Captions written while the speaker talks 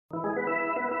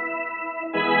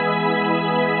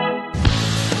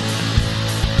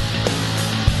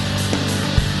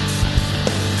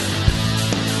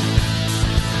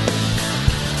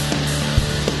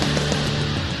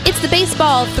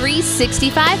Baseball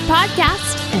 365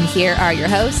 podcast, and here are your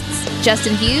hosts,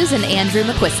 Justin Hughes and Andrew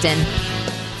McQuiston.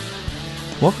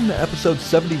 Welcome to episode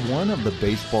 71 of the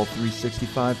Baseball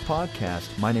 365 podcast.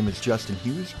 My name is Justin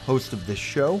Hughes, host of this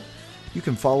show. You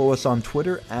can follow us on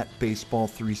Twitter at Baseball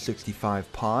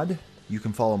 365 pod. You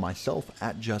can follow myself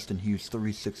at Justin Hughes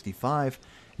 365,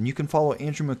 and you can follow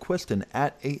Andrew McQuiston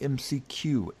at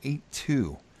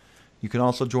AMCQ82. You can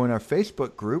also join our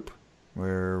Facebook group,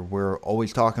 where we're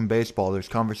always talking baseball. There's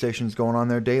conversations going on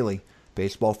there daily.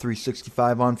 Baseball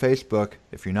 365 on Facebook.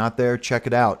 If you're not there, check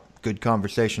it out. Good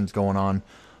conversations going on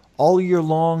all year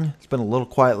long. It's been a little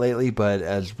quiet lately, but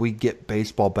as we get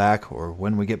baseball back, or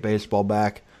when we get baseball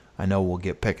back, I know we'll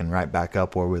get picking right back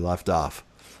up where we left off.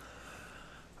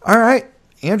 All right,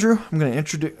 Andrew, I'm going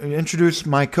to introduce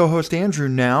my co-host Andrew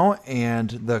now, and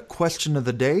the question of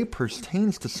the day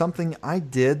pertains to something I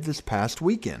did this past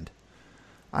weekend.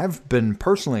 I've been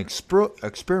personally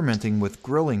experimenting with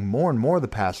grilling more and more the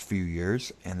past few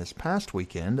years, and this past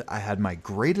weekend I had my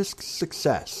greatest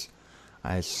success.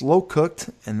 I slow cooked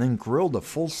and then grilled a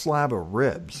full slab of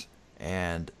ribs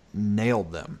and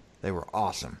nailed them. They were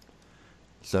awesome.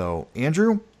 So,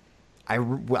 Andrew, I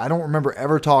don't remember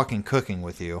ever talking cooking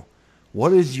with you. What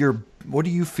do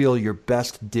you feel your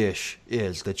best dish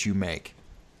is that you make?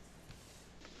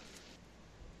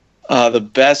 The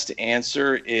best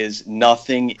answer is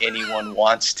nothing anyone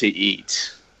wants to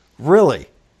eat. Really?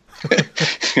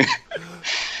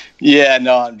 Yeah,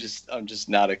 no, I'm just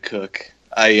not a cook.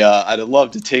 I'd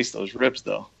love to taste those ribs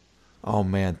though. Oh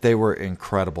man, they were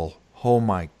incredible. Oh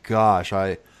my gosh,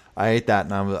 I ate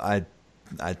that, and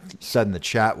I said in the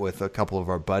chat with a couple of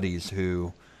our buddies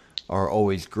who are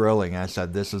always grilling. I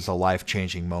said this is a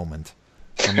life-changing moment.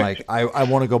 I'm like, I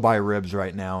want to go buy ribs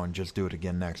right now and just do it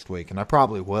again next week, and I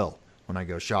probably will when I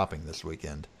go shopping this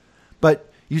weekend. But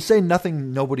you say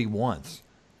nothing nobody wants.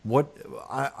 What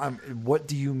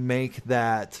do you make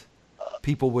that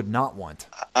people would not want?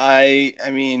 I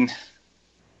mean,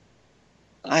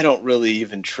 I don't really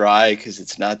even try because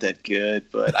it's not that good.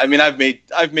 But I mean, I've made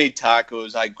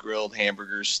tacos, I grilled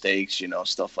hamburgers, steaks,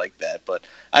 stuff like that. But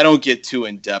I don't get too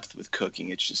in depth with cooking.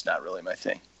 It's just not really my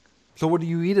thing. So what do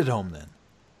you eat at home then?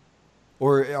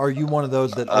 Or are you one of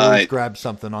those that always grabs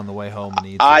something on the way home and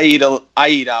eats it? I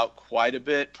eat out quite a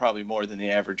bit, probably more than the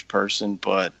average person,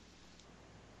 but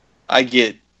I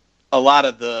get a lot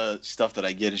of the stuff that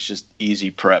I get is just easy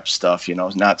prep stuff,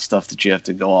 not stuff that you have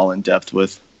to go all in depth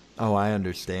with. Oh, I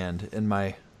understand. In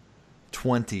my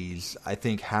 20s, I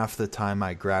think half the time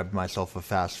I grabbed myself a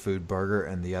fast food burger,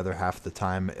 and the other half the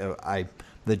time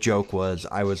the joke was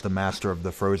I was the master of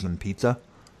the frozen pizza.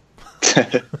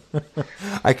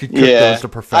 I could cook those to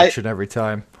perfection every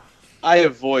time. I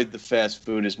avoid the fast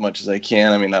food as much as I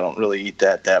can. I mean, I don't really eat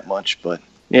that much, but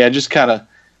yeah, just kind of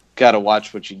got to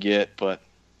watch what you get. But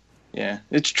yeah,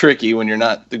 it's tricky when you're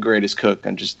not the greatest cook.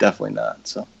 I'm just definitely not.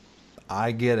 So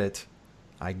I get it.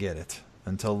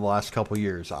 Until the last couple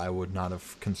years, I would not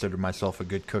have considered myself a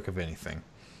good cook of anything.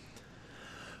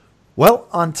 Well,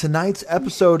 on tonight's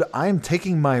episode, I am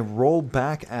taking my role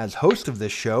back as host of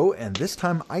this show, and this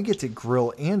time I get to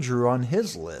grill Andrew on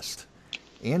his list.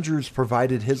 Andrew's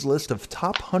provided his list of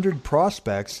top 100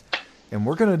 prospects, and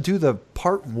we're going to do the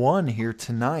part 1 here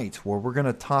tonight, where we're going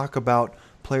to talk about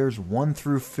players 1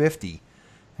 through 50,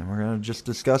 and we're going to just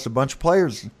discuss a bunch of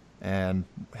players and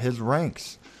his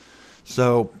ranks.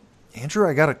 So, Andrew,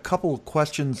 I got a couple of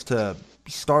questions to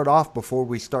start off before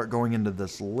we start going into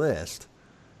this list.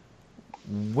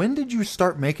 When did you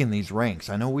start making these ranks?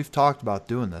 I know we've talked about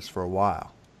doing this for a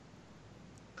while.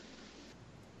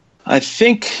 I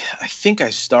think I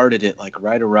started it like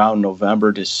right around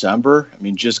November, December. I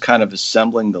mean, just kind of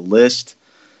assembling the list.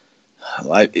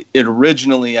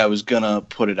 Originally I was going to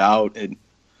put it out in, I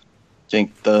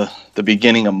think, the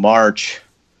beginning of March.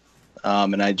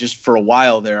 And I just, for a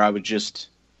while there, I would just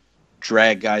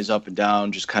drag guys up and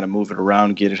down, just kind of move it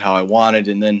around, get it how I wanted.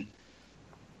 And then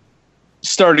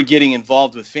started getting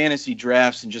involved with fantasy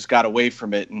drafts and just got away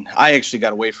from it. And I actually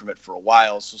got away from it for a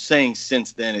while. So saying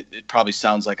since then, it probably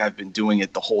sounds like I've been doing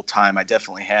it the whole time. I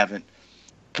definitely haven't.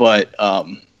 But,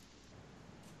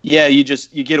 yeah, you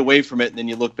get away from it, and then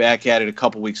you look back at it a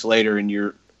couple weeks later and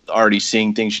you're already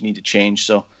seeing things you need to change.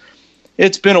 So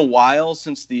it's been a while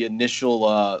since the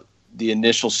initial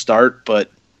start,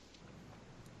 but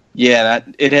yeah,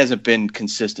 it hasn't been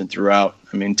consistent throughout.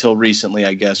 I mean, until recently,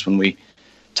 I guess, when we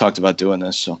talked about doing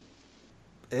this. So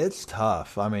it's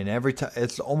tough. I mean, every time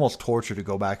it's almost torture to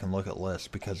go back and look at lists,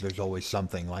 because there's always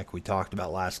something, like we talked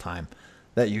about last time,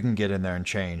 that you can get in there and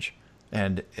change,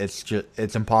 and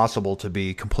it's impossible to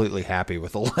be completely happy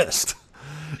with a list.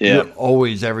 Yeah.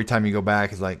 Always, every time you go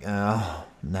back, it's like, oh,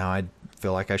 now I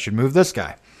feel like I should move this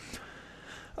guy.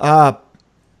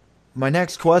 My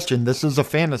next question, this is a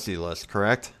fantasy list,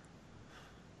 correct?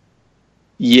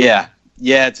 Yeah,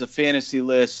 it's a fantasy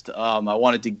list. I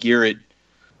wanted to gear it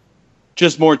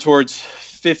just more towards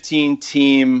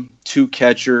 15-team,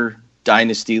 2-catcher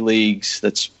dynasty leagues.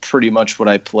 That's pretty much what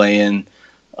I play in.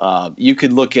 You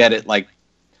could look at it like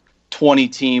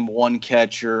 20-team,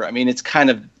 1-catcher. I mean,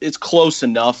 it's close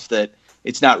enough that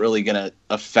it's not really going to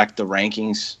affect the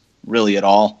rankings really at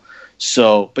all.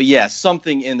 So, but yeah,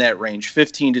 something in that range,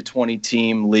 15 to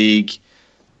 20-team league.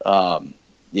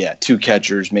 2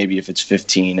 catchers, maybe if it's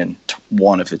 15, and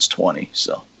 1 if it's 20.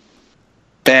 So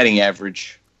batting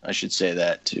average, I should say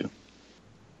that too.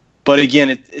 But again,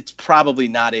 it's probably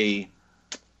not a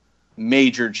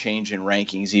major change in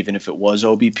rankings, even if it was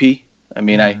OBP. I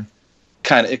mean,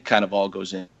 it kind of all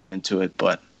goes into it,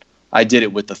 but I did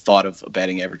it with the thought of a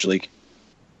batting average league.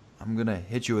 I'm going to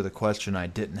hit you with a question I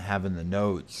didn't have in the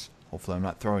notes. Hopefully I'm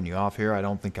not throwing you off here. I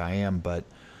don't think I am, but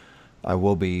I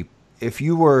will be. If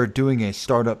you were doing a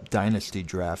startup dynasty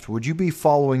draft, would you be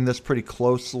following this pretty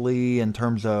closely in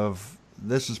terms of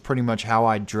this is pretty much how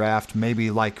I draft?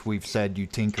 Maybe like we've said, you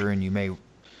tinker and you may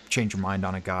change your mind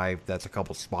on a guy that's a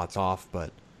couple spots off,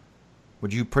 but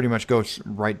would you pretty much go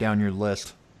right down your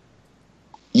list?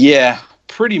 Yeah,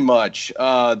 pretty much.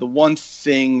 The one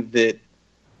thing that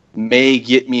may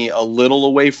get me a little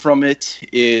away from it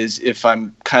is if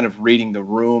I'm kind of reading the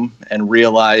room and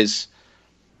realize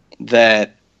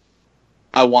that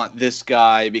I want this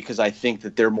guy because I think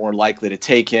that they're more likely to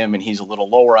take him and he's a little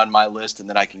lower on my list, and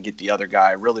then I can get the other guy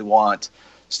I really want,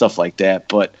 stuff like that.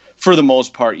 But for the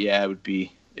most part, yeah,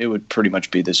 it would pretty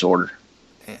much be this order.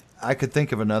 I could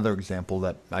think of another example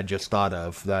that I just thought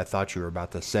of that I thought you were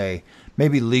about to say.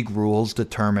 Maybe league rules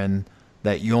determine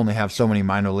that you only have so many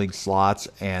minor league slots,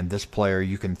 and this player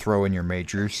you can throw in your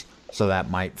majors, so that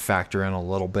might factor in a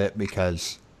little bit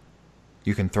because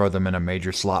you can throw them in a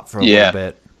major slot for a little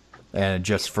bit. And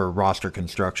just for roster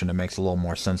construction, it makes a little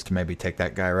more sense to maybe take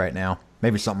that guy right now.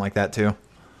 Maybe something like that too.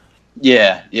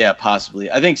 Yeah, possibly.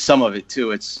 I think some of it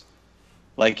too, it's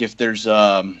like if there's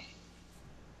a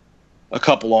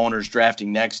couple owners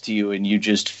drafting next to you and you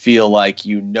just feel like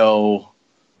you know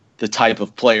the type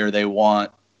of player they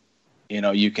want,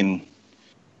 you can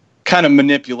kind of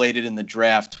manipulate it in the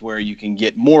draft where you can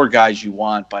get more guys you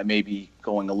want by maybe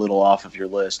going a little off of your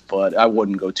list, but I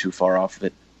wouldn't go too far off of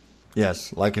it.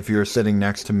 Yes, like if you were sitting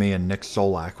next to me and Nick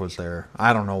Solak was there.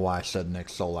 I don't know why I said Nick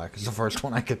Solak. It's the first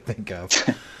one I could think of.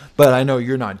 But I know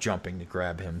you're not jumping to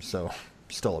grab him, so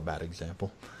still a bad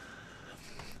example.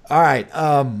 All right,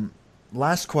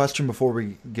 last question before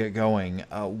we get going.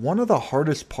 One of the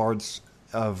hardest parts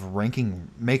of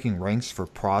making ranks for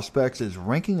prospects is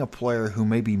ranking a player who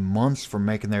may be months from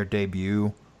making their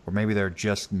debut, or maybe they're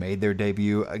just made their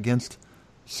debut, against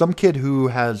some kid who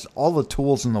has all the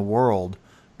tools in the world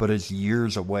but is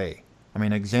years away. I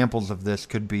mean, examples of this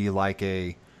could be like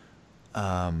a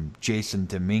Jason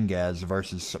Dominguez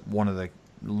versus one of the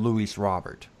Luis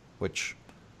Robert, which,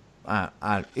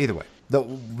 either way,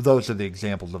 those are the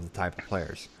examples of the type of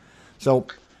players. So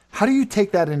how do you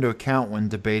take that into account when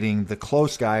debating the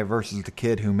close guy versus the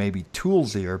kid who may be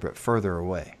toolsier but further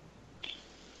away?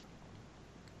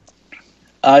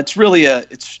 It's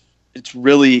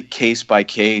really case by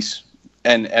case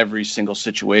and every single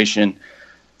situation.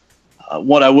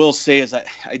 What I will say is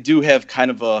I do have kind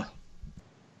of a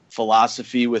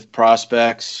philosophy with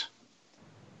prospects,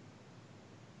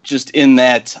 just in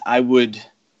that I would,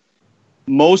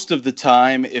 most of the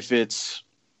time, if it's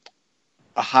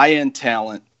a high-end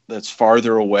talent that's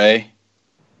farther away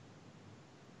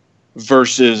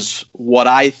versus what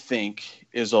I think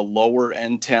is a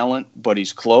lower-end talent, but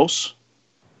he's close,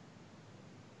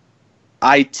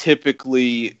 I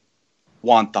typically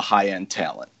want the high-end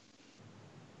talent,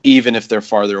 even if they're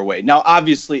farther away. Now,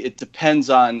 obviously, it depends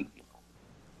on,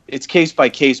 it's case by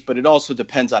case, but it also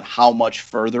depends on how much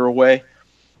further away.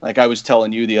 Like I was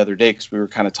telling you the other day, because we were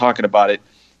kind of talking about it.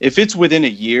 If it's within a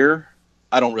year,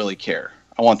 I don't really care.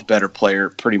 I want the better player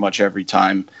pretty much every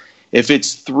time. If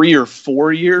it's 3 or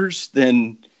 4 years,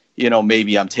 then,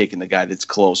 maybe I'm taking the guy that's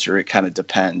closer. It kind of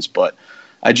depends. But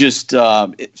I just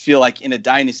feel like in a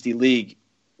dynasty league,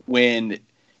 when,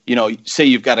 say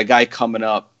you've got a guy coming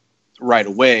up right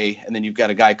away, and then you've got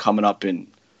a guy coming up in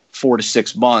 4 to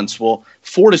 6 months. Well,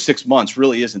 4 to 6 months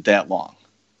really isn't that long.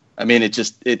 I mean, it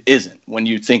isn't when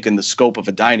you think in the scope of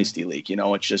a dynasty league,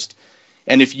 it's just,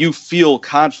 and if you feel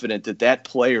confident that that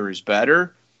player is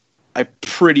better, I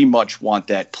pretty much want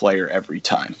that player every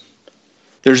time.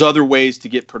 There's other ways to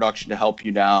get production to help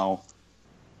you now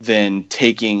than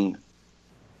taking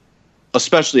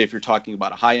especially if you're talking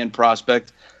about a high-end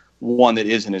prospect, one that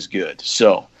isn't as good.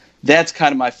 So that's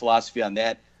kind of my philosophy on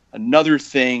that. Another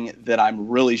thing that I'm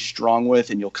really strong with,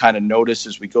 and you'll kind of notice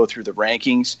as we go through the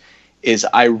rankings, is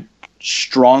I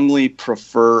strongly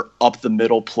prefer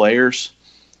up-the-middle players.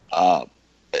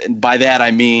 And by that,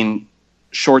 I mean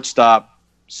shortstop,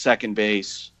 second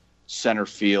base, center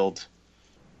field.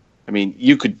 I mean,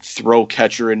 you could throw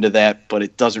catcher into that, but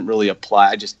it doesn't really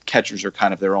apply. Catchers are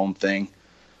kind of their own thing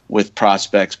with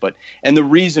prospects. And the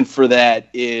reason for that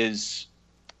is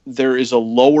there is a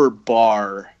lower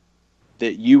bar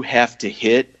that you have to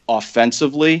hit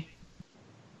offensively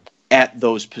at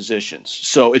those positions.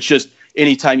 So it's just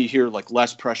anytime you hear like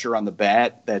less pressure on the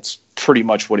bat, that's pretty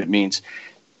much what it means.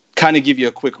 Kind of give you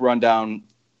a quick rundown.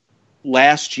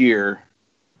 Last year,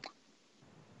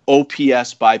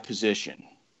 OPS by position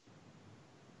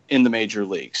in the major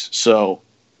leagues. So,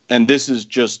 and this is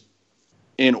just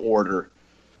in order.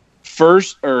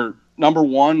 Number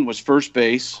one was first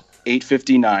base,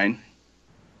 859.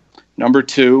 Number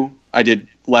two, I did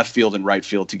left field and right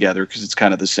field together because it's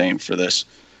kind of the same for this,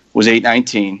 was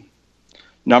 819.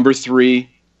 Number three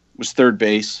was third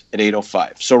base at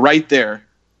 805. So right there,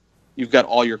 you've got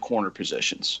all your corner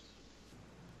positions.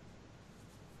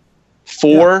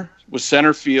 Four was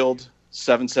center field,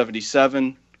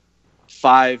 777.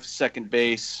 5, second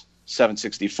base,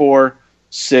 764.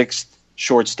 Sixth,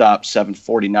 shortstop,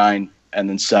 749. And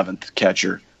then seventh,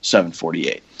 catcher,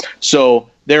 748. So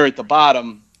there at the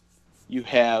bottom, you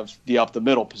have the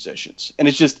up-the-middle positions. And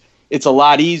it's a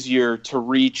lot easier to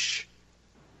reach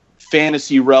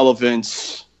fantasy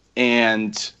relevance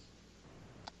and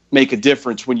make a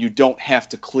difference when you don't have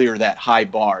to clear that high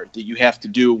bar that you have to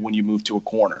do when you move to a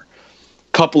corner.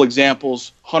 Couple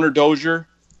examples. Hunter Dozier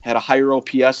had a higher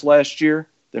OPS last year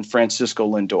than Francisco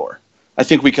Lindor. I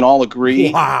think we can all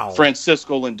agree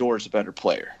Francisco Lindor is a better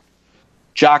player.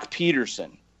 Jock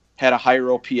Peterson had a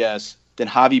higher OPS than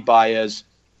Javi Baez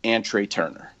and Trey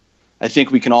Turner. I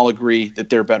think we can all agree that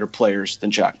they're better players than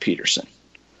Jock Peterson.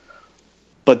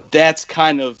 But that's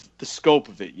kind of the scope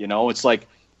of it, you know? It's like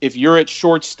if you're at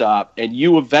shortstop and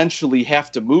you eventually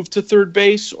have to move to third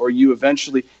base, or you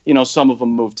eventually, some of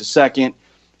them move to second,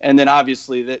 and then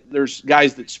obviously there's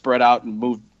guys that spread out and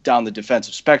move down the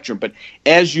defensive spectrum. But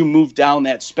as you move down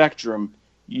that spectrum,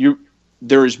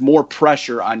 there is more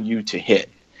pressure on you to hit.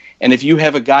 And if you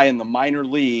have a guy in the minor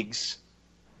leagues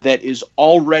that is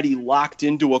already locked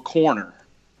into a corner,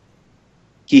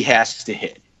 he has to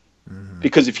hit. Mm-hmm.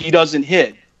 Because if he doesn't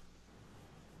hit,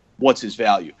 what's his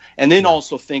value? And then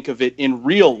also think of it in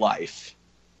real life.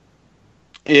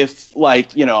 If,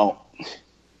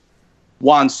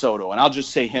 Juan Soto, and I'll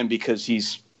just say him because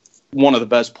he's one of the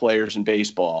best players in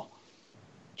baseball.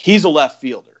 He's a left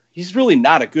fielder. He's really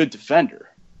not a good defender.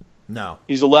 No.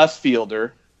 He's a left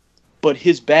fielder, but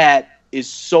his bat is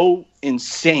so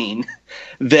insane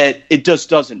that it just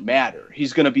doesn't matter.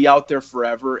 He's going to be out there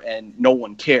forever and no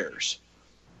one cares.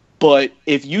 But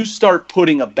if you start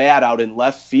putting a bat out in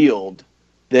left field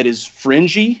that is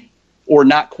fringy or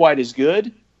not quite as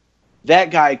good,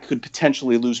 that guy could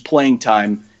potentially lose playing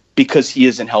time because he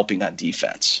isn't helping on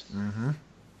defense. Mm-hmm.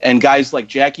 And guys like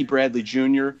Jackie Bradley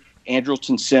Jr.,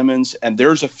 Andrelton Simmons, and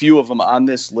there's a few of them on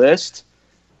this list.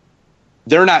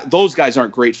 Those guys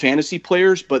aren't great fantasy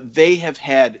players, but they have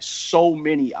had so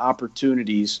many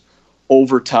opportunities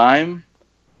over time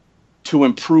to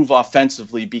improve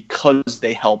offensively because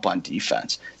they help on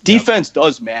defense. Defense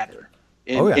does matter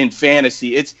in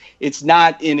fantasy. It's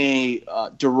not in a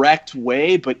direct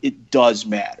way, but it does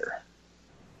matter.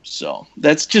 So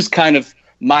that's just kind of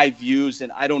my views,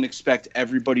 and I don't expect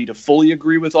everybody to fully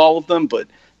agree with all of them, but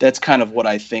that's kind of what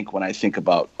I think when I think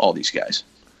about all these guys.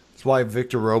 That's why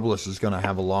Victor Robles is going to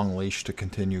have a long leash to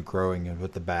continue growing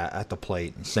with the bat at the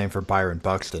plate, and same for Byron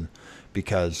Buxton,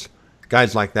 because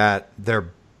guys like that, their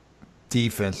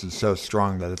defense is so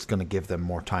strong that it's going to give them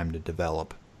more time to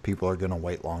develop. People are going to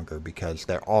wait longer because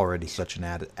they're already such an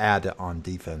add on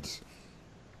defense.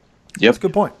 Yep. That's a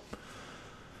good point.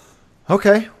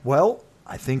 Okay, well,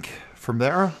 I think from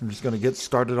there, I'm just going to get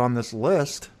started on this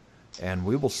list, and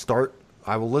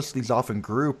I will list these off in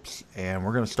groups, and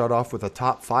we're going to start off with a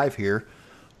top 5 here.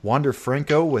 Wander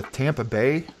Franco with Tampa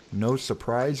Bay, no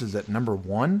surprise, is at number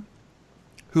 1.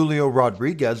 Julio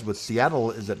Rodriguez with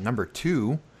Seattle is at number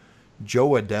 2. Joe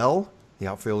Adell, the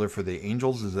outfielder for the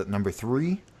Angels, is at number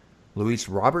 3. Luis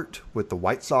Robert with the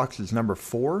White Sox is number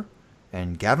 4.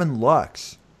 And Gavin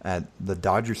Lux at the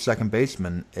Dodgers second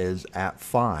baseman is at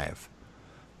 5.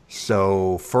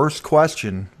 So, first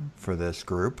question for this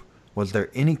group, was there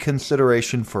any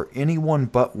consideration for anyone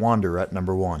but Wander at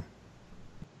number 1?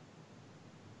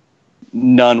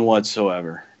 None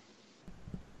whatsoever.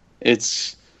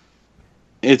 It's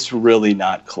really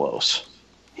not close.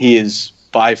 He is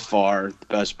by far the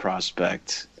best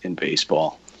prospect in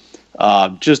baseball.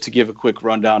 Just to give a quick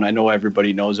rundown, I know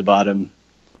everybody knows about him.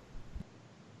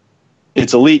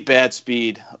 It's elite bat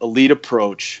speed, elite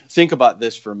approach. Think about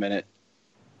this for a minute.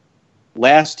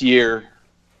 Last year,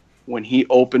 when he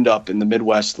opened up in the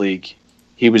Midwest League,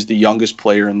 he was the youngest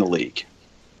player in the league.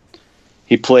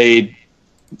 He played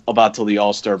about till the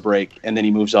All-Star break, and then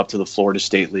he moves up to the Florida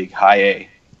State League, High A.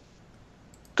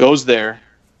 Goes there.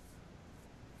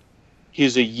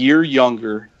 He's a year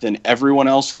younger than everyone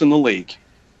else in the league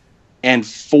and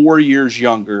 4 years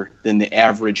younger than the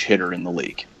average hitter in the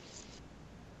league.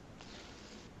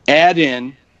 Add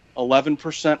in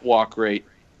 11% walk rate,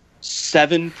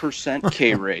 7%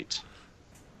 K rate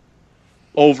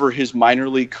over his minor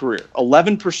league career.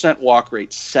 11% walk rate,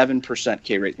 7%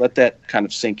 K rate. Let that kind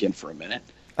of sink in for a minute.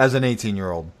 As an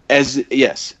 18-year-old. As an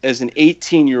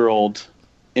 18-year-old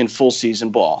in full season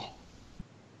ball.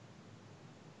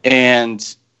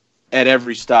 And at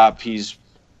every stop, he's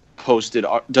posted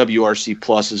WRC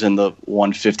pluses in the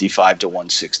 155 to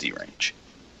 160 range.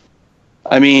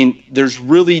 I mean, there's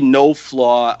really no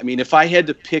flaw. I mean, if I had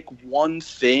to pick one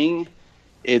thing,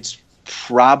 it's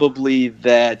probably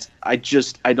that I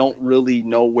don't really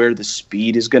know where the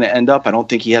speed is going to end up. I don't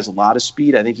think he has a lot of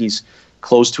speed. I think he's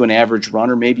close to an average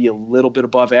runner, maybe a little bit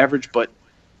above average, but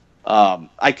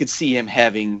I could see him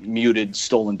having muted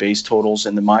stolen base totals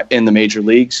in the major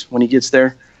leagues when he gets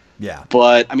there. Yeah.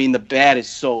 But, I mean, the bat is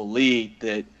so elite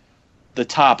that the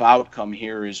top outcome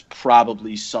here is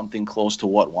probably something close to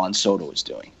what Juan Soto is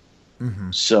doing.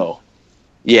 Mm-hmm. So,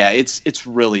 yeah, it's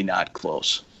really not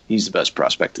close. He's the best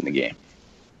prospect in the game.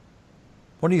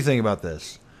 What do you think about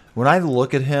this? When I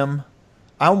look at him,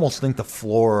 I almost think the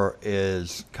floor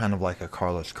is kind of like a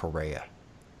Carlos Correa.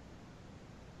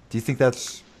 Do you think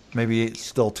that's maybe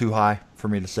still too high for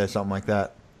me to say something like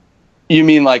that? You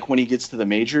mean like when he gets to the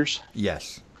majors?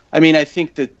 Yes. I mean, I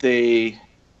think that they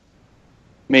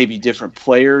may be different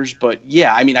players, but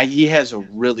yeah, I mean, he has a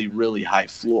really, really high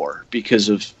floor because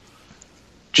of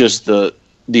just the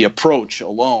approach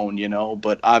alone, you know,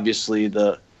 but obviously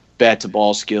the bat to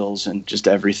ball skills and just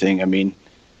everything. I mean,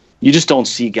 you just don't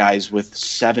see guys with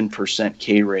 7%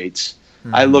 K rates.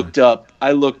 Mm-hmm.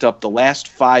 I looked up the last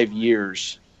 5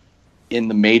 years in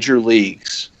the major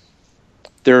leagues.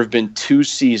 There have been two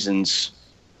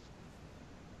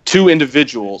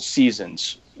individual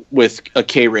seasons with a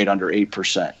K rate under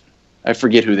 8%. I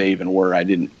forget who they even were. I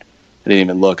didn't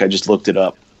even look. I just looked it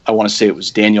up. I want to say it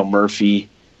was Daniel Murphy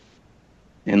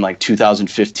in like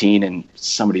 2015 and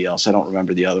somebody else. I don't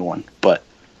remember the other one, but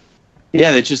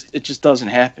yeah, it just doesn't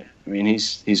happen. I mean,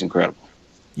 he's incredible.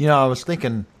 You know, I was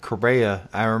thinking Correa.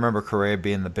 I remember Correa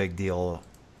being the big deal,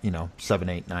 7,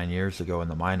 8, 9 years ago in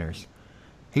the minors.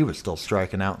 He was still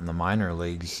striking out in the minor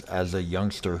leagues as a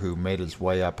youngster who made his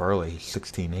way up early,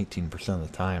 16, 18% of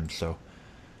the time. So,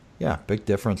 yeah, big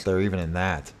difference there even in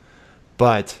that.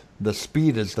 But the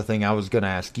speed is the thing I was going to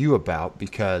ask you about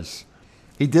because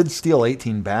he did steal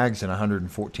 18 bags in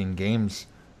 114 games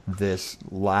this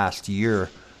last year,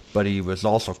 but he was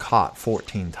also caught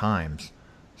 14 times.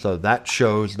 So that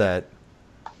shows that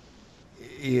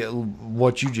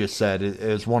what you just said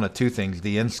is one of two things.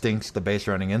 The instincts, the base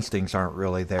running instincts aren't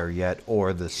really there yet,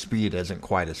 or the speed isn't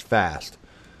quite as fast.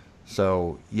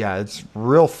 So, yeah, it's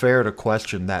real fair to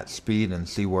question that speed and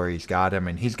see where he's got him.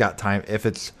 And he's got time. If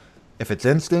it's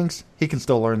instincts, he can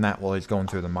still learn that while he's going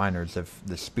through the minors. If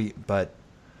the speed, but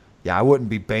yeah, I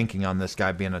wouldn't be banking on this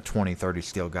guy being a 20, 30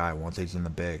 steal guy once he's in the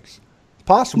bigs. It's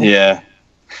possible. Yeah,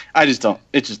 I just don't.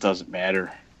 It just doesn't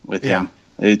matter with him.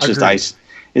 It's just ice.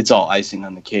 It's all icing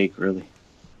on the cake, really.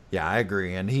 Yeah, I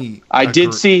agree. And I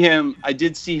did see him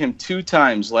 2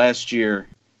 times last year,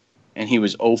 and he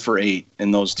was 0 for 8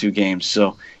 in those 2 games.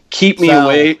 So keep me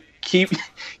away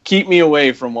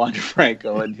from Wander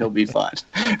Franco, and he'll be fine.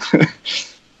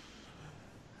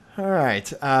 All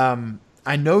right.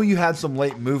 I know you had some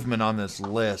late movement on this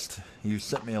list. You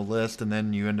sent me a list, and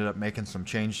then you ended up making some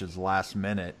changes last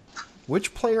minute.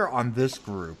 Which player on this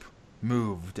group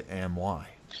moved and why?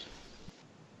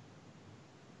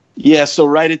 Yeah, so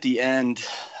right at the end,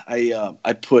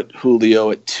 I put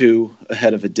Julio at 2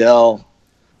 ahead of Adele.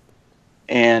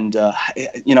 And,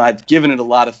 I've given it a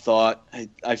lot of thought.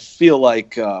 I feel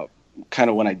like kind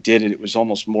of when I did it, it was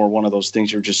almost more one of those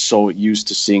things you're just so used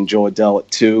to seeing Joe Adele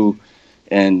at 2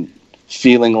 and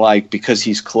feeling like because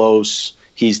he's close,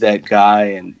 he's that guy,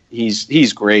 and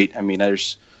he's great. I mean,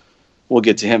 we'll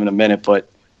get to him in a minute, but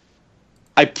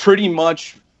I pretty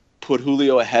much put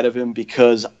Julio ahead of him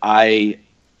because I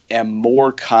am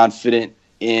more confident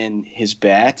in his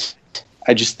bat.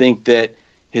 I just think that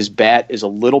his bat is a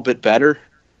little bit better,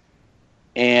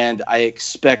 and I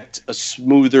expect a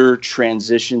smoother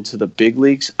transition to the big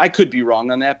leagues. I could be wrong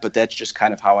on that, but that's just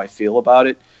kind of how I feel about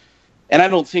it. And I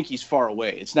don't think he's far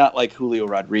away. It's not like Julio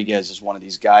Rodriguez is one of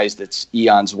these guys that's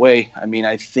eons away. I mean,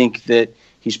 I think that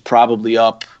he's probably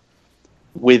up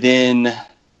within,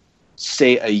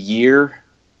 say, a year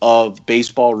of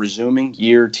baseball resuming,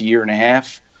 year to year and a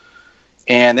half.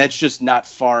 And that's just not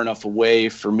far enough away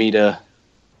for me to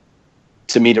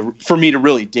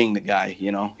really ding the guy.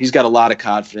 You know, he's got a lot of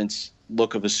confidence,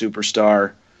 look of a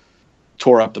superstar,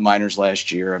 tore up the minors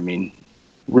last year. I mean,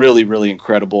 really, really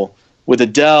incredible. With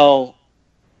Adell,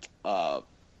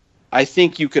 I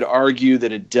think you could argue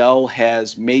that Adell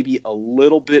has maybe a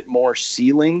little bit more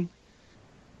ceiling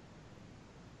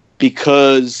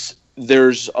because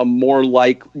it's more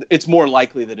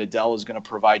likely that Adell is going to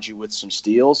provide you with some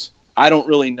steals. I don't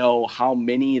really know how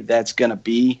many that's going to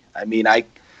be. I mean,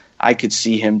 I could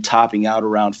see him topping out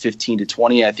around 15 to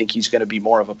 20. I think he's going to be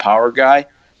more of a power guy.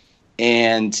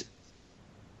 And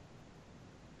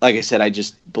like I said, I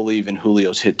just believe in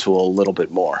Julio's hit tool a little bit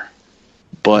more.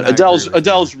 But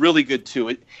Adell's really good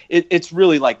too. It's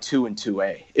really like 2 and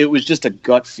 2A. It was just a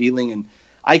gut feeling, and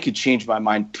I could change my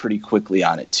mind pretty quickly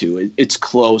on it too. It's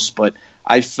close, but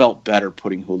I felt better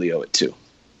putting Julio at 2.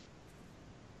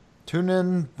 Tune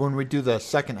in when we do the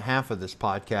second half of this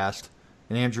podcast,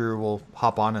 and Andrew will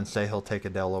hop on and say he'll take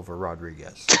Adell over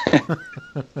Rodriguez.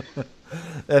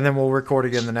 And then we'll record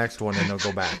again the next one, and they'll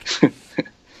go back.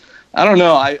 I don't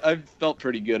know. I felt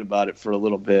pretty good about it for a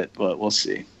little bit, but we'll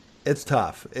see. It's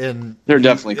tough, and they're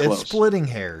definitely close. It's splitting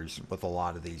hairs with a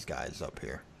lot of these guys up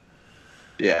here.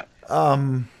 Yeah.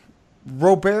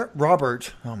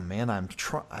 Robert. Oh man, I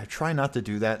try not to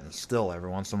do that, and still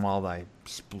every once in a while I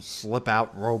slip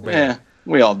out Robert. Yeah,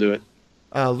 we all do it.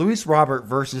 Luis Robert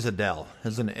versus Adell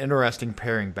is an interesting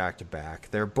pairing back to back.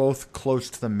 They're both close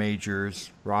to the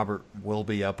majors. Robert will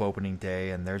be up opening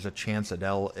day, and there's a chance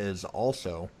Adell is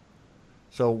also.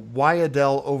 So why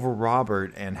Adell over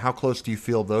Robert, and how close do you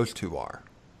feel those two are?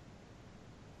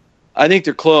 I think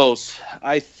they're close.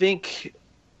 I think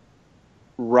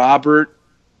Robert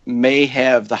may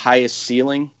have the highest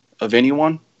ceiling of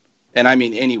anyone, and I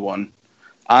mean anyone,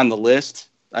 on the list.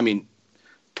 I mean,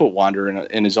 put Wander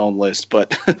in his own list,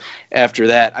 but after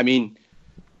that, I mean,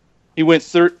 he went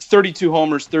 32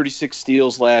 homers, 36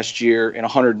 steals last year in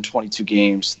 122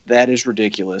 games. That is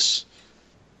ridiculous.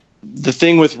 The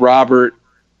thing with Robert,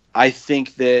 I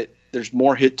think that there's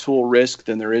more hit tool risk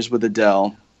than there is with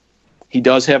Adell. He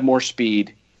does have more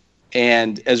speed,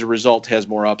 and as a result has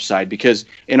more upside, because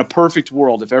in a perfect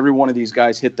world, if every one of these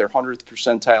guys hit their 100th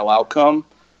percentile outcome,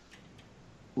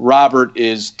 Robert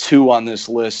is 2 on this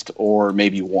list, or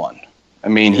maybe 1. I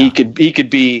mean, he could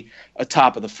be a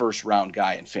top of the first round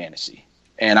guy in fantasy,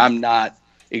 and I'm not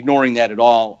ignoring that at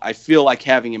all. I feel like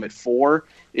having him at 4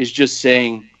 is just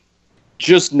saying,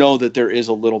 just know that there is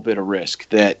a little bit of risk,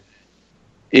 that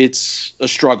it's a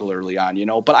struggle early on, you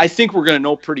know. But I think we're going to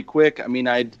know pretty quick. I mean,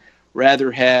 I'd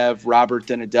rather have Robert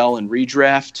than Adell in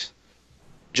redraft,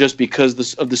 just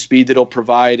because of the speed that he'll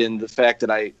provide and the fact that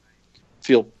I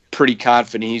feel pretty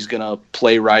confident he's going to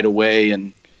play right away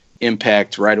and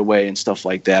impact right away and stuff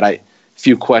like that. A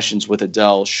few questions with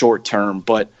Adell short term,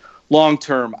 but long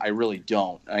term I really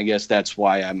don't. I guess that's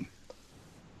why I'm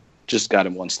just got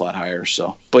him 1 slot higher.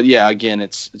 So, but yeah, again,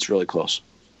 it's really close.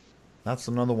 That's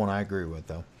another one I agree with,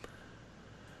 though.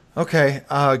 Okay,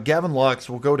 Gavin Lux,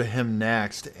 we'll go to him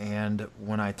next, and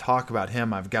when I talk about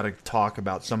him, I've got to talk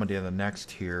about somebody in the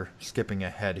next here, skipping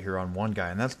ahead here on one guy,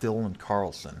 and that's Dylan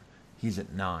Carlson. He's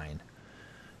at 9.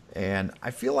 And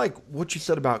I feel like what you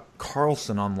said about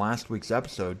Carlson on last week's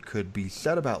episode could be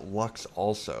said about Lux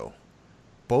also.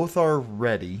 Both are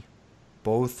ready,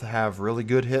 both have really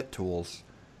good hit tools,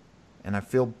 and I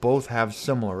feel both have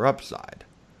similar upside.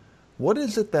 What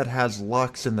is it that has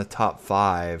Lux in the top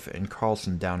 5 and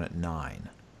Carlson down at 9?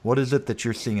 What is it that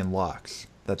you're seeing in Lux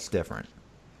that's different?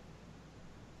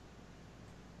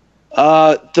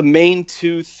 The main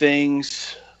 2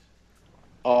 things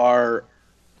are,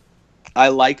 I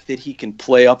like that he can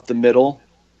play up the middle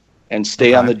and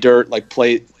stay on the dirt, like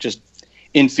play just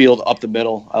infield up the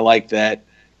middle. I like that.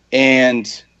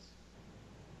 And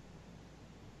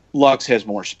Lux has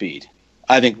more speed.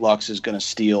 I think Lux is going to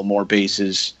steal more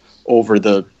bases over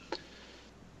the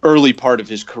early part of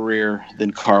his career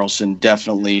than Carlson.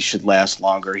 Definitely should last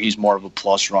longer. He's more of a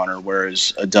plus runner,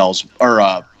 whereas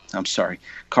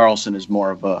Carlson is more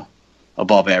of a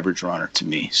above average runner to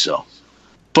me. So,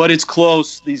 but it's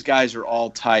close. These guys are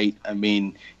all tight. I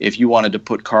mean, if you wanted to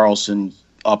put Carlson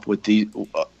up with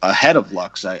ahead of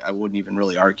Lux, I wouldn't even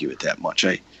really argue it that much.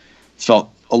 I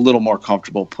felt a little more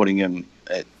comfortable putting him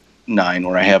at 9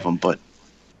 where I have him. But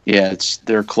yeah,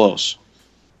 they're close.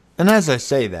 And as I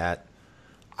say that,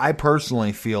 I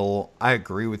personally feel I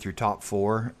agree with your top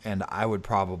 4, and I would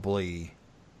probably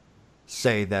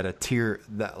say that a tier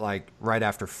that like right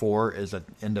after 4 is an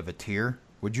end of a tier.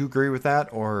 Would you agree with that,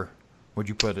 or would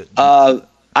you put it?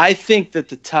 I think that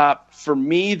the top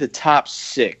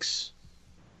 6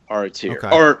 are a tier. Okay.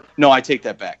 Or no, I take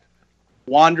that back.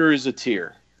 Wander is a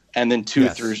tier, and then 2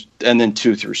 through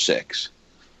 6.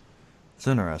 It's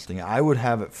interesting. I would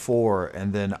have it 4,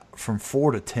 and then from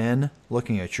 4 to 10,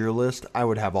 looking at your list, I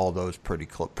would have all those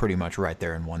pretty much right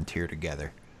there in one tier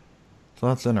together. So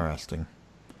that's interesting.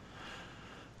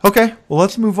 Okay, well,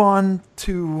 let's move on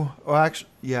to... Oh, actually,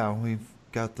 yeah, we've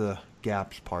got the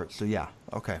gaps part. So, yeah,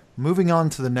 okay. Moving on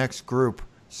to the next group,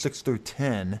 6 through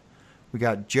 10, we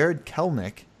got Jared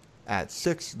Kelenic at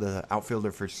 6, the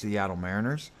outfielder for Seattle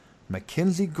Mariners.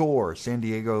 Mackenzie Gore, San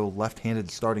Diego left-handed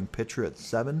starting pitcher at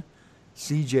 7.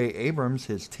 C.J. Abrams,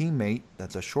 his teammate,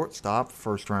 that's a shortstop,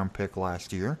 first-round pick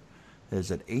last year,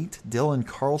 is at 8. Dylan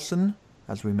Carlson,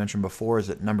 as we mentioned before, is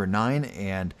at number 9.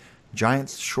 And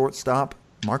Giants shortstop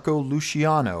Marco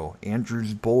Luciano,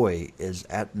 Andrew's boy, is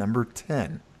at number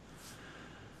 10.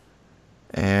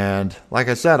 And like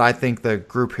I said, I think the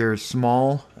group here is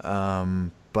small,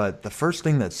 but the first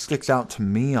thing that sticks out to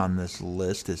me on this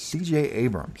list is C.J.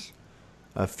 Abrams.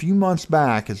 A few months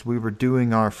back, as we were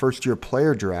doing our first-year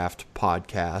player draft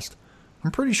podcast,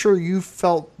 I'm pretty sure you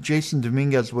felt Jason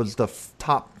Dominguez was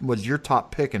your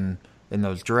top pick in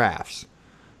those drafts.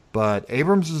 But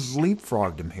Abrams has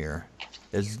leapfrogged him here.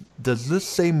 Does this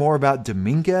say more about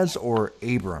Dominguez or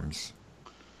Abrams?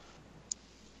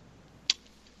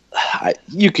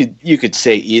 You could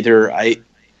say either.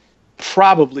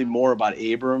 Probably more about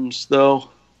Abrams though.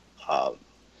 A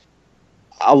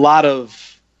lot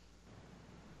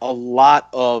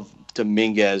of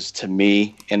Dominguez to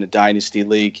me in a dynasty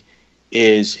league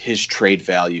is his trade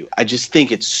value. I just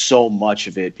think it's so much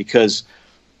of it because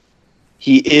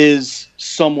he is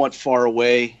somewhat far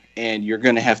away and you're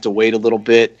going to have to wait a little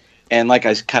bit. And like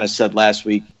I kind of said last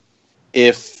week,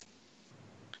 if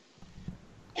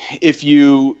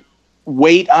you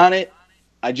wait on it,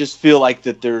 I just feel like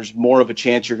that there's more of a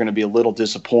chance you're going to be a little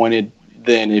disappointed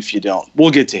than if you don't.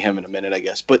 We'll get to him in a minute, I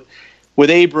guess. But with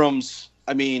Abrams,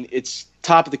 I mean, it's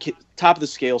top of the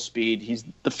scale speed. He's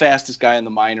the fastest guy in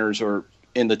the minors or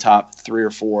in the top 3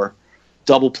 or 4.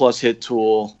 Double plus hit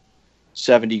tool,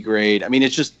 70 grade. I mean,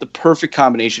 it's just the perfect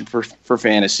combination for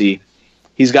fantasy.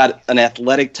 He's got an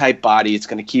athletic type body. It's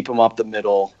going to keep him up the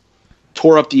middle.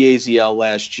 Tore up the AZL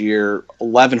last year,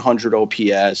 1,100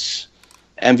 OPS,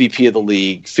 MVP of the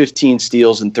league, 15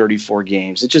 steals in 34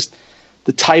 games. It's just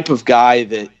the type of guy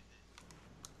that,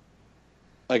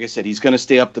 like I said, he's going to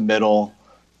stay up the middle.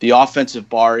 The offensive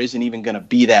bar isn't even going to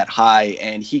be that high,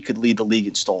 and he could lead the league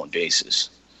in stolen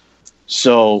bases.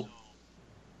 So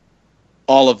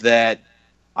all of that,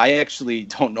 I actually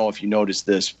don't know if you noticed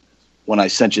this when I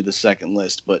sent you the second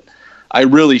list, but I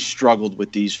really struggled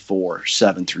with these 4,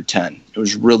 7 through 10. It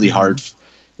was really hard.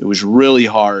 It was really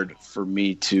hard for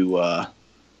me to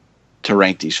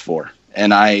rank these 4,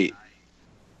 and I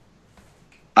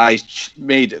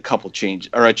made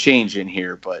a change in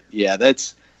here, but yeah,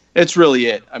 that's really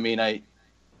it. I mean, I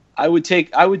would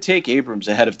take Abrams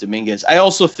ahead of Dominguez. I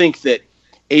also think that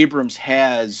Abrams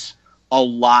has a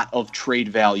lot of trade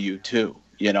value too,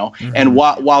 and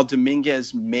while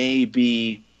Dominguez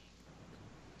maybe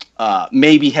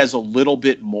has a little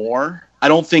bit more, I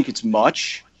don't think it's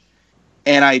much,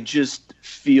 and I just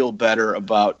feel better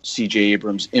about C.J.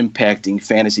 Abrams impacting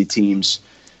fantasy teams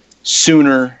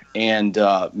sooner and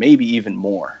maybe even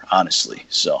more, honestly.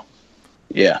 So,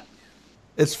 yeah.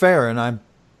 It's fair, and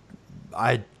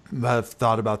I have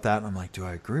thought about that, and I'm like, do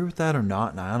I agree with that or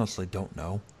not? And I honestly don't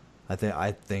know. I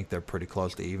think they're pretty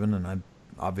close to even, and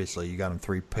obviously you got them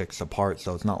 3 picks apart,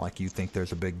 so it's not like you think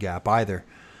there's a big gap either.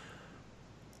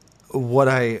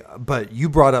 But you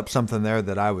brought up something there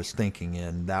that I was thinking,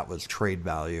 and that was trade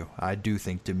value. I do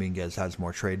think Dominguez has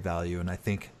more trade value, and I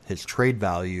think his trade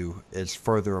value is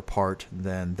further apart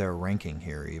than their ranking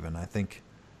here even. I think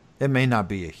it may not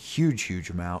be a huge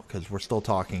amount because we're still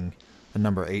talking a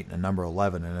number 8 and a number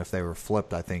 11, and if they were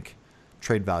flipped, I think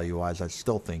trade value-wise, I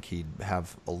still think he'd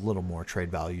have a little more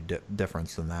trade value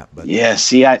difference than that. But yeah,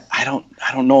 see, I don't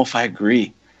know if I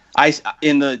agree.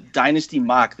 In the Dynasty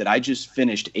mock that I just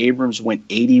finished, Abrams went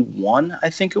 81, I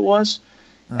think it was,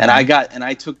 and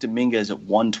I took Dominguez at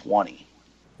 120.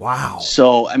 Wow.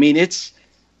 So I mean,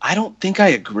 I don't think I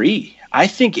agree. I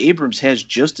think Abrams has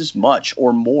just as much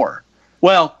or more.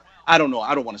 Well, I don't know.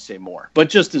 I don't want to say more, but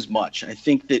just as much. I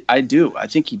think that I do. I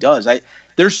think he does.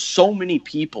 There's so many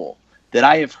people that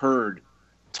I have heard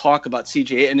talk about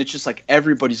CJ, and it's just like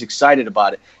everybody's excited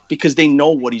about it because they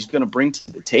know what he's going to bring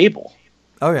to the table.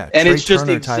 Oh yeah, and Trey it's just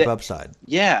Turner type upside.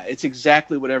 Yeah, it's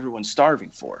exactly what everyone's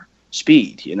starving for: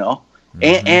 speed,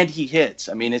 and he hits.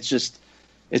 I mean,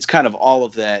 it's kind of all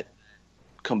of that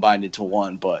combined into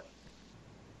one. But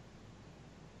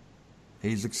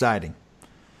he's exciting.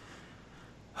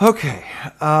 Okay,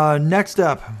 next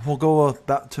up, we'll go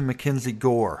about to Mackenzie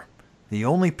Gore, the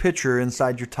only pitcher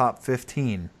inside your top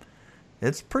 15.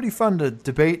 It's pretty fun to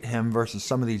debate him versus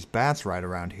some of these bats right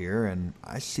around here, and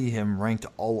I see him ranked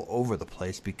all over the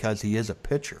place because he is a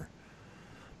pitcher.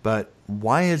 But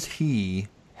why is he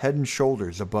head and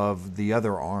shoulders above the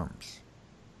other arms?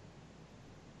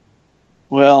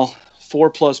 Well,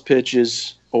 4+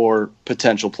 pitches or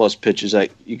potential plus pitches.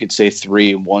 You could say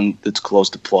 3, and one that's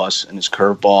close to plus, and his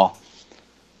curveball.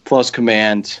 Plus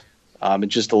command. It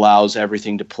just allows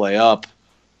everything to play up.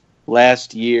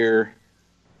 Last year,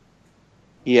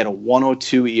 he had a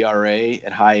 1.02 ERA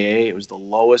at high A. It was the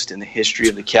lowest in the history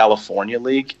of the California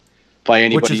League by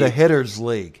anybody. Which is a hitter's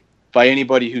league. By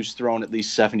anybody who's thrown at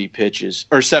least 70 pitches,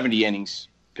 or 70 innings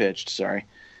pitched, sorry.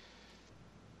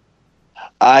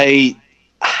 I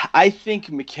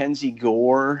think Mackenzie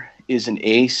Gore is an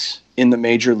ace in the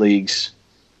major leagues.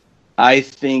 I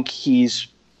think he's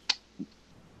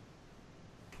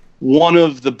one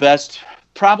of the best,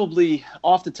 probably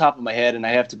off the top of my head, and I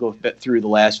have to go through the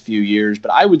last few years,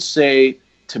 but I would say,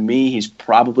 to me, he's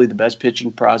probably the best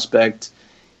pitching prospect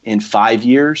in 5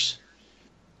 years.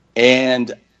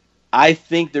 And I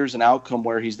think there's an outcome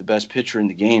where he's the best pitcher in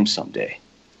the game someday.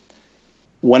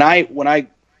 When I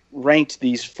ranked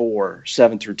these 4,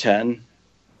 7 through 10,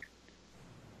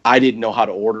 I didn't know how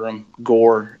to order them.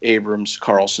 Gore, Abrams,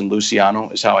 Carlson, Luciano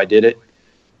is how I did it.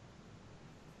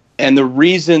 And the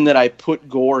reason that I put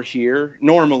Gore here,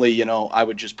 normally, I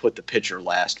would just put the pitcher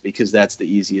last because that's the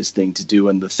easiest thing to do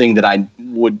and the thing that I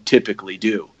would typically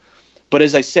do. But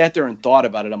as I sat there and thought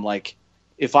about it, I'm like,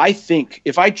 if I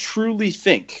truly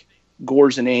think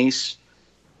Gore's an ace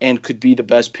and could be the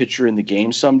best pitcher in the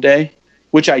game someday,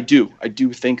 which I do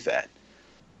think that,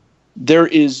 there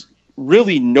is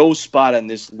really no spot on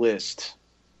this list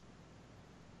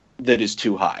that is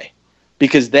too high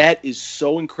because that is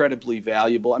so incredibly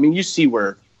valuable. I mean, you see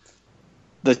where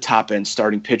the top end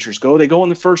starting pitchers go. They go in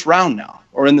the first round now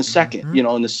or in the second,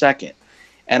 in the second.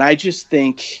 And I just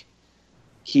think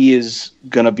he is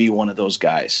going to be one of those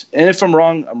guys. And if I'm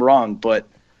wrong, I'm wrong. But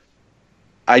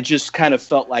I just kind of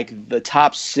felt like the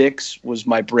top 6 was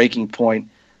my breaking point.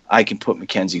 I can put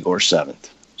Mackenzie Gore 7th.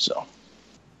 So,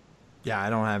 yeah, I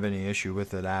don't have any issue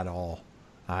with it at all.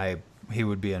 He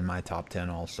would be in my top 10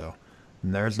 also.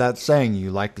 And there's that saying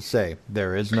you like to say,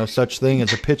 there is no such thing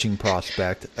as a pitching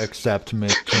prospect except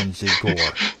Mackenzie Gore.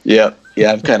 Yeah,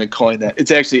 I've kind of coined that. It's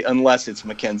actually, unless it's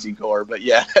Mackenzie Gore, but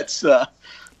yeah, that's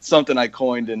something I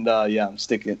coined, and I'm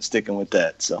sticking with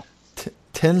that. So,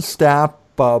 Tin Stap,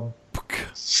 Tin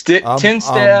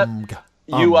Stap,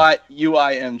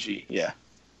 UIMG, yeah.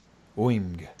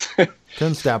 Wing.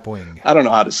 Tin Stap Wing. I don't know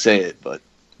how to say it, but.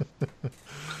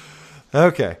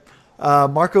 Okay.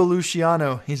 Marco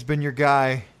Luciano, he's been your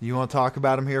guy. You want to talk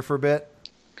about him here for a bit?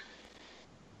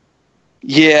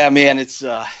 Yeah, man, it's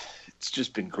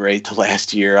just been great the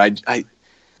last year.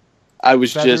 I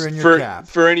was just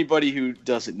for anybody who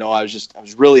doesn't know, I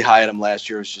was really high on him last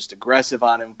year. I was just aggressive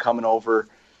on him coming over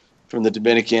from the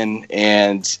Dominican,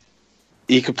 and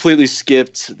he completely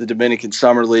skipped the Dominican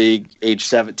Summer League, age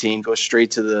 17, goes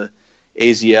straight to the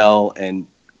AZL and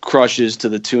crushes to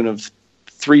the tune of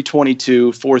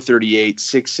 322, 438,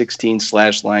 616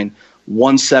 slash line,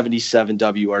 177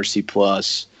 WRC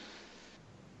plus.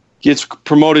 Gets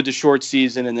promoted to short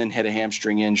season and then had a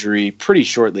hamstring injury pretty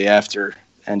shortly after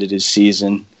ended his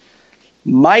season.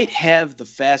 Might have the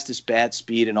fastest bat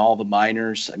speed in all the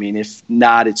minors. I mean, if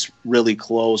not, it's really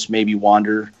close, maybe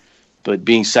Wander. But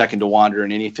being second to Wander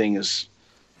in anything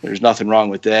there's nothing wrong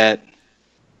with that.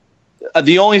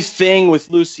 The only thing with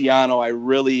Luciano I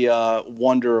really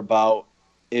wonder about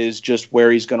is just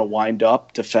where he's going to wind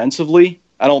up defensively.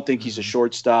 I don't think he's a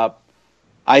shortstop.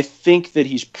 I think that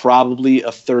he's probably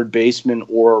a third baseman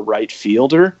or a right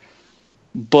fielder.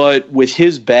 But with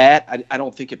his bat, I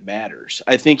don't think it matters.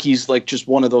 I think he's like just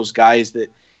one of those guys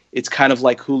that it's kind of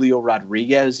like Julio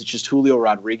Rodriguez. It's just Julio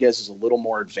Rodriguez is a little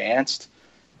more advanced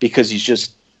because he's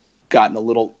just gotten a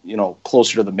little,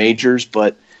 closer to the majors.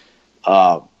 But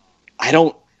I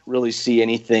don't really see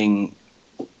anything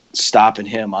stopping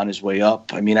him on his way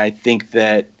up. I mean, I think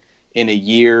that in a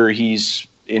year he's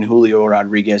in Julio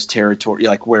Rodriguez territory,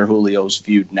 like where Julio's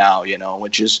viewed now,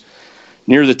 which is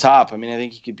near the top. I mean, I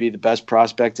think he could be the best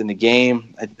prospect in the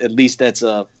game. At least that's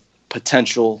a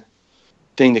potential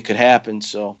thing that could happen.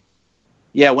 So,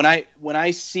 yeah, when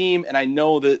I see him, and I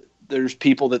know that there's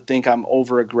people that think I'm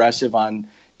over aggressive on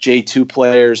J2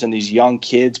 players and these young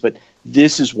kids, but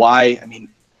this is why. I mean,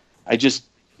 I just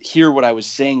hear what I was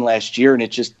saying last year, and it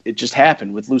just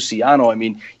happened with Luciano. I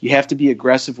mean, you have to be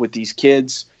aggressive with these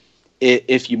kids.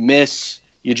 If you miss,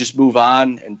 you just move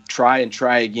on and try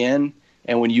again.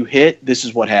 And when you hit, this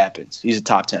is what happens. He's a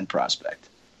top 10 prospect.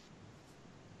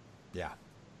 Yeah.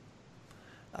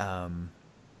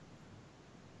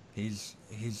 He's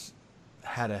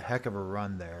had a heck of a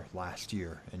run there last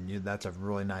year, and that's a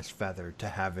really nice feather to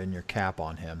have in your cap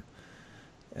on him.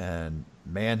 And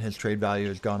man, his trade value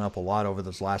has gone up a lot over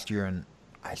this last year, and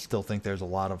I still think there's a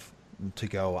lot of to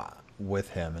go with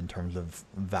him in terms of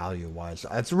value-wise.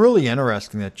 It's really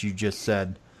interesting that you just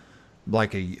said,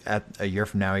 like a year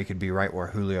from now, he could be right where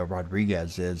Julio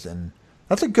Rodriguez is, and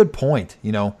that's a good point.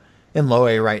 In low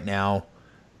A right now,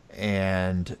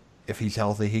 and if he's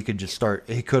healthy, he could just start.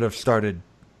 He could have started.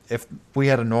 If we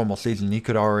had a normal season, he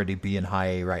could already be in high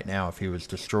A right now if he was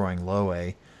destroying low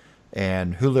A.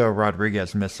 And Julio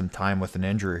Rodriguez missed some time with an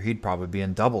injury. He'd probably be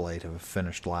in double A to have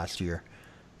finished last year.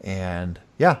 And,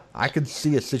 yeah, I could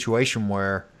see a situation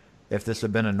where if this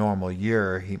had been a normal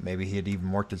year, maybe he had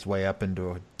even worked his way up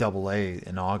into a double A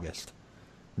in August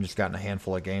and just gotten a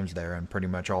handful of games there and pretty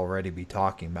much already be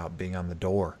talking about being on the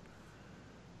door.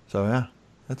 So, yeah,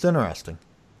 that's interesting.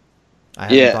 I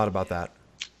hadn't thought about that.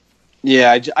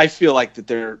 Yeah, I feel like that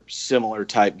they're similar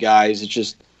type guys. It's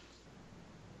just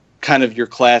kind of your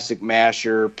classic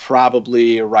masher,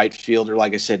 probably a right fielder.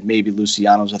 Like I said, maybe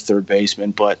Luciano's a third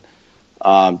baseman, but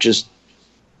just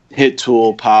hit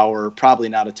tool, power, probably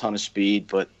not a ton of speed.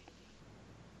 But,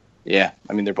 yeah,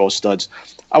 I mean, they're both studs.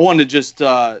 I wanted to just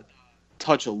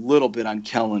touch a little bit on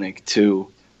Kelenic,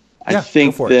 too. I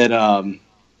think that I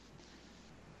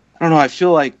don't know, I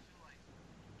feel like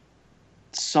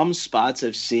some spots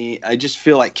I've seen, I just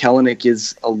feel like Kelenic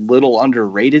is a little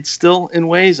underrated still in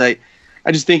ways. I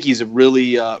just think he's a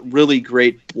really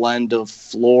great blend of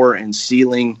floor and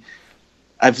ceiling.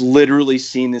 I've literally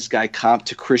seen this guy comp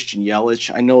to Christian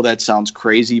Yelich. I know that sounds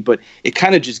crazy, but it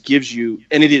kind of just gives you,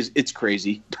 and it's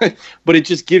crazy, but it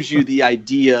just gives you the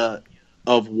idea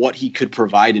of what he could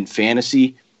provide in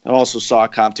fantasy. I also saw a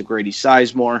comp to Grady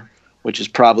Sizemore, which is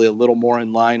probably a little more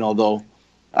in line, although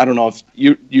I don't know if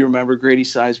you remember Grady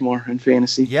Sizemore in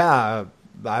fantasy. Yeah,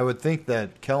 I would think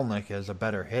that Kelenic is a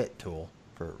better hit tool.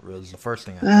 Was the first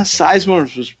thing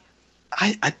Sizemore was.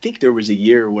 I think there was a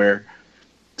year where,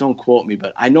 don't quote me,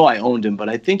 but I know I owned him. But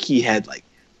I think he had like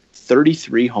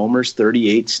 33 homers,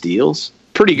 38 steals.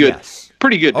 Pretty good. Yes.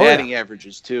 Pretty good batting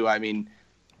averages too. I mean,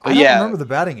 I don't remember the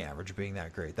batting average being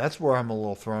that great. That's where I'm a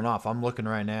little thrown off. I'm looking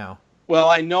right now. Well,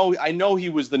 I know he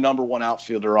was the number one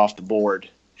outfielder off the board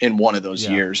in one of those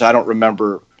years. I don't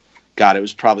remember. God, it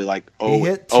was probably like he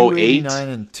hit 289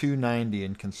 and 290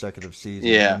 in consecutive seasons.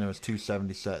 Yeah. And it was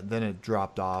 277. Then it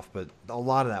dropped off, but a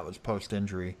lot of that was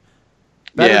post-injury.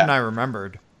 Better than I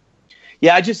remembered.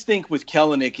 Yeah, I just think with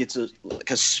Kelenic, it's a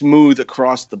smooth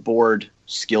across-the-board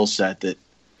skill set that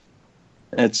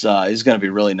is going to be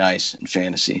really nice in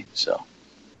fantasy. So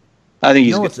I think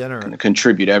he's going to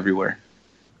contribute everywhere.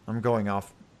 I'm going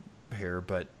off here,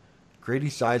 but Grady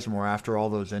Sizemore, after all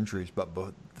those injuries, but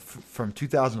from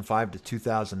 2005 to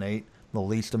 2008, the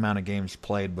least amount of games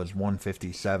played was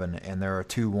 157, and there are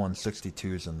 2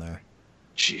 162s in there.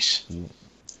 Jeez.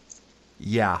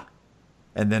 Yeah.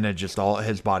 And then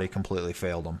his body completely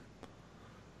failed him.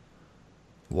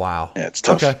 Wow. Yeah, it's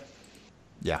tough. Okay.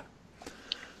 Yeah.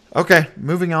 Okay,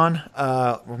 moving on.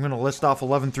 We're going to list off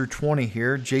 11 through 20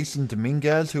 here. Jason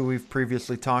Dominguez, who we've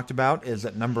previously talked about, is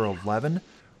at number 11.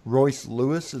 Royce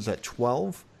Lewis is at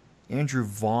 12. Andrew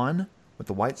Vaughn with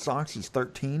the White Sox is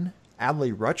 13.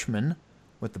 Adley Rutschman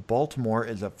with the Baltimore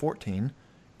is at 14.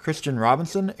 Christian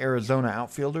Robinson, Arizona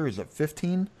outfielder, is at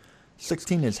 15.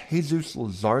 16 is Jesus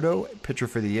Luzardo, pitcher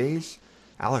for the A's.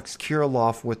 Alex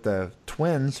Kirilloff with the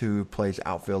Twins, who plays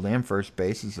outfield and first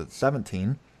base, is at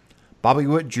 17. Bobby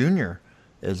Witt Jr.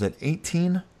 is at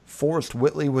 18. Forrest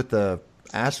Whitley with the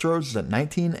Astros is at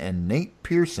 19. And Nate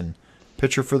Pearson,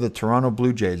 pitcher for the Toronto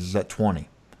Blue Jays, is at 20.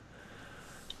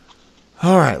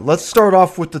 All right, let's start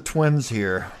off with the Twins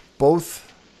here.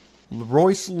 Both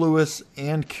Royce Lewis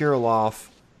and Kirilloff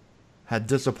had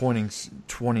disappointing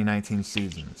 2019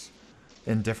 seasons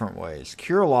in different ways.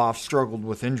 Kirilloff struggled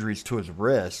with injuries to his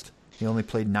wrist. He only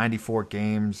played 94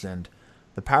 games, and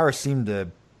the power seemed to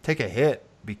take a hit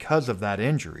because of that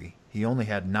injury. He only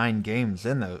had 9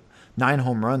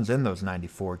 home runs in those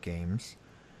 94 games.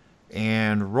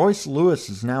 And Royce Lewis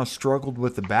has now struggled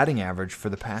with the batting average for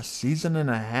the past season and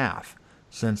a half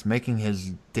since making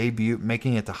his debut,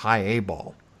 making it to high A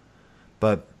ball.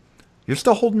 But you're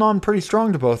still holding on pretty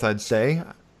strong to both, I'd say,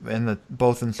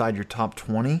 both inside your top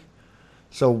 20.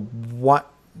 So what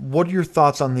are your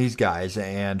thoughts on these guys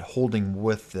and holding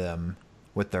with them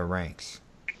with their ranks?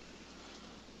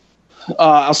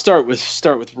 I'll start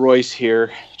with Royce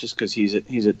here, just because he's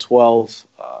at 12.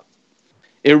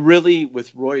 It really,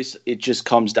 with Royce, it just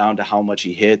comes down to how much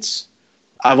he hits.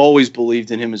 I've always believed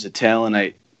in him as a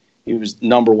talent. He was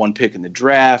 #1 pick in the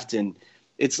draft, and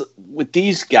it's with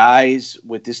these guys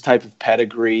with this type of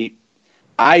pedigree,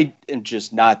 I am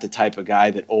just not the type of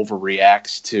guy that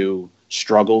overreacts to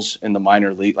struggles in the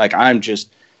minor league. Like I'm just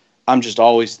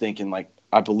always thinking, like,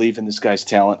 I believe in this guy's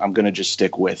talent. I'm going to just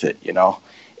stick with it, you know?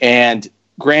 And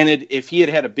granted, if he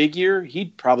had a big year,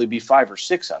 he'd probably be 5 or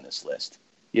 6 on this list,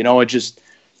 you know,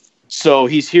 so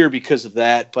he's here because of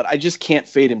that, but I just can't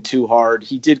fade him too hard.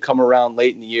 He did come around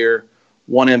late in the year,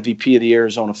 won MVP of the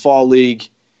Arizona Fall League.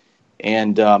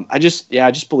 And I just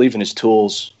believe in his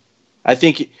tools. I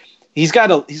think he's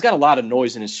got a lot of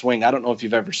noise in his swing. I don't know if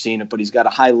you've ever seen it, but he's got a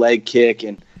high leg kick,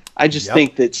 and I just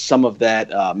think that some of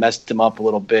that messed him up a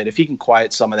little bit. If he can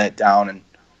quiet some of that down and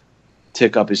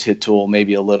tick up his hit tool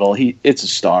maybe a little, it's a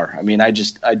star. I mean, I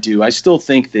still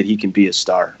think that he can be a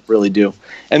star, really do.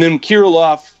 And then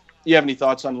Kirilloff, you have any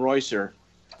thoughts on Royce? Or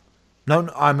No,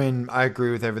 I mean, I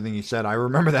agree with everything you said. I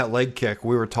remember that leg kick.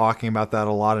 We were talking about that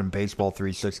a lot in Baseball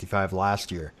 365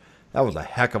 last year. That was a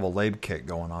heck of a leg kick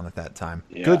going on at that time.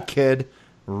 Yeah. Good kid,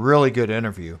 really good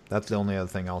interview. That's the only other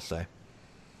thing I'll say.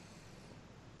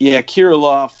 Yeah,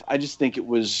 Kirilloff, I just think it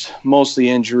was mostly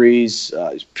injuries. He's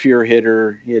a pure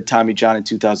hitter. He had Tommy John in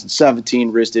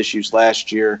 2017, wrist issues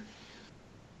last year.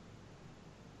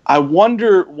 I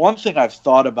wonder, one thing I've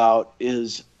thought about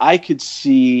is I could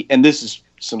see, and this is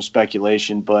some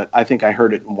speculation, but I think I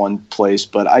heard it in one place,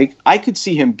 but I could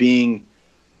see him being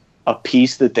a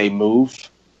piece that they move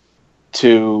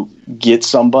to get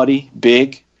somebody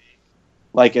big,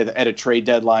 like at a trade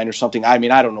deadline or something. I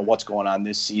mean, I don't know what's going on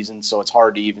this season, so it's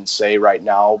hard to even say right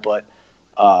now, but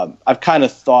I've kind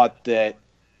of thought that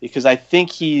because I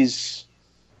think he's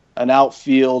an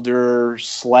outfielder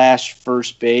 /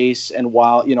 first base, and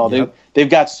while, you know, they've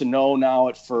got Sano now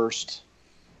at first,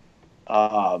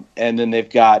 and then they've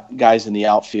got guys in the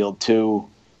outfield too,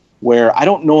 where I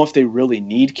don't know if they really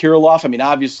need Kirilloff. I mean,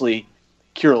 obviously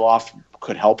Kirilloff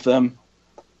could help them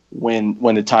when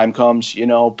the time comes, you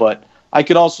know, but I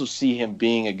could also see him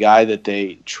being a guy that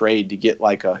they trade to get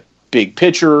like a big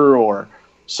pitcher or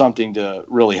something to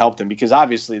really help them, because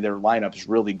obviously their lineup is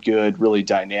really good, really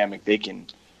dynamic.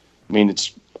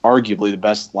 It's arguably the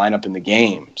best lineup in the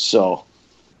game. So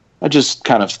I just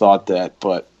kind of thought that,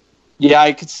 but yeah,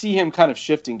 I could see him kind of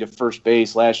shifting to first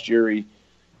base. Last year, in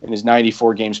his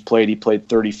 94 games played, he played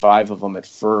 35 of them at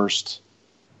first,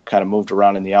 kind of moved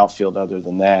around in the outfield other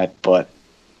than that. But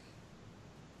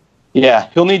yeah,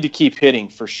 he'll need to keep hitting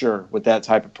for sure with that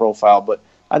type of profile, but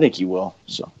I think he will.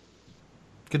 So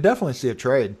could definitely see a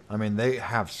trade. I mean, they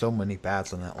have so many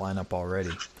bats in that lineup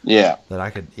already. Yeah. That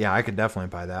I could definitely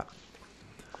buy that.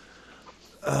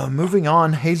 Moving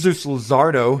on, Jesus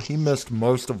Luzardo, he missed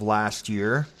most of last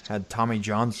year, had Tommy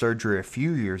John surgery a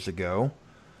few years ago,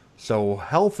 so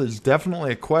health is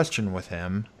definitely a question with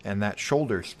him, and that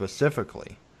shoulder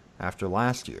specifically, after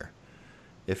last year.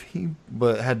 If he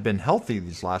had been healthy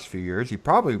these last few years, he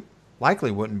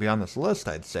likely wouldn't be on this list,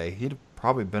 I'd say. He'd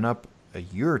probably been up a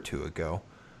year or two ago.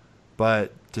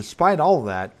 But despite all of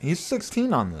that, he's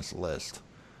 16 on this list.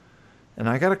 And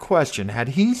I got a question. Had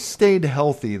he stayed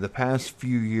healthy the past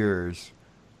few years,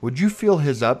 would you feel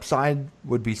his upside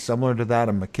would be similar to that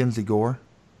of Mackenzie Gore?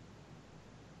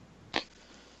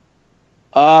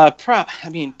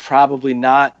 Probably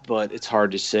not, but it's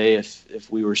hard to say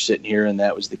if we were sitting here and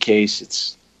that was the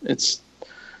case. It's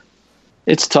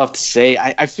tough to say.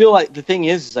 I feel like the thing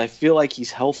is I feel like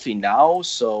he's healthy now,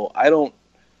 so I don't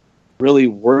really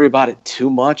worry about it too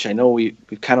much. I know we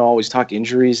kind of always talk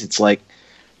injuries. It's like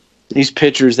these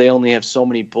pitchers, they only have so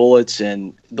many bullets,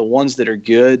 and the ones that are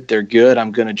good, they're good.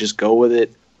 I'm going to just go with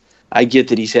it. I get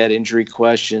that he's had injury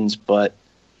questions, but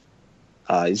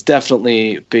he's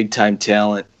definitely a big-time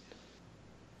talent.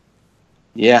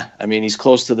 Yeah, I mean, he's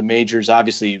close to the majors.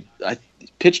 Obviously, I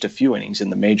pitched a few innings in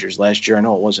the majors last year. I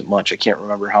know it wasn't much. I can't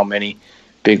remember how many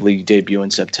big league debut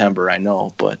in September, I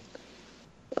know, but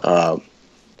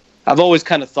I've always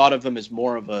kind of thought of him as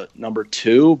more of a number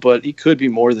 2, but he could be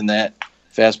more than that.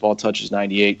 Fastball touches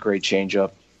 98, great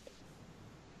changeup.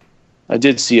 I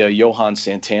did see a Johan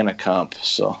Santana comp,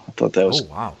 so I thought that was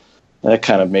wow. That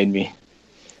kind of made me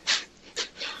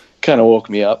kind of woke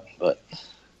me up. But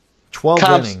 12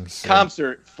 innings. Comps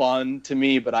are fun to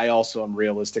me, but I also am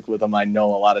realistic with them. I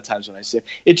know a lot of times when I say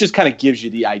it, just kind of gives you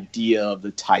the idea of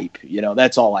the type.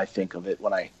 That's all I think of it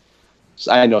when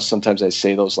I know sometimes I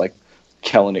say those like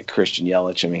Kelenic, Christian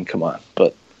Yelich. I mean, come on,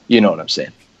 but you know what I'm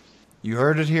saying. You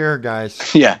heard it here,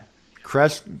 guys. Yeah.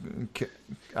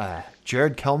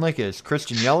 Jared Kelenic is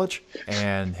Christian Yelich,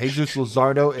 and Jesus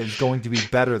Luzardo is going to be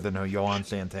better than Johan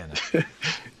Santana.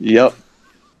 Yep.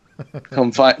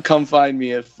 Come find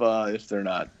me if they're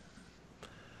not.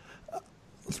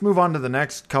 Let's move on to the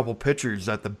next couple pitchers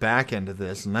at the back end of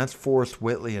this, and that's Forrest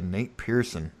Whitley and Nate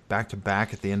Pearson,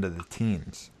 back-to-back at the end of the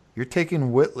teens. You're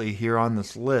taking Whitley here on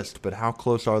this list, but how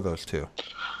close are those two?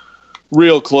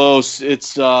 Real close.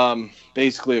 It's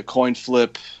basically a coin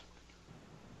flip.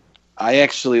 I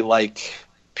actually like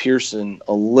Pearson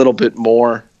a little bit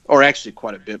more, or actually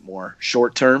quite a bit more,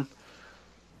 short term.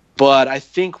 But I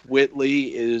think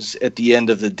Whitley is, at the end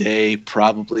of the day,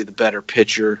 probably the better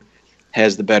pitcher,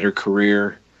 has the better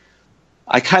career.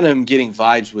 I kind of am getting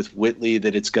vibes with Whitley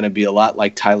that it's going to be a lot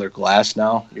like Tyler Glass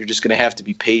now. You're just going to have to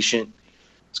be patient.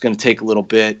 It's going to take a little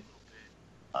bit.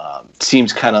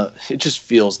 It just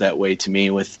feels that way to me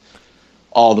with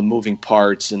all the moving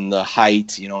parts and the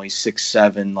height. He's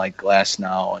 6'7" like Glass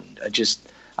now, and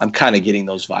I'm kind of getting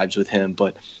those vibes with him.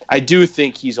 But I do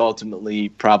think he's ultimately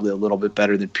probably a little bit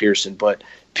better than Pearson. But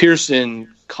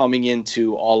Pearson, coming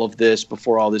into all of this,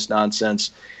 before all this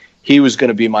nonsense, he was going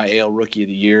to be my AL Rookie of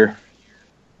the Year.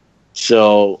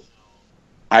 So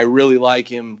I really like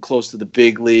him close to the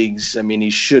big leagues. I mean, he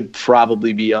should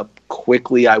probably be up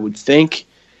quickly, I would think.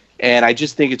 And I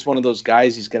just think it's one of those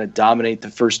guys, he's going to dominate the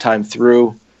first time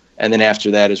through. And then after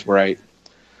that is where I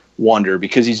wonder,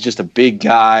 because he's just a big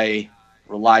guy,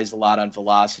 relies a lot on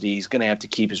velocity. He's going to have to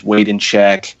keep his weight in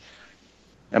check.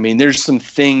 I mean, there's some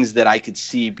things that I could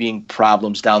see being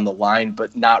problems down the line,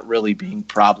 but not really being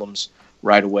problems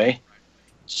right away.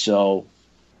 So,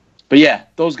 but yeah,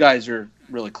 those guys are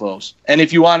really close. And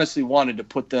if you honestly wanted to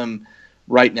put them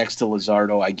right next to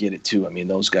Luzardo, I get it too. I mean,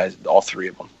 those guys, all three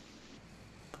of them.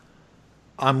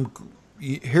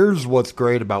 Here's what's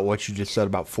great about what you just said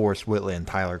about Forrest Whitley and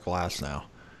Tyler Glass now.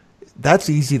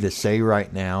 That's easy to say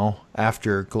right now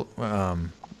after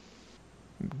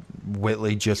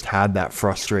Whitley just had that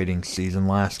frustrating season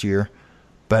last year.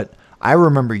 But I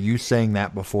remember you saying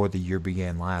that before the year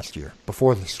began last year.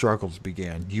 Before the struggles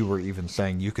began, you were even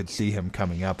saying you could see him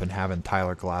coming up and having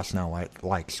Tyler Glass now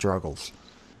like struggles.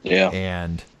 Yeah.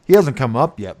 And he hasn't come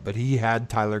up yet, but he had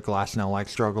Tyler Glass now like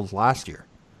struggles last year.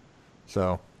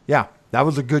 So, yeah, that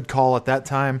was a good call at that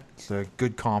time. It's a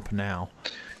good comp now.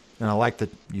 And I like that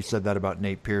you said that about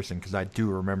Nate Pearson, because I do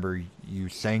remember you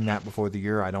saying that before the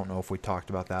year. I don't know if we talked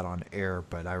about that on air,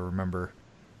 but I remember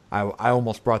I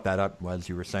almost brought that up as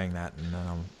you were saying that, and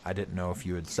I didn't know if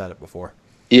you had said it before.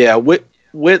 Yeah,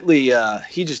 Whitley,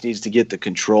 he just needs to get the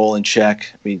control in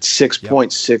check. I mean,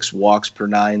 6.6 walks per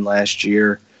 9 last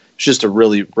year. It's just a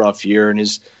really rough year, and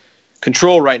his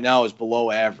control right now is below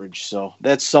average, so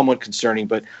that's somewhat concerning.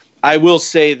 But I will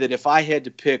say that if I had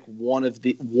to pick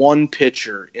one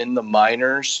pitcher in the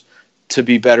minors to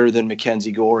be better than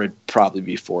Mackenzie Gore, it'd probably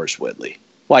be Forrest Whitley,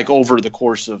 like over the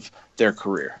course of their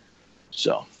career.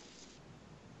 So,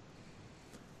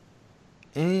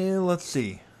 and let's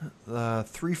see,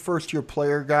 3 first-year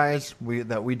player guys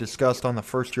that we discussed on the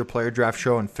first-year player draft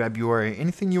show in February.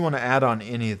 Anything you want to add on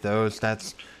any of those?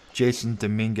 That's Jason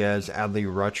Dominguez, Adley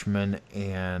Rutschman,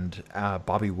 and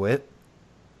Bobby Witt.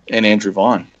 And Andrew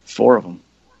Vaughn. 4 of them.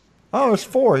 Oh, it's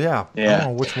 4, yeah. Yeah. I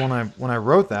don't know which one when I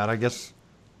wrote that, I guess,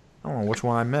 I don't know which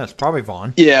one I missed. Probably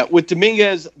Vaughn. Yeah, with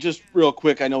Dominguez, just real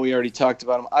quick, I know we already talked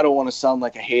about him. I don't want to sound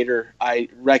like a hater. I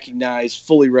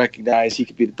fully recognize he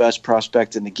could be the best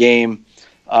prospect in the game.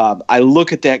 I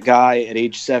look at that guy at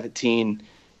age 17,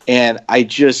 and I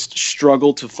just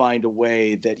struggle to find a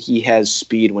way that he has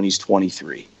speed when he's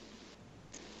 23.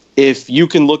 If you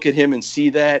can look at him and see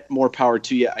that, more power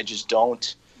to you. I just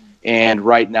don't. And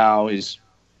right now he's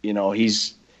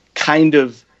kind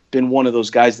of been one of those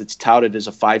guys that's touted as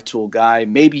a 5-tool guy.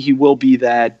 Maybe he will be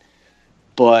that,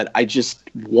 but I just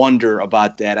wonder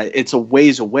about that. It's a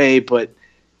ways away, but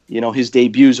his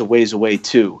debut's a ways away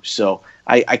too. So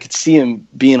I could see him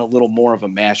being a little more of a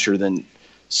masher than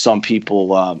some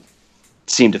people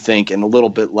seem to think, and a little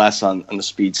bit less on the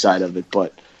speed side of it.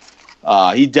 But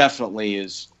he definitely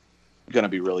is going to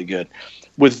be really good.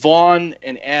 With Vaughn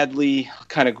and Adley,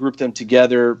 kind of group them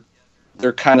together.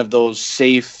 They're kind of those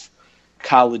safe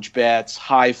college bats,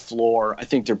 high floor. I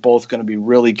think they're both going to be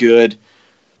really good.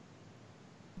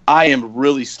 I am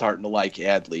really starting to like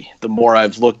Adley the more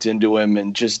I've looked into him,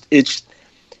 and just this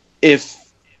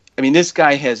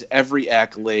guy has every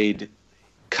accolade: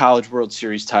 College World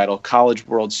Series title, College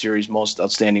World Series most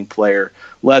outstanding player,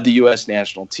 led the U.S.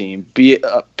 national team,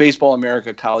 Baseball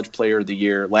America College Player of the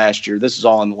Year last year. This is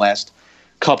all in the last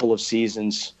couple of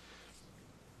seasons.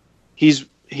 He's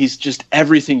just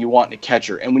everything you want in a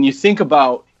catcher. And when you think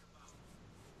about,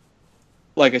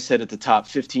 like I said at the top,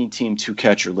 15-team,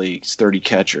 2-catcher leagues, 30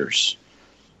 catchers,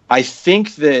 I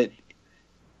think that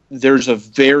there's a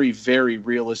very, very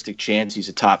realistic chance he's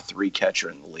a top 3 catcher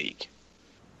in the league.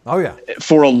 Oh, yeah.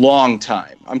 For a long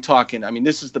time. I'm talking,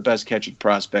 this is the best catching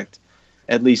prospect,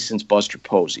 at least since Buster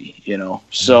Posey,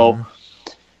 So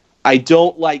I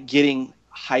don't like getting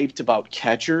hyped about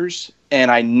catchers, and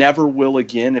I never will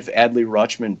again if Adley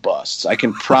Rutschman busts. I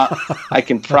can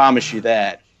promise you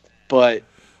that. But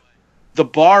the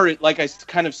bar, like I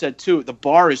kind of said too, the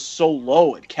bar is so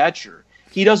low at catcher.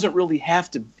 He doesn't really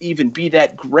have to even be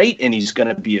that great, and he's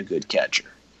going to be a good catcher,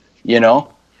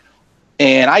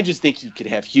 And I just think he could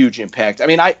have huge impact.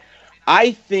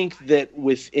 I think that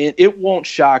it won't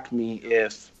shock me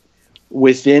if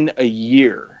within a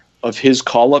year of his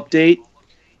call-up date,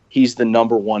 he's the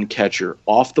number 1 catcher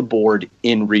off the board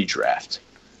in redraft.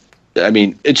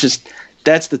 It's just,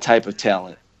 that's the type of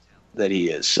talent that he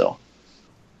is. So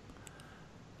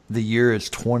the year is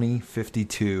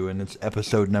 2052, and it's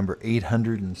episode number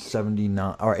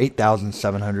 879 or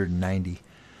 8790.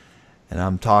 And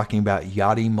I'm talking about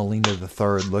Yadi Molina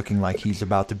III looking like he's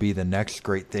about to be the next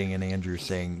great thing, and Andrew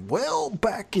saying, well,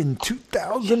 back in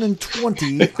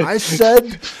 2020, I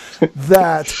said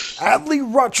that Adley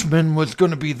Rutschman was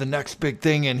going to be the next big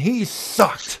thing, and he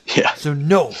sucked. Yeah. So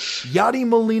no, Yadi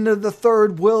Molina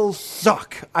III will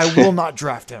suck. I will not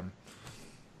draft him.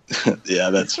 Yeah,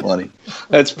 that's funny.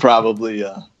 That's probably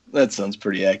that sounds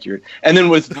pretty accurate. And then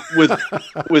with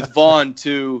Vaughn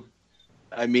too.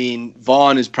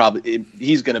 Vaughn is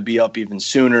he's going to be up even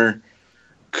sooner.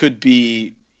 Could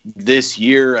be this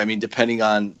year. Depending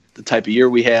on the type of year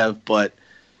we have. But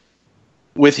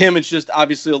with him, it's just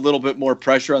obviously a little bit more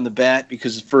pressure on the bat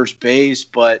because of first base.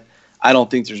 But I don't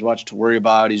think there's much to worry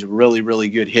about. He's a really, really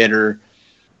good hitter.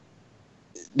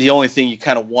 The only thing you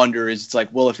kind of wonder is it's like,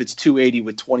 well, if it's 280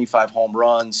 with 25 home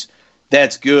runs,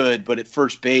 that's good. But at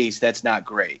first base, that's not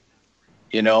great.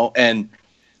 And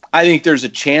I think there's a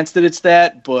chance that it's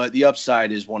that, but the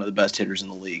upside is one of the best hitters in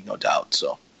the league, no doubt.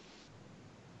 So,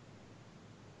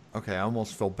 okay, I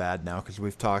almost feel bad now because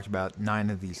we've talked about 9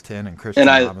 of these 10, and Christian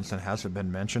Robinson hasn't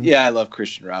been mentioned. Yeah, I love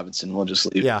Christian Robinson. We'll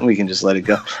just leave. Yeah. We can just let it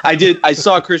go. I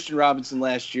saw Christian Robinson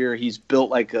last year. He's built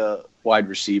like a wide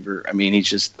receiver. He's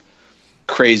just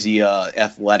crazy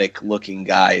athletic-looking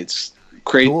guy. It's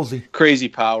crazy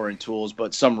power and tools,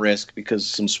 but some risk because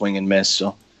some swing and miss.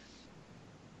 So.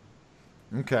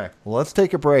 Okay, well, let's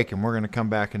take a break, and we're going to come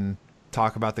back and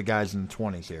talk about the guys in the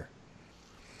 20s here.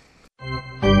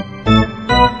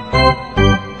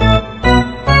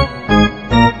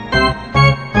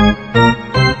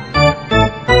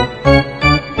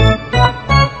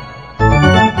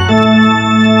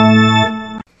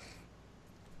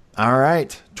 All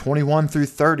right, 21 through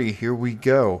 30, here we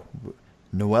go.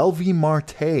 Noelvi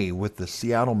Marte with the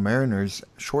Seattle Mariners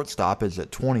shortstop is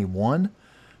at 21.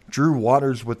 Drew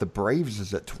Waters with the Braves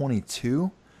is at 22.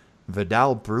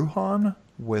 Vidal Brujan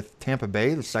with Tampa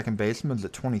Bay, the second baseman, is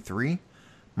at 23.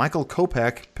 Michael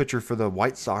Kopech, pitcher for the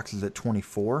White Sox, is at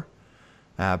 24.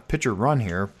 Pitcher run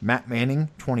here, Matt Manning,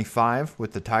 25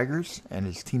 with the Tigers, and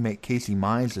his teammate Casey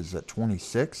Mize is at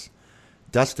 26.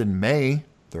 Dustin May,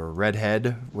 the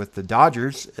redhead with the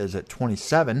Dodgers, is at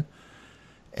 27.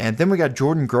 And then we got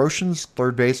Jordan Groshans,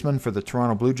 third baseman for the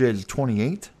Toronto Blue Jays, at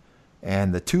 28.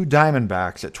 And the 2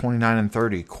 Diamondbacks at 29 and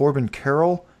 30, Corbin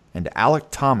Carroll and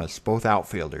Alec Thomas, both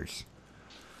outfielders.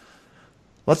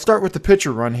 Let's start with the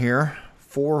pitcher run here.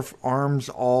 4 arms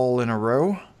all in a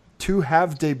row. 2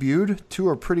 have debuted. 2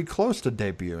 are pretty close to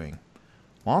debuting.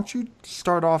 Why don't you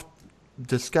start off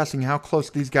discussing how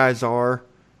close these guys were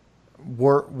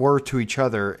to each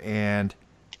other, and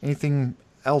anything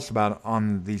else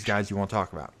on these guys you want to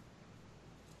talk about?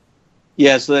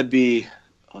 Yeah, so that'd be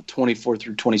 24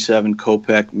 through 27,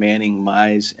 Kopech, Manning,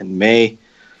 Mize, and May.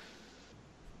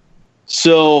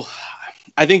 So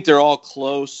I think they're all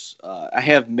close. I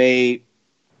have May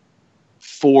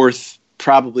 4th,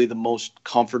 probably the most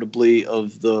comfortably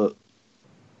of the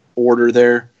order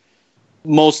there,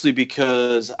 mostly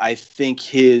because I think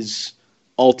his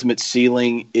ultimate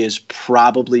ceiling is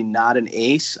probably not an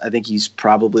ace. I think he's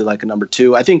probably like a number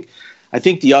 2. I think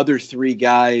the other 3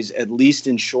 guys, at least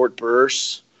in short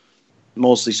bursts,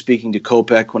 mostly speaking to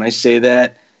Kopech when I say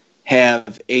that,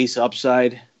 have ace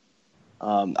upside.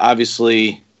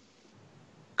 Obviously,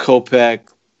 Kopech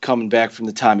coming back from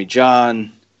the Tommy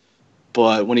John,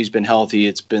 but when he's been healthy,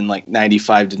 it's been like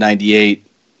 95 to 98.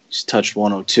 He's touched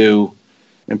 102,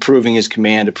 improving his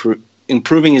command and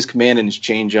his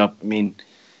changeup. I mean,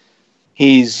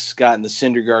 he's gotten the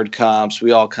Syndergaard comps.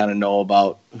 We all kind of know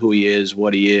about who he is,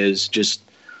 what he is. Just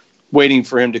waiting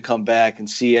for him to come back and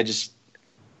see. I just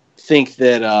think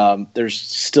that there's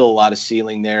still a lot of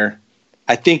ceiling there.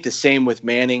 I think the same with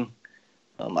Manning.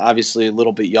 Obviously a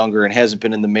little bit younger and hasn't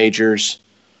been in the majors,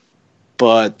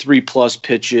 but 3+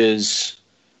 pitches.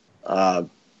 I'd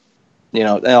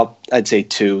say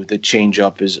 2. The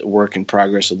changeup is a work in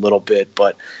progress a little bit,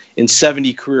 but in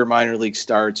 70 career minor league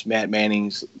starts, Matt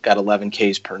Manning's got 11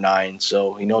 Ks per 9,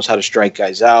 so he knows how to strike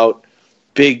guys out.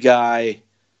 Big guy,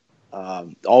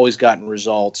 always gotten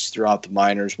results throughout the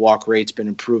minors. Walk rate's been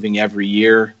improving every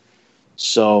year.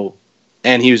 So,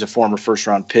 and he was a former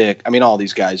first-round pick. I mean, all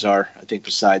these guys are, I think,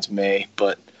 besides May.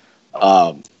 But,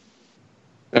 and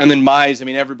then Mize, I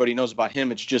mean, everybody knows about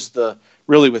him. It's just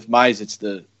really with Mize, it's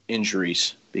the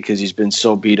injuries because he's been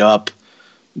so beat up.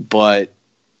 But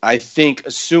I think,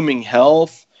 assuming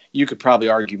health, you could probably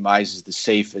argue Mize is the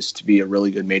safest to be a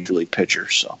really good major league pitcher.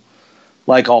 So,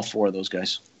 like all 4 of those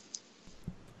guys.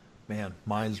 Man,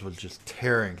 Mize was just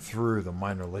tearing through the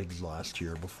minor leagues last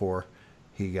year before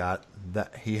he had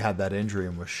that injury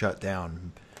and was shut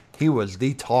down. He was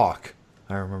the talk,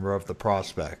 I remember, of the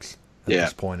prospects at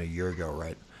this point a year ago,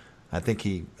 right? I think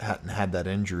he hadn't had that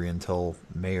injury until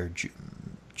May or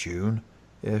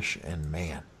June-ish, and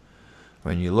man,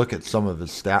 when you look at some of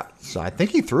his stats, I think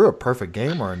he threw a perfect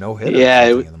game or a no-hitter.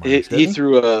 Yeah, he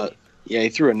threw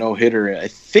a no-hitter. I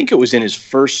think it was in his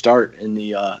first start in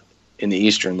the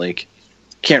Eastern League.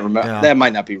 Can't remember. Yeah. That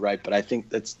might not be right, but I think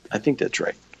that's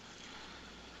right.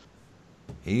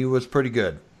 He was pretty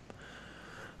good.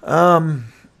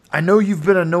 I know you've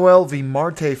been a Noelvi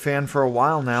Marte fan for a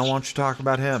while now. Why don't you talk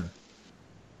about him?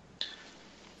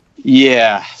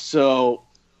 Yeah, so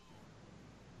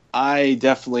I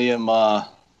definitely am a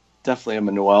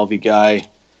Noelvi guy.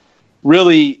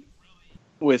 Really,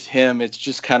 with him, it's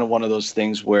just kind of one of those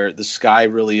things where the sky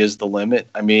really is the limit.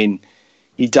 I mean,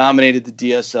 he dominated the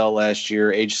DSL last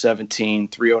year, age 17,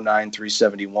 309,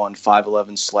 371,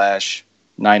 5'11 slash,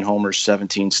 9 homers,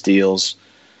 17 steals,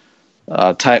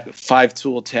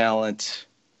 5-tool talent.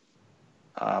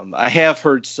 I have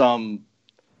heard some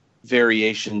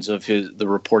variations of the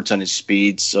reports on his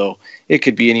speed, so it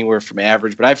could be anywhere from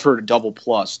average, but I've heard a double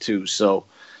plus too, so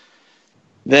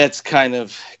that's kind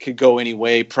of could go any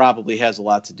way. Probably has a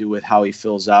lot to do with how he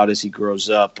fills out as he grows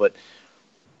up. But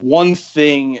one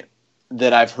thing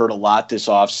that I've heard a lot this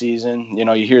offseason,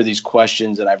 you hear these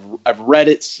questions, and I've read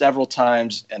it several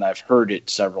times and I've heard it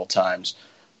several times,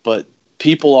 but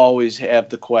people always have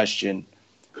the question,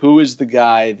 who is the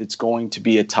guy that's going to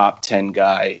be a top 10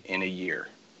 guy in a year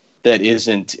that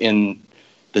isn't in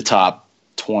the top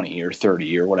 20 or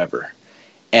 30 or whatever?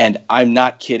 And I'm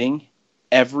not kidding.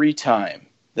 Every time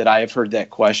that I have heard that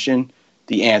question,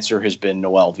 the answer has been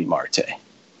Noelvi Marte.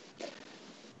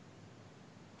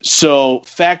 So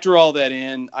factor all that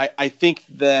in. I think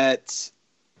that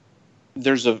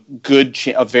there's a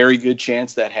very good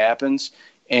chance that happens.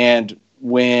 And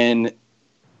when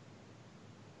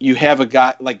you have a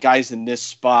guy like guys in this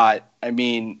spot, I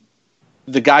mean,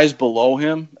 the guys below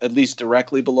him, at least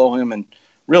directly below him, and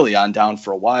really on down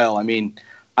for a while, I mean,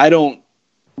 I don't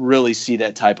really see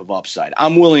that type of upside.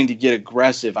 I'm willing to get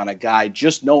aggressive on a guy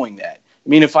just knowing that. I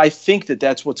mean, if I think that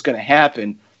that's what's going to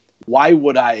happen, why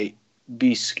would I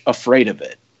be afraid of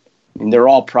it? I mean, they're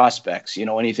all prospects.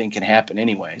 Anything can happen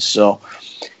anyway. So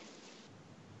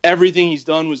everything he's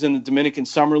done was in the Dominican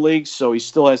Summer League, so he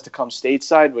still has to come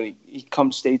stateside. When he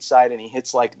comes stateside and he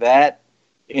hits like that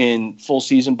in full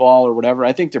season ball or whatever,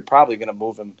 I think they're probably going to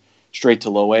move him straight to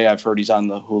low A. I've heard he's on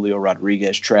the Julio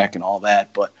Rodriguez track and all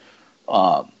that. But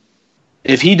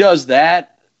if he does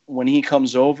that when he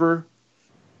comes over,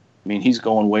 I mean, he's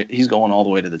going all the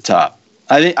way to the top.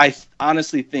 I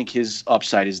honestly think his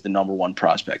upside is the number one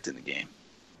prospect in the game.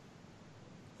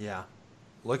 Yeah.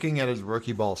 Looking at his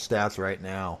rookie ball stats right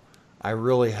now, I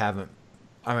really haven't.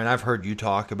 I mean, I've heard you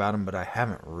talk about him, but I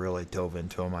haven't really dove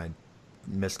into him. I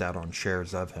missed out on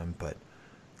shares of him, but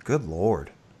good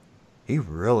Lord, he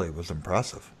really was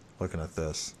impressive looking at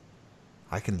this.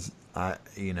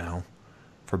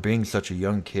 For being such a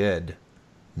young kid,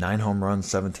 9 home runs,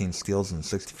 17 steals in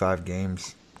 65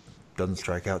 games, doesn't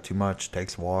strike out too much,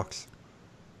 takes walks.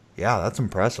 Yeah, that's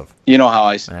impressive. You know how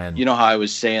I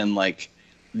was saying, like,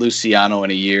 Luciano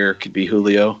in a year could be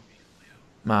Julio?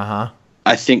 Uh-huh.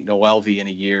 I think Noelvi in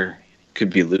a year could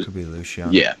be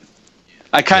Luciano. Yeah.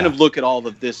 I kind of look at all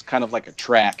of this kind of like a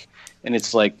track, and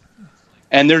it's like,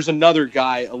 and there's another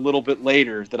guy a little bit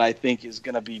later that I think is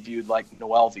going to be viewed like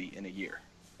Noelvi in a year.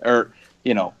 Or,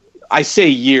 I say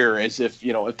year as if,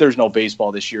 if there's no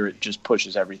baseball this year, it just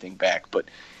pushes everything back. But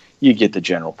you get the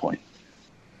general point.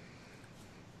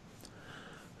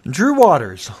 Drew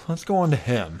Waters, let's go on to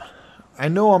him. I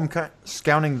know I'm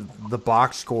scouting the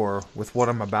box score with what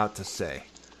I'm about to say,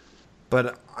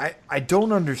 but I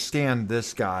don't understand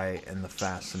this guy and the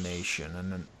fascination.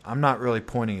 And I'm not really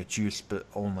pointing at juice, but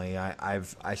only I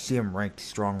see him ranked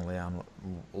strongly on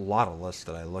a lot of lists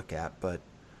that I look at. But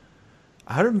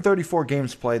 134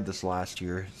 games played this last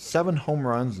year, 7 home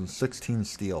runs and 16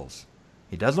 steals.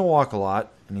 He doesn't walk a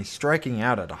lot, and he's striking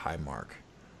out at a high mark.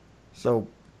 So,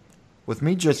 with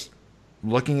me just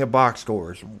looking at box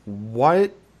scores,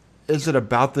 what is it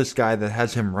about this guy that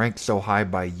has him ranked so high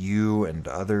by you and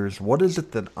others? What is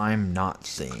it that I'm not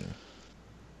seeing?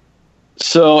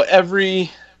 So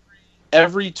every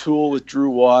tool with Drew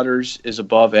Waters is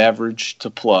above average to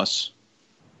plus.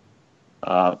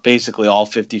 Basically all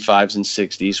 55s and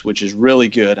 60s, which is really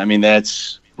good. I mean,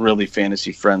 that's really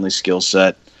fantasy-friendly skill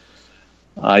set.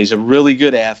 He's a really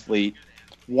good athlete.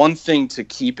 One thing to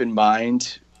keep in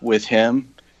mind with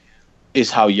him is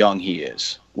how young he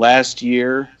is. Last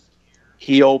year,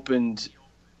 he opened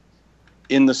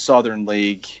in the Southern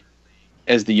League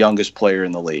as the youngest player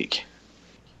in the league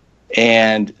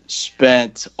and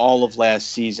spent all of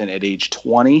last season at age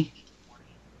 20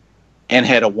 and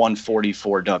had a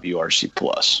 144 WRC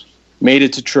plus. Made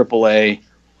it to AAA,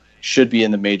 should be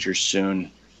in the majors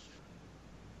soon.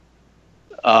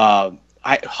 A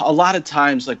lot of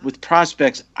times, like with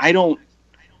prospects, I don't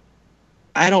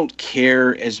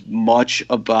care as much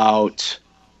about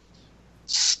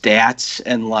stats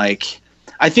and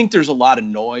I think there's a lot of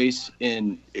noise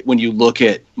when you look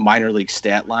at minor league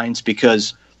stat lines,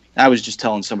 because I was just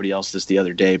telling somebody else this the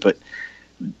other day, but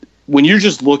when you're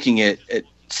just looking at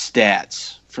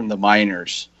stats from the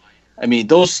minors, I mean,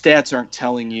 those stats aren't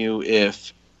telling you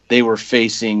if they were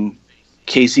facing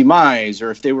Casey Mize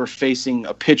or if they were facing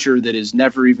a pitcher that is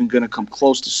never even going to come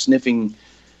close to sniffing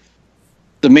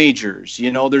the majors.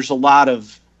 There's a lot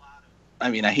of, I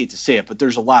mean, I hate to say it, but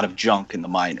there's a lot of junk in the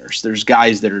minors. There's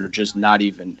guys that are just not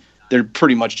even, they're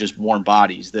pretty much just warm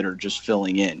bodies that are just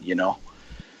filling in,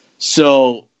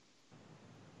 So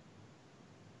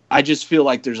I just feel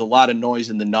like there's a lot of noise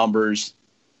in the numbers.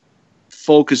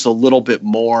 Focus a little bit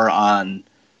more on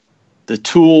the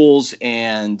tools,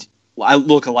 and I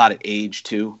look a lot at age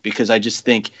too, because I just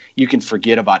think you can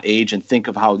forget about age and think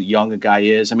of how young a guy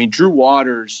is. I mean, Drew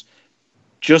Waters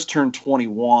just turned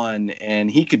 21,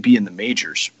 and he could be in the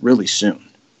majors really soon.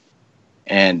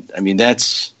 And I mean,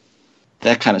 that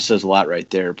kind of says a lot right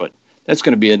there. But that's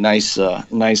going to be a nice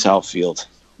outfield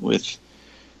with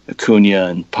Acuna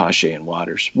and Pache and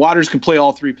Waters. Waters can play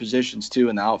all 3 positions too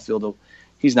in the outfield.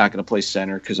 He's not going to play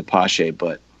center because of Pache,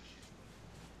 but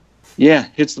yeah,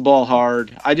 hits the ball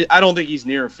hard. I don't think he's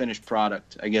near a finished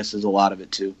product, I guess, is a lot of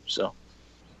it too. So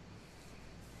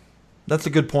that's a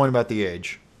good point about the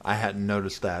age. I hadn't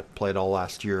noticed that. Played all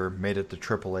last year, made it to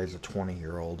AAA as a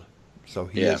 20-year-old. So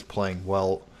he is playing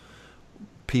well.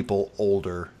 People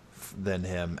older than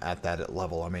him at that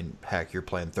level. I mean, heck, you're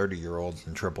playing 30-year-olds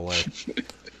in AAA.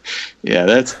 Yeah,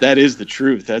 that is the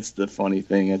truth. That's the funny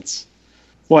thing. It's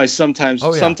why sometimes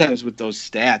with those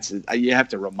stats, you have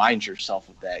to remind yourself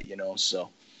of that, so.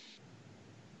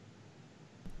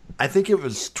 I think it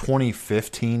was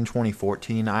 2015,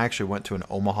 2014. I actually went to an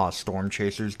Omaha Storm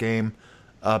Chasers game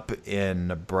up in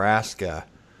Nebraska.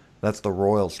 That's the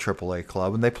Royals AAA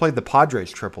club. And they played the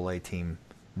Padres AAA team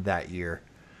that year.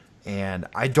 And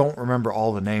I don't remember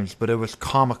all the names, but it was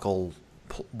comical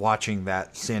watching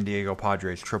that San Diego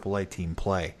Padres AAA team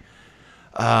play.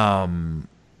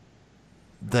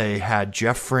 They had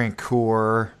Jeff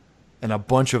Francoeur and a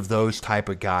bunch of those type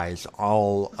of guys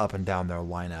all up and down their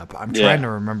lineup. I'm trying to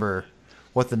remember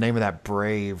what the name of that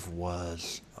Brave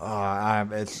was.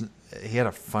 He had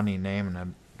a funny name, and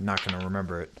I'm not going to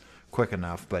remember it quick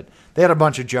enough. But they had a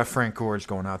bunch of Jeff Francoeurs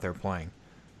going out there playing.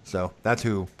 So that's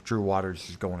who Drew Waters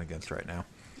is going against right now.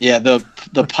 Yeah, the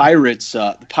Pirates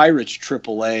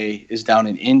AAA is down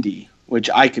in Indy, which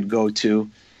I could go to,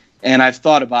 and I've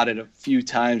thought about it a few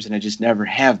times, and I just never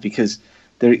have because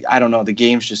I don't know, the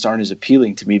games just aren't as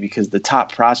appealing to me because the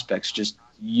top prospects just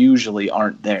usually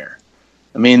aren't there.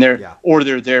 I mean, they're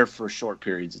there for short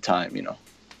periods of time,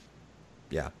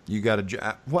 Yeah, you got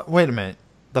to. Wait a minute,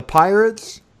 the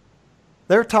Pirates.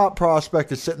 Their top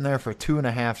prospect is sitting there for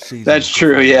 2.5 seasons. That's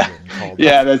true, yeah.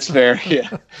 Yeah, that's fair, yeah.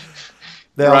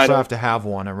 They also have to have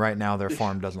one, and right now their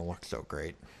farm doesn't look so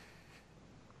great.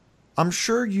 I'm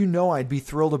sure you know I'd be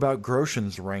thrilled about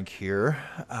Groshans' rank here.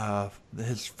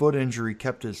 His foot injury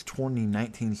kept his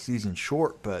 2019 season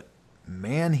short, but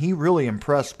man, he really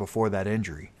impressed before that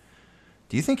injury.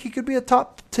 Do you think he could be a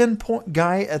top 10 point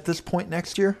guy at this point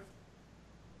next year?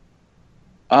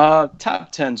 Top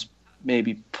 10's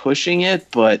maybe pushing it,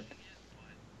 but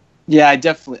yeah, I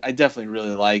definitely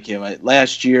really like him.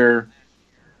 Last year,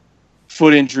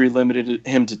 foot injury limited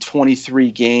him to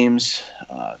 23 games.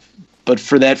 But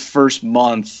for that first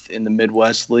month in the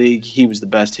Midwest League, he was the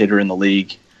best hitter in the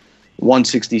league.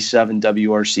 167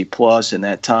 WRC plus in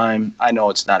that time. I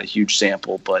know it's not a huge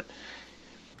sample, but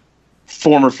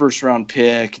former first-round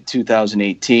pick,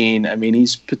 2018. I mean,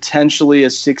 he's potentially a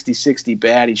 60-60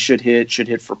 bat. He should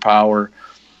hit for power.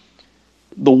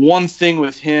 The one thing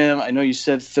with him, I know you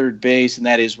said third base, and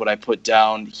that is what I put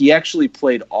down. He actually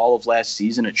played all of last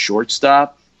season at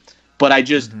shortstop, but I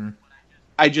just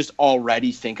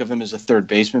already think of him as a third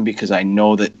baseman because I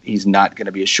know that he's not going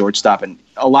to be a shortstop, and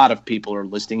a lot of people are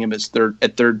listing him as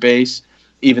third base,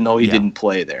 even though he didn't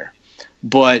play there.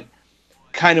 But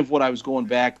kind of what I was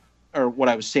what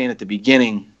I was saying at the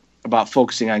beginning about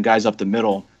focusing on guys up the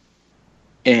middle,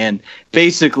 and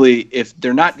basically if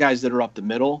they're not guys that are up the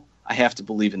middle, I have to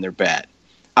believe in their bat.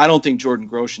 I don't think Jordan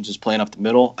Groshans is playing up the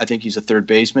middle. I think he's a third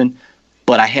baseman.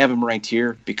 But I have him ranked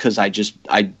here because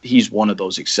he's one of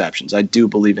those exceptions. I do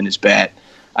believe in his bat.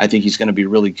 I think he's going to be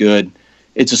really good.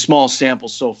 It's a small sample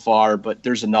so far, but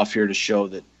there's enough here to show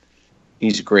that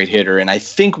he's a great hitter. And I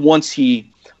think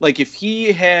if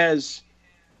he has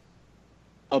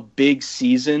a big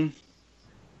season,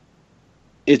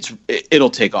 it'll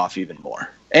take off even more.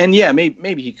 And yeah,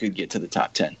 maybe he could get to the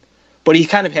top 10. But he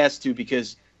kind of has to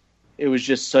because it was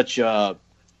just such a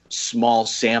small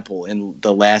sample in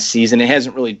the last season. It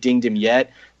hasn't really dinged him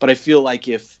yet, but I feel like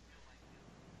if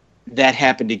that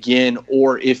happened again,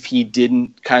 or if he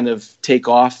didn't kind of take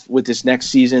off with this next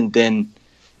season, then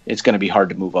it's going to be hard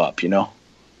to move up,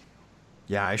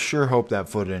 Yeah, I sure hope that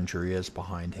foot injury is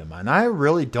behind him. And I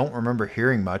really don't remember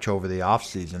hearing much over the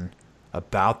offseason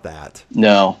about that.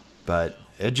 No. But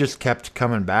it just kept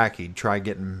coming back. He'd try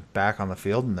getting back on the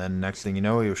field, and then next thing you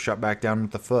know, he was shut back down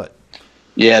with the foot.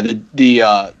 Yeah,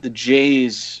 the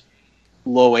Jays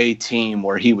low A team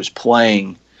where he was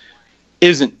playing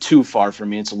isn't too far from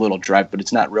me. It's a little drive, but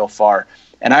it's not real far.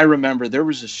 And I remember there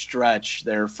was a stretch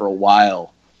there for a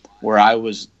while where I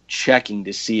was checking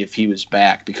to see if he was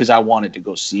back because I wanted to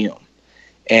go see him.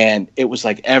 And it was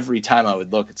like every time I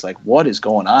would look, it's like, what is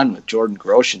going on with Jordan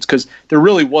Groshans? Because there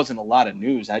really wasn't a lot of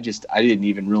news. I didn't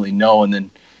even really know. And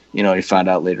then, you found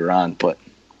out later on. But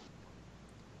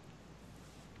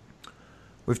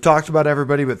we've talked about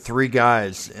everybody but three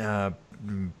guys.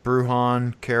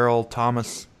 Brujan, Carroll,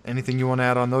 Thomas. Anything you want to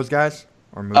add on those guys?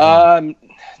 Or move on?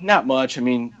 Not much. I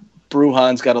mean,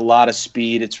 Brujan's got a lot of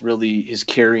speed. It's really his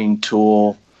carrying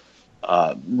tool.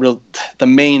 The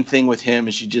main thing with him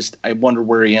is I wonder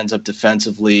where he ends up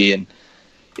defensively and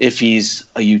if he's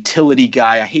a utility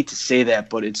guy. I hate to say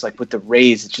that, but it's like with the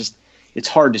Rays, it's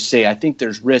hard to say. I think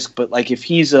there's risk, but like if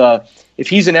he's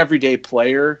an everyday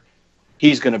player,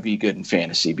 he's going to be good in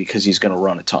fantasy because he's going to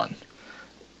run a ton.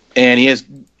 And he has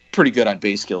pretty good on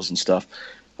base skills and stuff.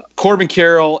 Corbin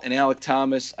Carroll and Alek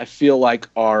Thomas, I feel like,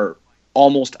 are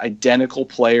almost identical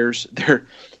players.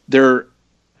 They're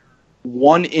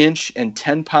 1 inch and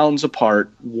 10 pounds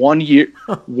apart, 1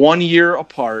 year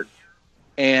apart,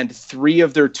 and 3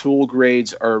 of their tool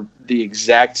grades are the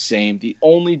exact same. The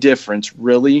only difference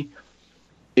really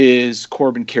is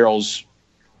Corbin Carroll's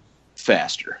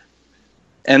faster.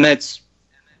 And that's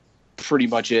pretty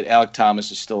much it. Alek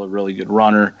Thomas is still a really good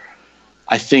runner.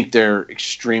 I think they're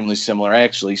extremely similar. I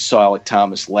actually saw Alek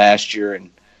Thomas last year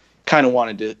and kind of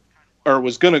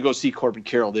was going to go see Corbin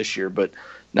Carroll this year, but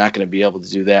not going to be able to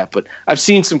do that. But I've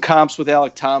seen some comps with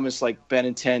Alek Thomas, like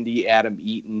Benintendi, Adam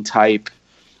Eaton type.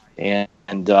 And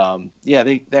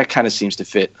that kind of seems to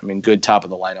fit. I mean, good top of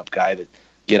the lineup guy that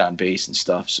get on base and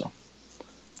stuff. So,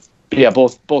 yeah,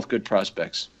 both good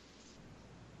prospects.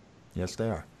 Yes, they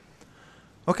are.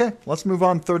 Okay, let's move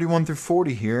on 31 through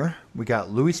 40 here. We got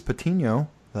Luis Patino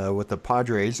with the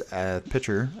Padres at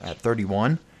pitcher at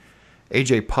 31.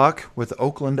 A.J. Puck with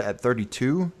Oakland at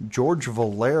 32. George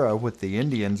Valera with the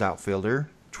Indians outfielder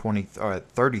at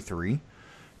 33.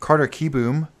 Carter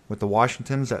Kieboom with the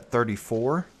Washingtons at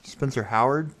 34. Spencer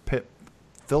Howard,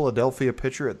 Philadelphia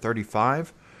pitcher at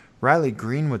 35. Riley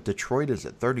Green with Detroit is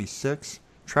at 36.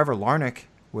 Trevor Larnach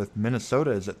with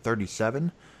Minnesota is at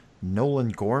 37. Nolan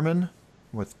Gorman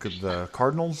with the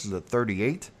Cardinals is at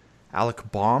 38.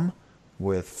 Alec Baum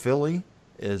with Philly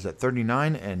is at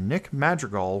 39. And Nick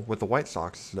Madrigal with the White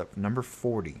Sox is at number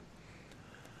 40.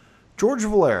 George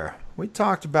Valera, we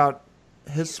talked about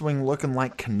his swing looking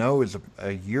like Cano's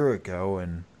a year ago,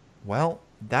 and, well,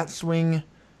 that swing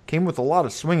came with a lot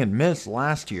of swing and miss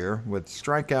last year, with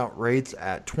strikeout rates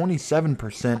at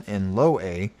 27% in low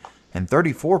A and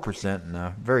 34% in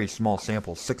a very small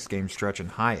sample 6-game stretch in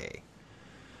high A.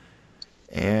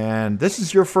 And this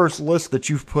is your first list that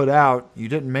you've put out. You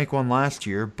didn't make one last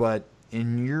year, but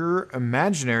in your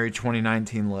imaginary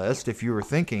 2019 list, if you were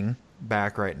thinking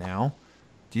back right now,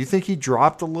 do you think he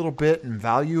dropped a little bit in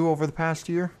value over the past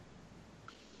year?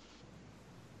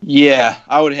 Yeah,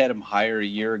 I would have had him higher a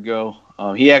year ago.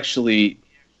 He actually,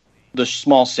 the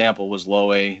small sample was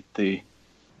low A. The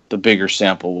bigger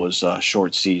sample was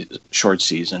short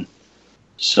season.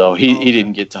 So he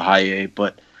didn't get to high A.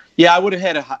 But, yeah, I would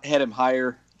have had him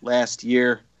higher last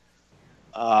year.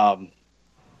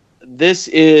 This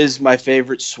is my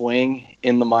favorite swing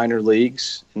in the minor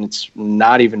leagues, and it's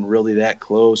not even really that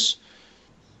close.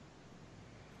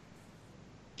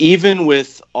 Even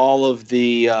with all of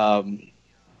the,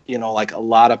 like a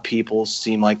lot of people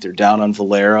seem like they're down on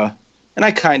Valera, and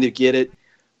I kind of get it.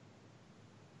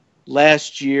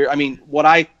 Last year, I mean, what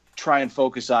I try and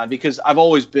focus on, because I've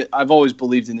always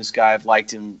believed in this guy. I've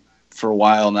liked him for a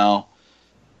while now.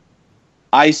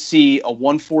 I see a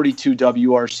 142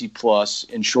 WRC plus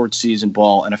in short season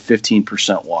ball and a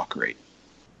 15% walk rate.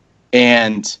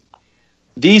 And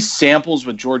these samples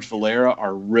with George Valera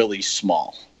are really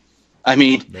small. I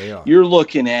mean, you're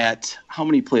looking at how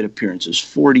many plate appearances?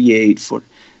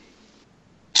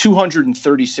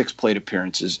 236 plate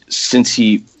appearances since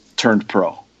he turned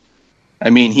pro.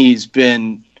 I mean, he's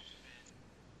been,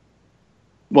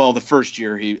 well, the first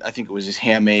year, I think it was his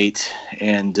hamate,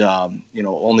 and,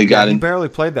 only got in. He barely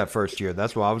played that first year.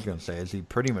 That's what I was going to say, is he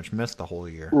pretty much missed the whole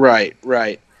year.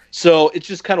 Right. So it's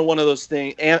just kind of one of those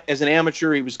things. As an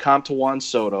amateur, he was comped to Juan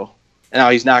Soto. Now,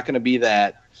 he's not going to be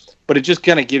that. But it just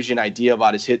kind of gives you an idea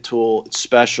about his hit tool. It's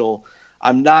special.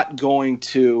 I'm not going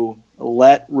to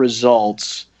let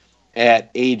results at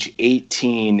age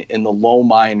 18 in the low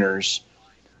minors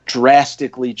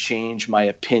drastically change my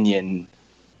opinion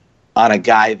on a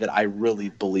guy that I really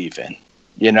believe in.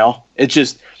 It's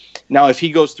just, now if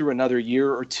he goes through another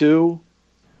year or two,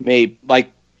 maybe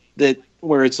like that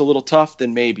where it's a little tough,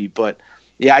 then maybe. But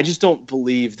yeah, I just don't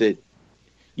believe that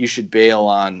you should bail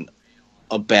on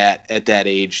a bat at that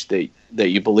age that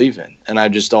you believe in. And I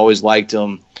just always liked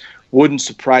him. Wouldn't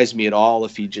surprise me at all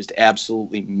if he just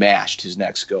absolutely mashed his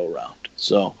next go around.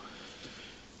 So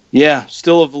yeah,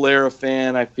 still a Valera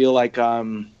fan. I feel like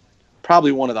I'm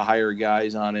probably one of the higher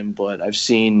guys on him, but I've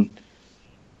seen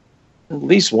at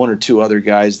least one or two other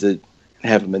guys that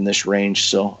have him in this range.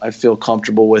 So I feel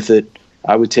comfortable with it.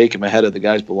 I would take him ahead of the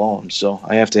guys below him. So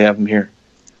I have to have him here.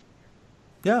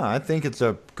 Yeah, I think it's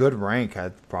a good rank.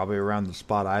 Probably around the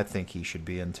spot I think he should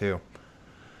be in, too.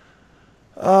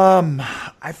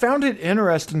 I found it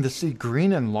interesting to see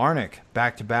Green and Larnach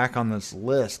back-to-back on this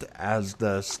list, as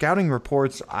the scouting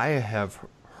reports I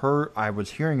was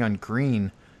hearing on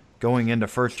Green going into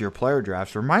first-year player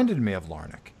drafts reminded me of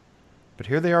Larnach. But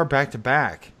here they are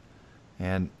back-to-back.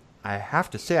 And I have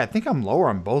to say, I think I'm lower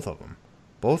on both of them.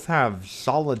 Both have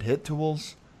solid hit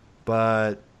tools,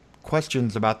 but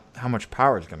questions about how much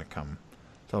power is going to come.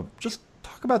 So just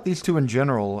talk about these two in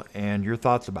general and your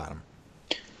thoughts about them.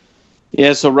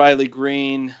 Yeah, so Riley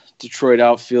Green, Detroit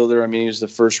outfielder. I mean, he was the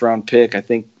first-round pick. I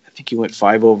think he went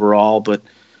 5 overall, but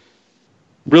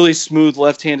really smooth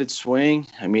left-handed swing.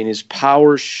 I mean, his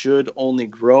power should only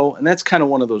grow, and that's kind of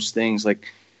one of those things,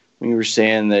 like when you were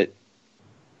saying that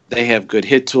they have good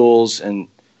hit tools, and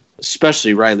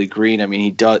especially Riley Green. I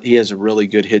mean, he has a really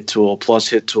good hit tool, plus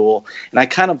hit tool. And I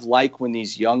kind of like when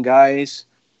these young guys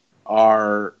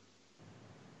are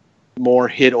more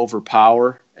hit over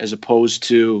power as opposed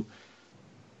to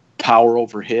power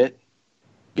over hit,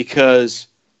 because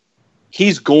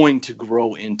he's going to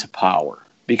grow into power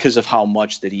because of how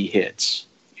much that he hits,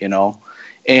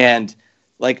 and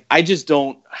like, I just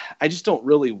don't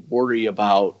really worry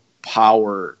about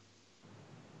power.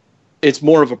 It's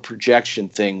more of a projection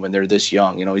thing when they're this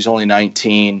young. He's only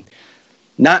 19.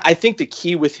 I think the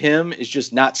key with him is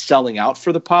just not selling out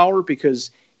for the power,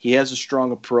 because he has a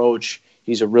strong approach.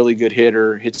 He's a really good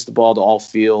hitter, hits the ball to all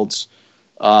fields.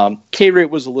 K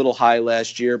rate was a little high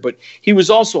last year, but he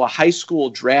was also a high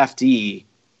school draftee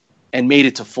and made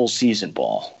it to full season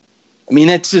ball. I mean,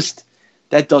 that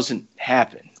doesn't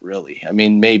happen, really. I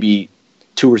mean, maybe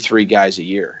 2 or 3 guys a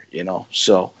year,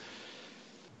 so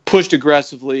pushed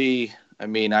aggressively. I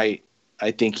mean, I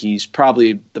think he's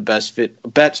probably the best fit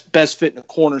in a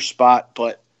corner spot,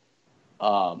 but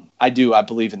I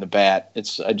believe in the bat.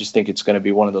 I just think it's going to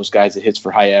be one of those guys that hits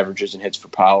for high averages and hits for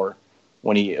power.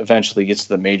 when he eventually gets to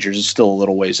the majors. It's still a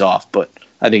little ways off, but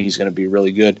I think he's going to be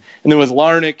really good. And then with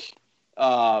Larnach,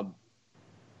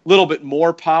 little bit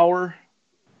more power,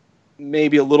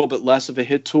 maybe a little bit less of a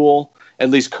hit tool, at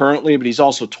least currently, but he's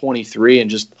also 23 and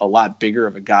just a lot bigger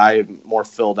of a guy, more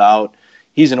filled out.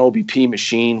 He's an OBP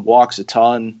machine, walks a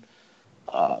ton.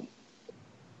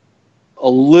 A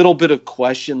little bit of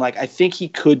question. Like, I think he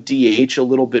could DH a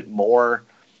little bit more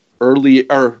early,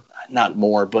 or not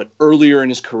more, but earlier in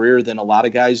his career than a lot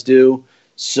of guys do.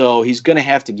 So he's going to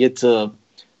have to get to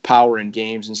power in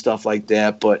games and stuff like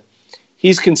that. But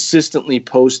he's consistently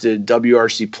posted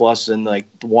WRC plus in like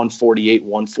the 148,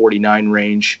 149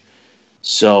 range.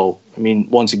 So, I mean,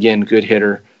 once again, good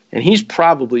hitter. And he's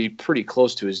probably pretty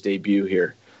close to his debut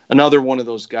here. Another one of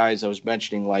those guys I was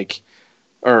mentioning,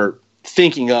 or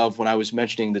thinking of when I was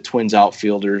mentioning the Twins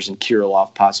outfielders and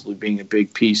Kirilloff possibly being a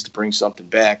big piece to bring something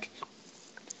back.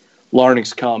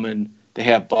 Larnach's coming. They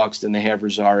have Buxton. They have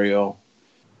Rosario.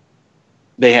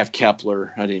 They have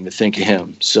Kepler. I didn't even think of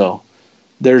him. So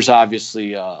there's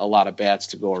obviously a lot of bats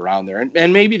to go around there.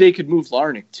 And maybe they could move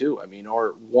Larnach too. I mean,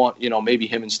 or maybe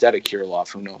him instead of Kirilloff.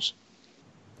 Who knows?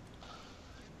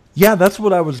 Yeah, that's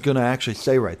what I was going to actually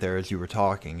say right there as you were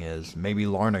talking, is maybe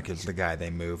Larnach is the guy they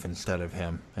move instead of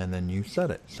him. And then you said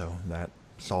it. So that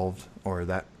solved, or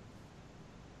that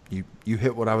you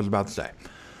hit what I was about to say.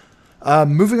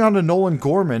 Moving on to Nolan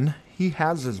Gorman, he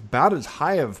has about as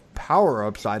high of power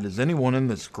upside as anyone in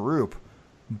this group,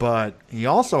 but he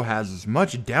also has as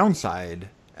much downside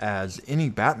as any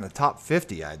bat in the top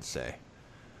 50, I'd say.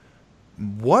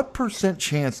 What %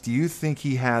 chance do you think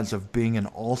he has of being an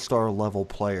all-star level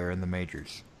player in the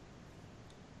majors?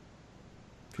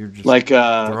 If you're just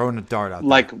throwing a dart out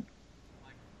there.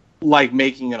 Like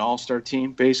making an all-star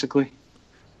team, basically?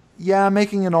 Yeah,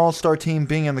 making an all-star team,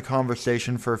 being in the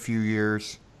conversation for a few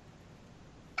years.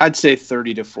 I'd say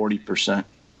 30 to 40%.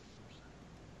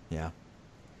 Yeah.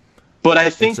 But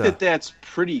I think that's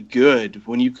pretty good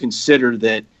when you consider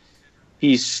that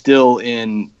he's still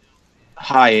in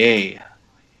high A,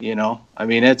 I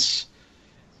mean, that's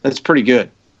pretty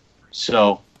good.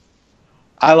 So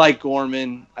I like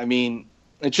Gorman. I mean,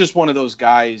 it's just one of those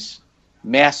guys,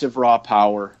 massive raw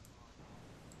power.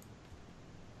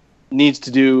 He needs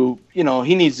to do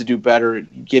better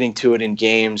at getting to it in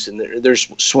games, and there's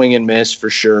swing and miss for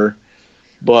sure,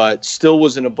 but still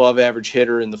was an above average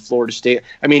hitter in the Florida State.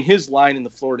 I mean, his line in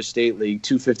the Florida State League,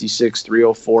 256,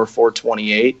 304,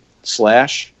 428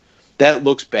 / that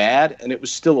looks bad, and it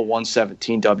was still a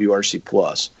 117 WRC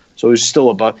plus. So it was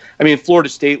still above. I mean, Florida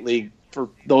State League, for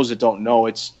those that don't know,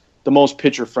 it's the most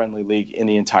pitcher-friendly league in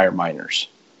the entire minors.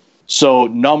 So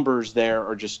numbers there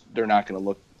are just, they're not going to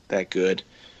look that good.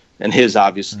 And his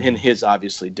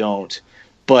obviously don't.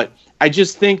 But I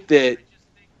just think that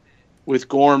with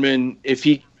Gorman, if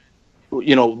he,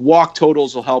 walk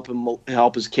totals will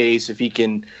help his case. If he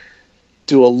can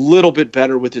do a little bit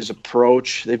better with his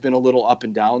approach. They've been a little up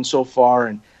and down so far,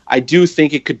 and I do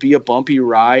think it could be a bumpy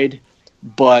ride,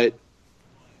 but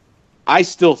I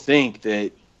still think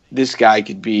that this guy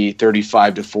could be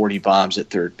 35 to 40 bombs at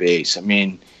third base. I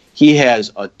mean, he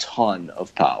has a ton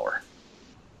of power.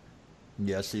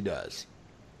 Yes, he does.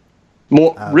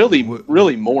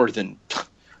 Really more than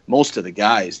most of the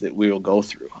guys that we will go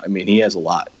through. I mean, he has a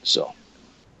lot, so.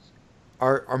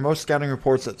 Are most scouting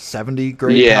reports at 70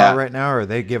 grade power right now, or are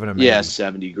they giving him? Yeah,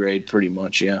 70 grade, pretty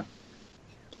much. Yeah.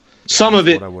 Some of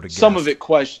it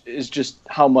is just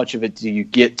how much of it do you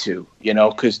get to?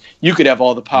 Because you could have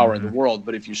all the power in the world,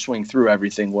 but if you swing through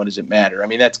everything, what does it matter? I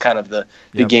mean, that's kind of the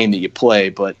game that you play.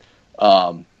 But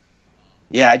I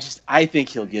think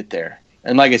he'll get there.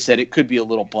 And like I said, it could be a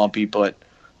little bumpy, but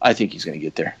I think he's going to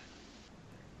get there.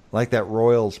 Like that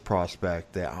Royals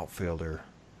prospect, the outfielder,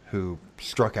 who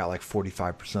struck out like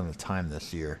 45% of the time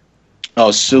this year.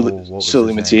 Oh,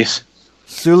 Sully Matias.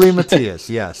 Sully Matias,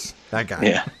 yes. That guy.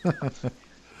 Yeah.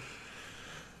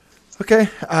 Okay,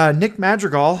 Nick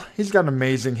Madrigal, he's got an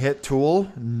amazing hit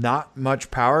tool. Not much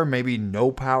power, maybe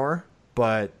no power,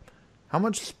 but how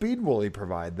much speed will he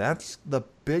provide? That's the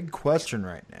big question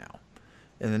right now.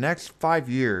 In the next 5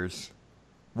 years,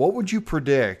 what would you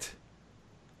predict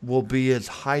will be his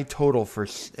high total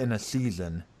in a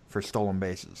season for stolen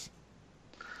bases?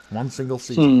 One single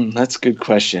season. That's a good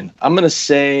question. I'm going to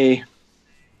say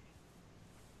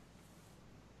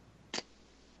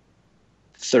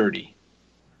 30.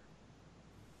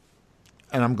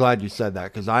 And I'm glad you said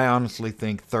that, because I honestly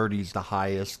think 30 is the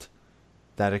highest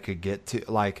that it could get to.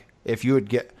 Like, if you would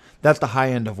get, that's the high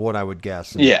end of what I would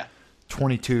guess. And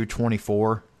 22,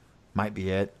 24 might be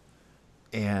it.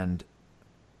 And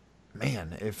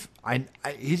man, if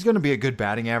he's going to be a good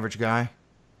batting average guy.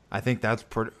 I think that's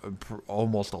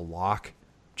almost a lock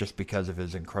just because of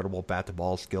his incredible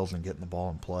bat-to-ball skills and getting the ball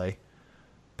in play.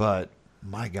 But,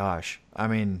 my gosh, I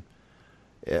mean,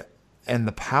 and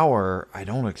the power, I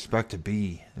don't expect to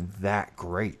be that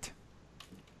great.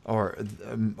 Or,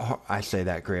 I say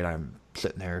that great, I'm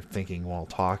sitting there thinking while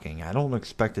talking. I don't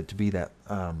expect it to be that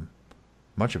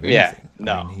much of anything. Yeah,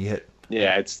 no. I mean, he hit...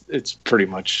 Yeah, it's pretty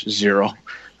much zero.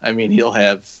 I mean, he'll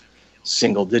have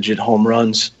single-digit home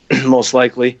runs, most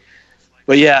likely.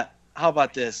 But, yeah, how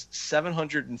about this?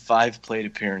 705 plate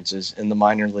appearances in the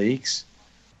minor leagues,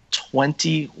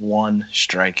 21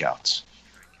 strikeouts.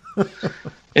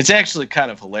 It's actually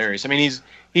kind of hilarious. I mean,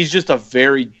 he's just a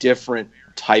very different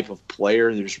type of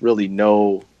player. There's really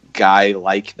no guy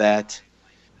like that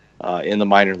in the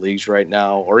minor leagues right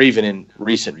now, or even in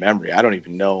recent memory. I don't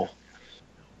even know.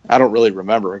 I don't really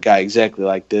remember a guy exactly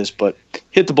like this, but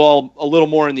hit the ball a little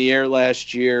more in the air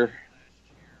last year.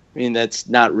 I mean, that's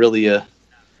not really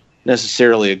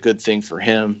necessarily a good thing for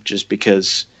him just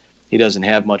because he doesn't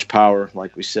have much power,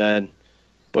 like we said.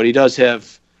 But he does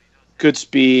have good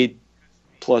speed,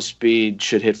 plus speed,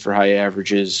 should hit for high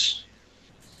averages.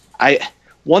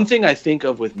 One thing I think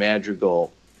of with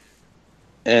Madrigal,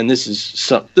 and this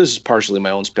is partially my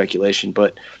own speculation,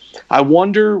 but I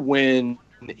wonder when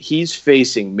he's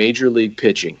facing major league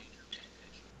pitching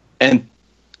and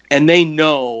they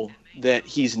know that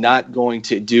he's not going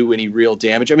to do any real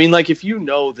damage. I mean, like, if you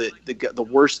know that the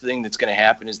worst thing that's going to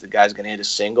happen is the guy's going to hit a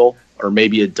single or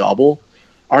maybe a double,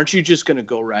 aren't you just going to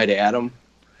go right at him?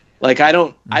 Like, I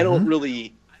don't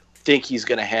really think he's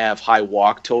going to have high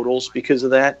walk totals because of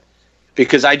that,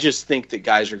 because I just think that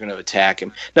guys are going to attack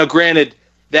him. Now, granted,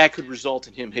 that could result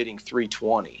in him hitting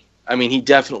 320. I mean, he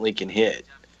definitely can hit,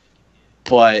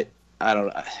 but I don't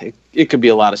know. It could be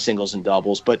a lot of singles and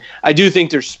doubles, but I do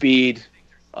think their speed.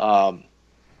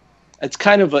 It's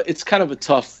kind of a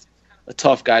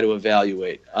tough guy to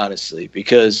evaluate, honestly,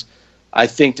 because I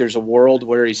think there's a world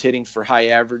where he's hitting for high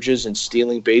averages and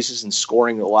stealing bases and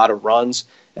scoring a lot of runs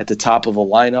at the top of a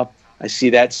lineup. I see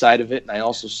that side of it, and I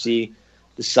also see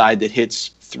the side that hits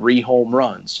 3 home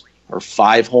runs or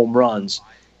 5 home runs,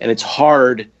 and it's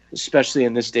hard, especially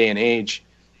in this day and age,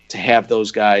 to have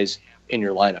those guys in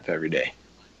your lineup every day.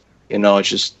 You know,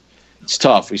 it's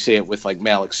tough. We see it with like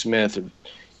Malik Smith or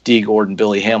D. Gordon,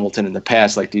 Billy Hamilton in the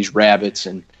past, like these rabbits,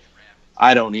 and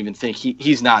I don't even think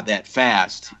he's not that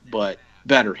fast, but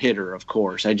better hitter, of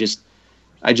course. I just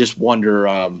wonder,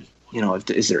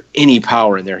 is there any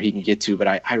power in there he can get to? But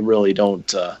I really don't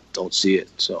see it.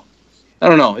 So I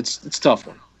don't know. It's a tough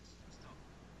one.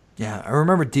 Yeah, I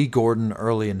remember D. Gordon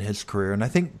early in his career, and I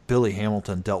think Billy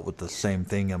Hamilton dealt with the same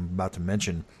thing I'm about to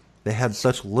mention. They had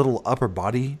such little upper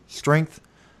body strength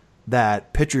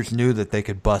that pitchers knew that they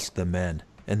could bust them in,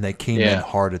 and they came in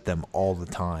hard at them all the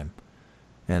time.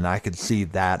 And I could see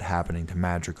that happening to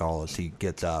Madrigal as he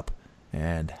gets up,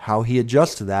 and how he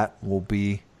adjusts to that will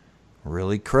be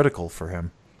really critical for him.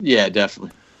 Yeah,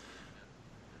 definitely.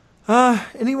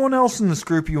 Anyone else in this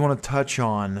group you want to touch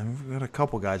on? We've got a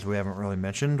couple guys we haven't really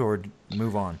mentioned, or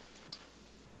move on.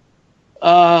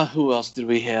 Who else did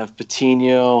we have?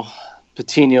 Patino.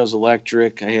 Patino's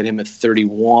electric. I had him at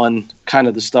 31. Kind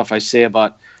of the stuff I say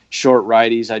about short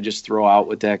righties, I just throw out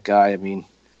with that guy. I mean,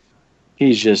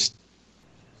 he's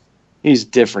a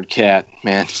different cat,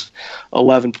 man.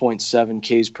 11.7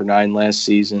 Ks per 9 last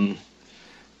season.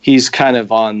 He's kind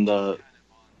of on the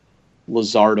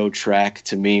Luzardo track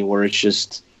to me, where it's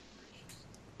just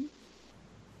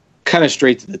kind of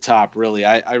straight to the top, really.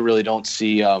 I really don't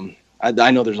see I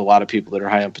know there's a lot of people that are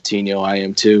high on Patino. I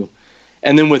am too.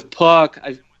 And then with Puck,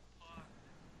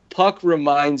 Puck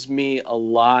reminds me a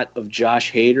lot of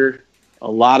Josh Hader.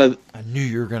 I knew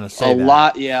you were going to say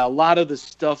that. A lot of the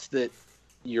stuff that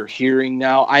you're hearing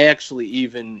now. I actually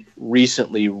even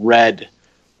recently read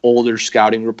older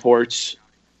scouting reports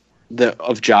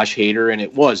of Josh Hader, and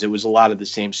it was a lot of the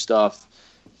same stuff.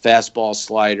 Fastball,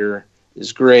 slider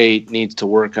is great, needs to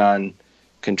work on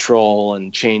control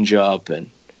and change up, and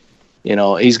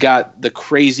he's got the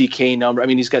crazy K number. I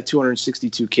mean, he's got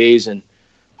 262 Ks and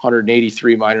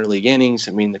 183 minor league innings.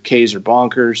 I mean, the Ks are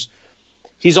bonkers.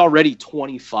 He's already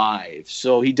 25,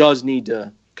 so he does need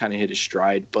to kind of hit his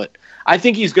stride, but I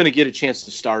think he's going to get a chance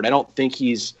to start. I'm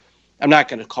not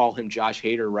going to call him Josh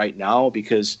Hader right now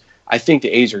because I think the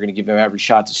A's are going to give him every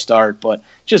shot to start, but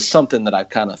just something that I've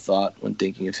kind of thought when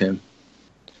thinking of him.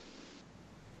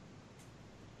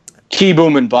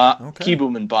 Kieboom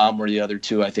and Baum were the other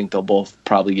two. I think they'll both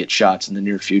probably get shots in the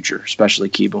near future, especially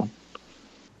Kieboom.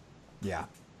 Yeah,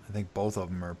 I think both of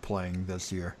them are playing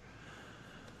this year.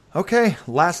 Okay,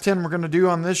 last 10 we're going to do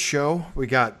on this show. We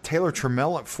got Taylor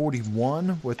Trammell at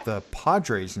 41 with the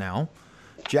Padres now.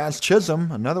 Jazz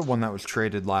Chisholm, another one that was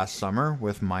traded last summer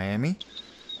with Miami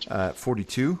at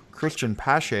 42. Christian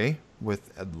Pache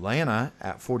with Atlanta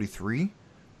at 43.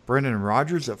 Brendan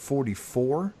Rodgers at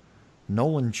 44.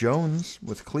 Nolan Jones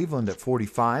with Cleveland at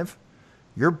 45.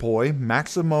 Your boy,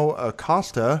 Maximo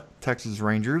Acosta, Texas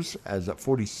Rangers, as at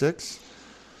 46.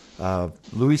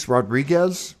 Luis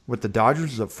Rodriguez with the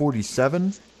Dodgers at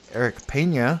 47. Eric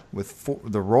Pena with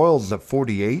the Royals at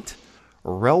 48.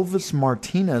 Relvis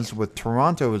Martinez with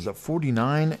Toronto is at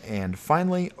 49. And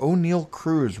finally, O'Neal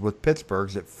Cruz with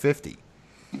Pittsburgh's at 50.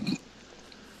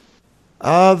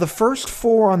 The first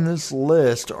four on this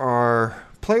list are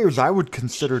players I would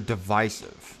consider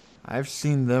divisive. I've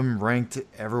seen them ranked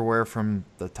everywhere from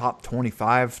the top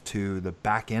 25 to the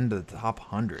back end of the top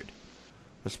 100.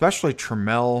 Especially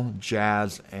Trammell,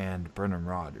 Jazz, and Brendan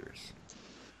Rodgers.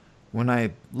 When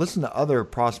I listen to other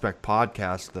prospect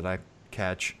podcasts that I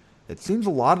catch, it seems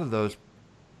a lot of those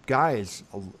guys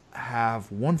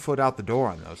have 1 foot out the door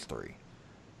on those three.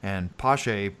 And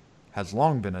Pache has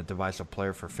long been a divisive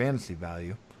player for fantasy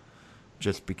value,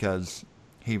 just because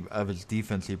of his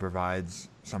defense he provides.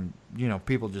 Some,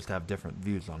 people just have different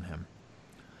views on him.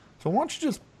 So why don't you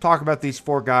just talk about these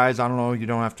four guys? I don't know, you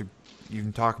don't have to. You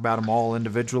can talk about them all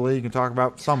individually. You can talk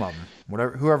about some of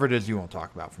them, whoever it is you want to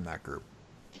talk about from that group.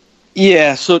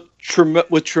 Yeah, so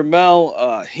with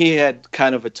Trammell, he had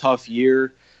kind of a tough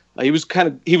year. He was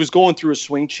going through a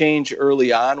swing change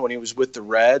early on when he was with the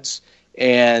Reds,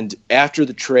 and after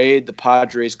the trade, the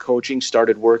Padres coaching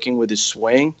started working with his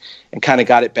swing and kind of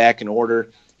got it back in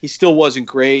order. He still wasn't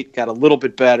great, got a little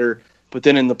bit better, but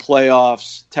then in the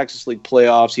playoffs, Texas League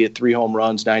playoffs, he had 3 home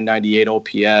runs, 998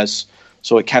 OPS.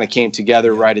 So it kind of came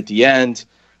together right at the end.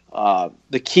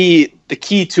 The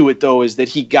key to it, though, is that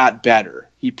he got better.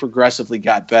 He progressively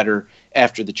got better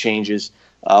after the changes.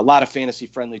 A lot of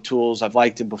fantasy-friendly tools. I've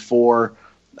liked him before.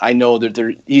 I know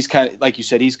that he's kind of, like you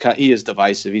said, he is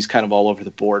divisive. He's kind of all over the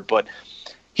board. But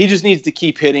he just needs to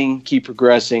keep hitting, keep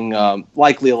progressing.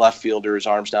 Likely a left fielder. His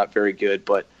arm's not very good.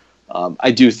 But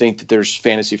I do think that there's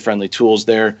fantasy-friendly tools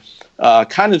there.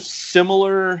 Kind of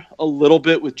similar a little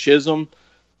bit with Chisholm.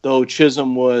 Though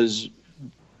Chisholm was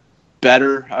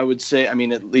better, I would say. I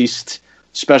mean, at least,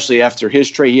 especially after his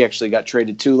trade. He actually got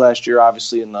traded too last year,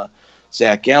 obviously, in the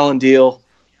Zach Gallen deal.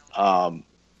 WRC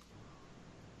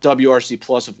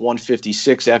plus of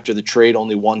 156 after the trade,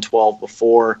 only 112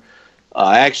 before.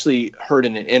 I actually heard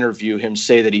in an interview him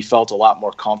say that he felt a lot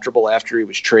more comfortable after he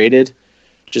was traded.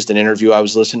 Just an interview I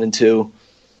was listening to.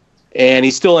 And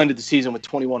he still ended the season with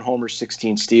 21 homers,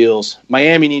 16 steals.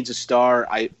 Miami needs a star.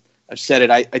 I've said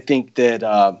it. I think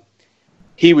that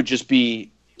he would just be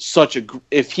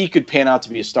if he could pan out to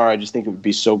be a star, I just think it would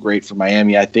be so great for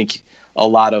Miami. I think a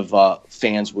lot of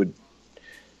fans would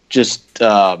just,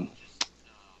 I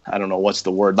don't know what's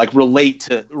the word, like relate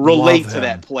to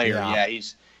that player. Yeah,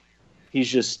 he's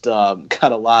just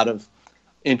got a lot of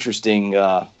interesting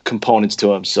components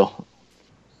to him. So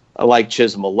I like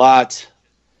Chisholm a lot.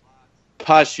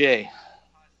 Pache,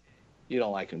 you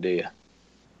don't like him, do you?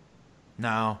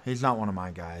 No, he's not one of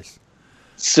my guys.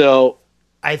 So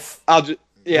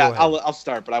I'll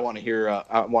start, but I want to hear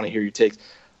your takes.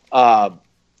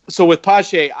 So with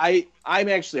Pache, I'm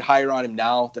actually higher on him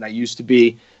now than I used to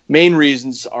be. Main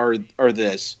reasons are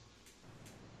this: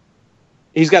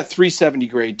 he's got 370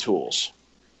 grade tools,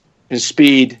 his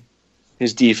speed,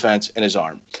 his defense, and his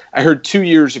arm. I heard 2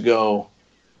 years ago.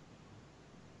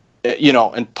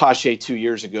 And Pache 2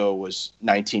 years ago was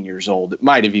 19 years old. It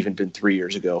might have even been 3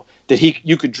 years ago. That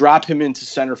you could drop him into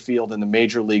center field in the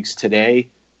major leagues today,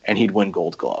 and he'd win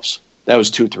Gold Gloves. That was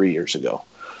 2-3 years ago.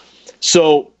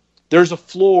 So there's a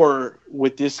floor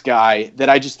with this guy that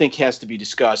I just think has to be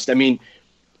discussed. I mean,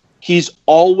 he's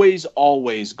always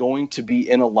going to be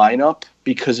in a lineup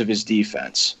because of his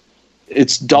defense.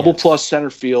 It's double plus center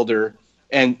fielder,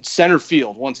 and center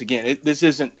field, once again,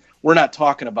 we're not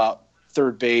talking about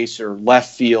third base or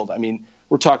left field. I mean,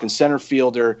 we're talking center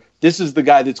fielder. This is the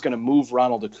guy that's going to move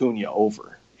Ronald Acuna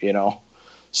over,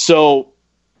 So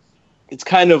it's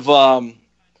kind of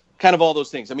all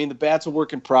those things. I mean, the bat's a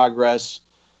work in progress.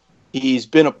 He's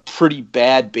been a pretty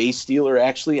bad base stealer,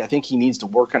 actually. I think he needs to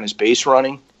work on his base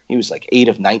running. He was like 8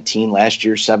 of 19 last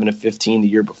year, 7 of 15 the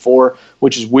year before,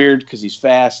 which is weird because he's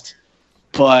fast.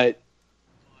 But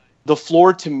the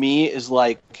floor to me is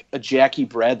like a Jackie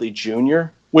Bradley Jr.,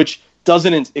 which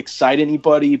doesn't excite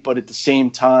anybody, but at the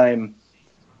same time,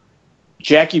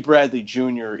 Jackie Bradley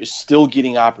Jr. is still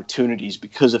getting opportunities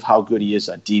because of how good he is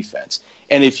on defense.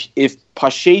 And if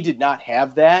Pache did not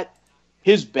have that,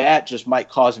 his bat just might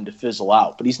cause him to fizzle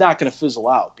out, but he's not going to fizzle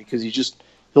out because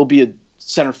he'll be a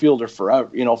center fielder forever,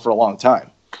 for a long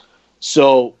time.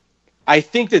 So I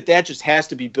think that just has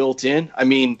to be built in. I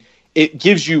mean, it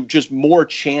gives you just more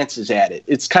chances at it.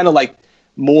 It's kind of like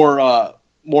more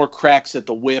cracks at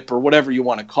the whip or whatever you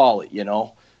want to call it,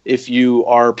 if you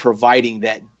are providing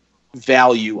that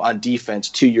value on defense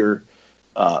to your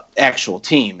actual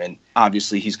team. And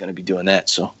obviously he's going to be doing that.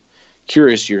 So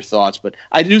curious your thoughts, but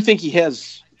I do think he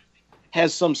has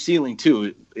some ceiling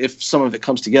too, if some of it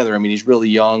comes together. I mean, he's really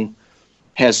young,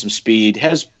 has some speed,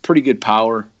 has pretty good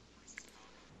power.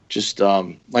 Just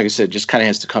like I said, just kind of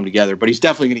has to come together, but he's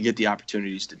definitely going to get the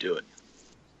opportunities to do it.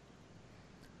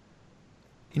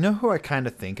 You know who I kind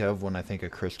of think of when I think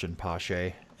of Christian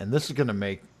Pache? And this is going to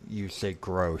make you say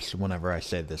gross whenever I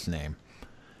say this name.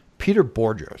 Peter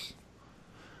Bourjos.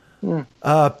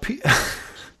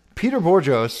 Peter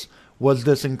Bourjos was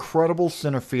this incredible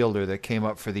center fielder that came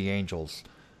up for the Angels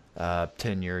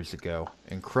 10 years ago.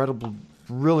 Incredible,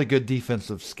 really good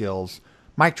defensive skills.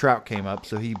 Mike Trout came up,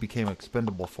 so he became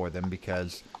expendable for them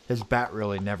because his bat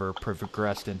really never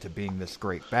progressed into being this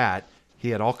great bat. He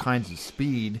had all kinds of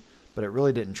speed, but it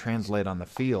really didn't translate on the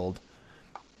field.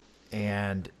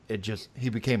 And he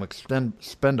became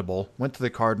expendable, went to the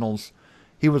Cardinals.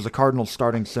 He was the Cardinals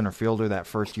starting center fielder that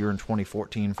first year in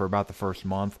 2014 for about the first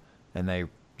month, and they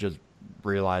just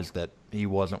realized that he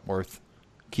wasn't worth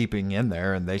keeping in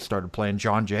there, and they started playing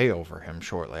John Jay over him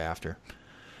shortly after.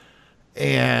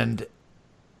 And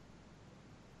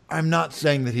I'm not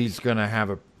saying that he's going to have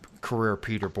a career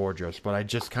Peter Bourjos, but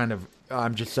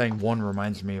I'm just saying one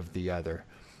reminds me of the other.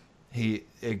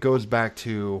 It goes back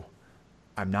to,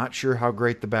 I'm not sure how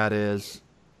great the bat is.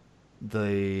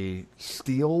 The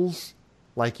steals,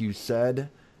 like you said,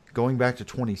 going back to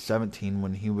 2017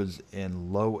 when he was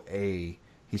in low A,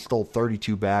 he stole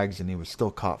 32 bags and he was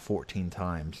still caught 14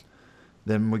 times.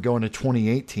 Then we go into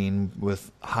 2018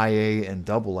 with high A and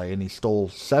double A, and he stole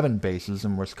 7 bases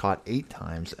and was caught 8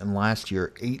 times. And last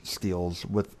year, 8 steals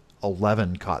with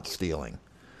 11 caught stealing.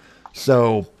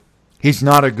 So he's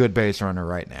not a good base runner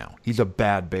right now. He's a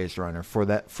bad base runner. For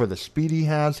the speed he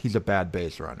has, he's a bad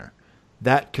base runner.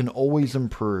 That can always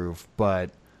improve, but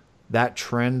that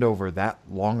trend over that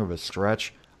long of a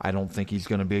stretch, I don't think he's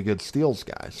going to be a good steals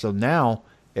guy. So now,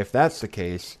 if that's the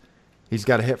case, he's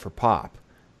got to hit for pop.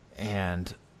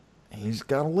 And he's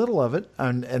got a little of it.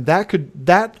 And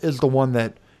that is the one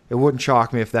that it wouldn't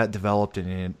shock me if that developed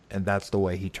and that's the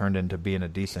way he turned into being a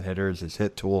decent hitter, is his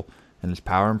hit tool and his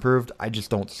power improved. I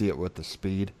just don't see it with the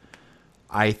speed.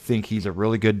 I think he's a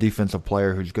really good defensive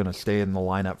player who's going to stay in the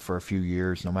lineup for a few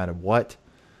years no matter what.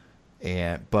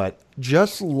 But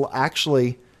just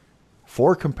actually,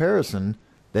 for comparison,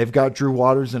 they've got Drew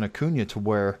Waters and Acuna to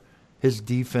where his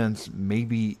defense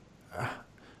maybe,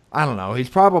 I don't know, he's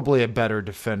probably a better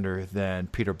defender than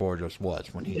Peter Bourjos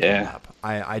was when he came up.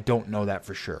 I don't know that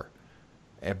for sure.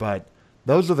 But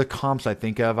those are the comps I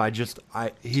think of.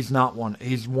 He's not one.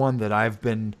 He's one that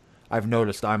I've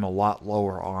noticed I'm a lot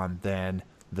lower on than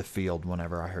the field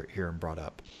whenever I hear him brought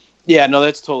up. Yeah, no,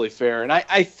 that's totally fair. And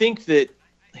I think that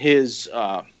his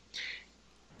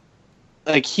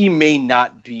he may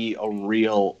not be a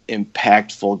real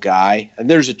impactful guy, and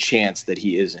there's a chance that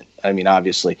he isn't. I mean,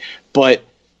 obviously, but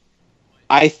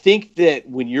I think that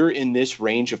when you're in this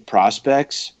range of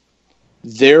prospects,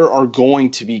 there are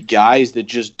going to be guys that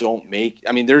just don't make.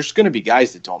 I mean, there's going to be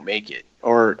guys that don't make it,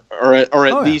 or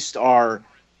at least are,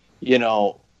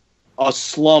 a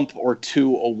slump or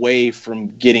two away from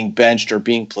getting benched or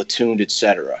being platooned,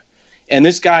 etc. And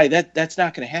this guy, that's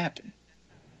not going to happen.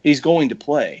 He's going to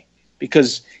play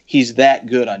because he's that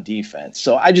good on defense.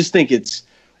 So I just think it's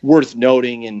worth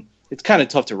noting, and it's kind of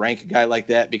tough to rank a guy like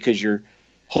that because you're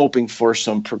hoping for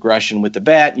some progression with the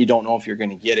bat. You don't know if you're going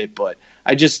to get it, but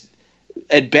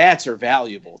at bats are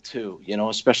valuable too,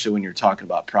 especially when you're talking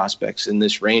about prospects in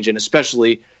this range, and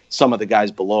especially some of the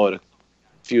guys below it, a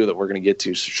few that we're going to get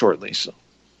to shortly. So,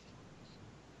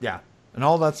 yeah, and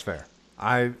all that's fair.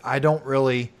 I don't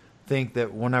really think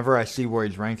that whenever I see where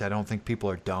he's ranked, I don't think people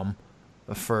are dumb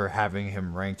for having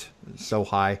him ranked so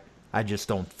high. I just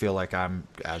don't feel like I'm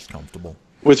as comfortable.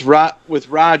 With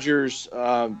Rogers,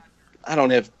 I don't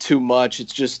have too much.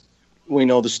 It's just we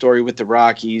know the story with the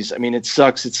Rockies. I mean, it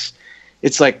sucks.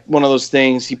 It's like one of those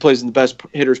things. He plays in the best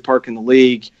hitters park in the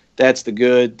league. That's the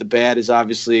good. The bad is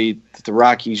obviously that the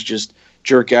Rockies just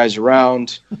jerk guys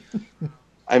around.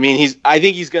 I mean, I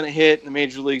think he's going to hit in the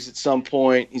major leagues at some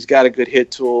point. He's got a good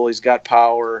hit tool. He's got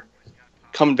power.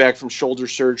 Coming back from shoulder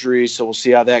surgery, so we'll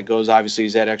see how that goes. Obviously,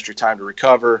 he's had extra time to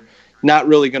recover. not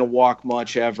really going to walk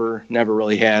much ever, never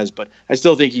really has, but I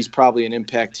still think he's probably an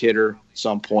impact hitter at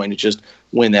some point. It's just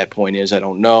when that point is, I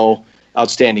don't know.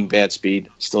 Outstanding bat speed,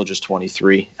 still just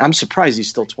 23. I'm surprised he's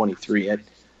still 23.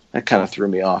 That kind of threw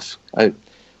me off. I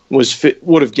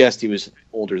would have guessed he was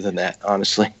older than that,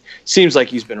 honestly. Seems like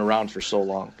he's been around for so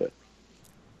long. But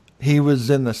he was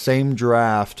in the same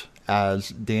draft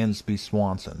as Dansby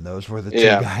Swanson. Those were the two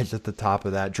guys at the top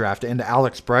of that draft. And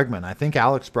Alex Bregman. I think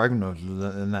Alex Bregman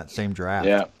was in that same draft.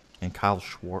 Yeah. And Kyle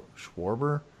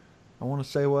Schwarber, I want to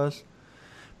say was.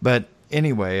 But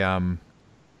anyway,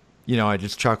 I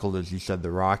just chuckled as you said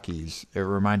the Rockies. It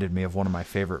reminded me of one of my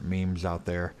favorite memes out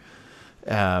there.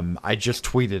 I just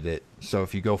tweeted it, so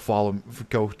if you go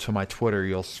to my Twitter,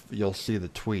 you'll see the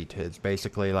tweet. It's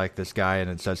basically like this guy,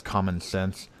 and it says "common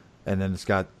sense," and then it's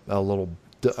got a little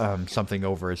something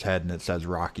over his head, and it says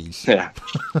Rockies. Yeah,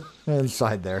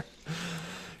 inside there.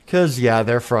 Because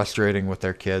they're frustrating with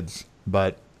their kids,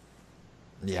 but.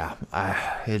 Yeah,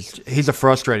 he's a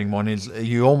frustrating one.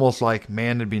 You almost like,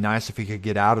 man, it'd be nice if he could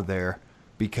get out of there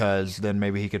because then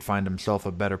maybe he could find himself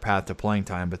a better path to playing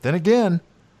time. But then again,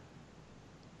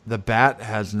 the bat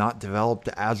has not developed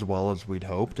as well as we'd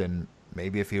hoped, and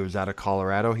maybe if he was out of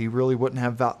Colorado, he really wouldn't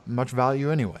have much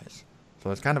value anyways. So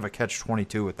it's kind of a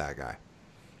catch-22 with that guy.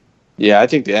 Yeah, I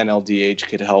think the NLDH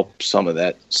could help some of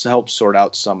that, help sort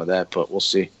out some of that, but we'll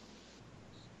see.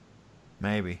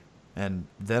 Maybe. And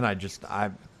then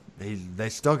they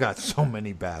still got so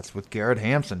many bats with Garrett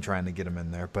Hampson trying to get him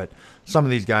in there. But some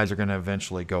of these guys are going to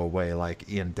eventually go away,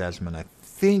 like Ian Desmond, I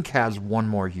think, has one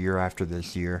more year after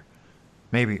this year.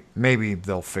 Maybe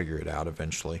they'll figure it out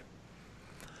eventually.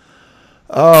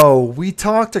 Oh, we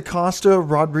talked to Costa,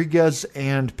 Rodriguez,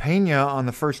 and Pena on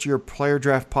the first-year player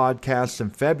draft podcast in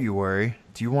February.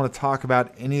 Do you want to talk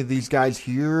about any of these guys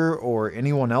here or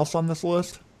anyone else on this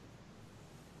list?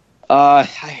 I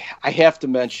have to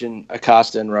mention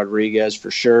Acosta and Rodriguez for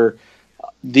sure.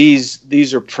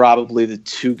 These are probably the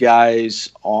two guys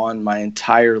on my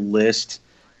entire list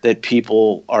that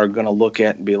people are going to look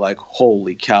at and be like,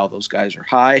 holy cow, those guys are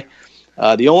high.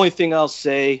 The only thing I'll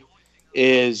say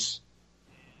is,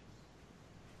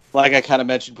 like I kind of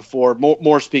mentioned before,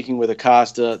 more speaking with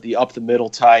Acosta, the up-the-middle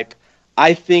type,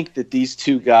 I think that these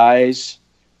two guys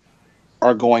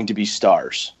are going to be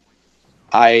stars.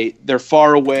 They're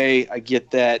far away. I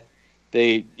get that.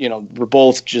 They, were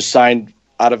both just signed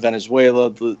out of Venezuela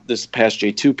this past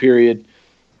J2 period,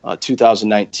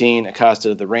 2019. Acosta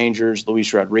to the Rangers,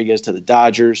 Luis Rodriguez to the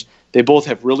Dodgers. They both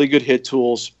have really good hit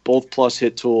tools, both plus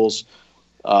hit tools.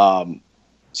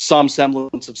 Some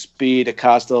semblance of speed,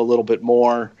 Acosta a little bit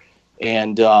more.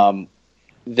 And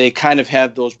they kind of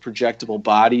have those projectable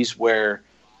bodies where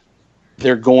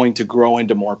they're going to grow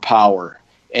into more power.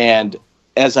 And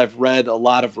as I've read a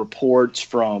lot of reports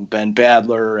from Ben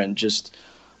Badler and just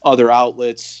other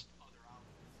outlets,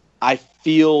 I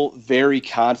feel very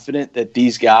confident that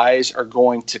these guys are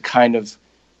going to kind of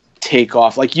take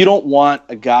off. Like, you don't want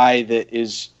a guy that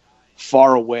is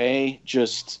far away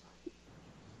just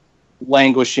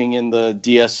languishing in the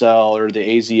DSL or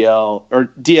the AZL or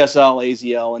DSL,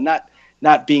 AZL, and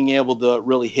not being able to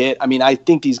really hit. I mean, I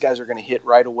think these guys are going to hit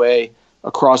right away,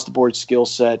 across the board skill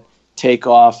set, take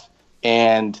off.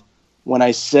 And when I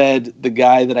said the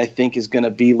guy that I think is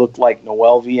going to look like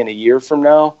Noelvi in a year from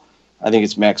now, I think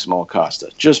it's Maximo Acosta.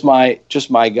 Just my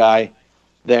guy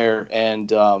there,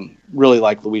 and really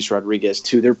like Luis Rodriguez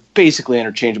too. They're basically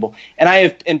interchangeable. And I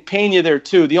have Pena there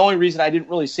too. The only reason I didn't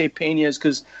really say Pena is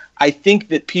because I think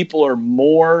that people are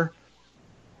more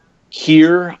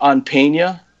here on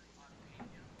Pena.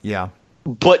 Yeah.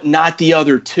 But not the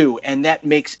other two. And that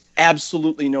makes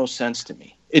absolutely no sense to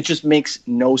me. It just makes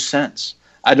no sense.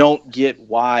 I don't get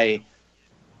why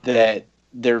that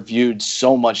they're viewed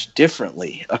so much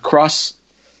differently across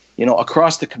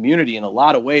the community. In a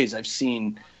lot of ways, I've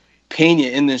seen Pena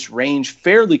in this range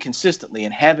fairly consistently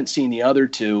and haven't seen the other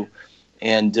two.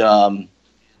 And,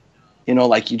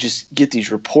 you just get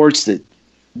these reports that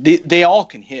they all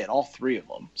can hit, all three of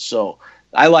them. So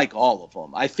I like all of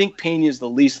them. I think Pena is the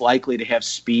least likely to have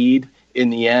speed in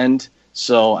the end.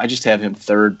 So I just have him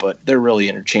third, but they're really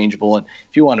interchangeable. And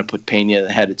if you want to put Pena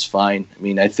ahead, it's fine. I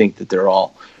mean, I think that they're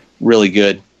all really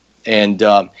good. And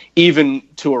even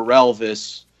to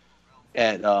Arelvis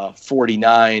at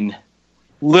 49,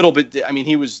 little bit. I mean,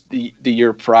 he was the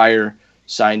year prior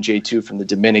signed J2 from the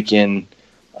Dominican.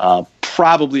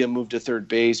 Probably a move to third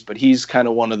base, but he's kind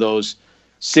of one of those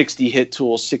 60 hit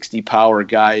tool, 60 power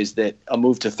guys that a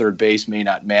move to third base may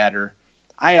not matter.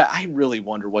 I really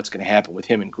wonder what's going to happen with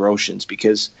him and Groshans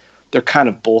because they're kind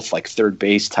of both like third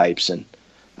base types, and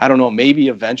I don't know, maybe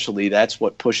eventually that's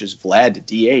what pushes Vlad to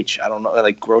DH. I don't know,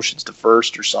 like Groshans to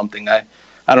first or something. I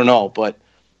don't know, but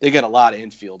they got a lot of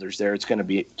infielders there. It's going to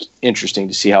be interesting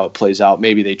to see how it plays out.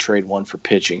 Maybe they trade one for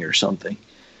pitching or something.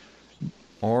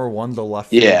 Or one to left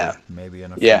fielder, maybe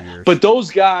in a few years. But those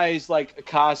guys like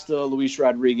Acosta, Luis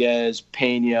Rodriguez,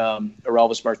 Pena, or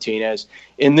Elvis Martinez,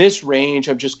 in this range,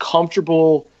 I'm just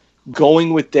comfortable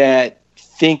going with that,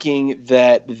 thinking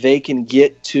that they can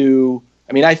get to –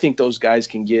 I mean, I think those guys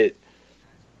can get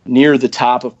near the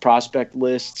top of prospect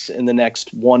lists in the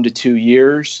next 1 to 2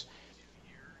 years.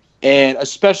 And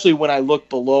especially when I look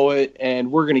below it,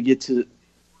 and we're going to get to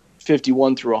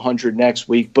 51 through 100 next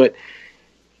week, but –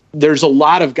 there's a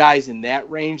lot of guys in that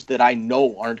range that I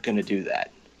know aren't going to do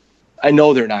that. I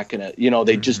know they're not going to,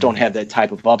 they just don't have that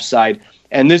type of upside.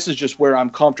 And this is just where I'm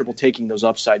comfortable taking those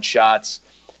upside shots.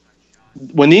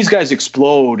 When these guys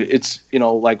explode, it's,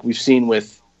 like we've seen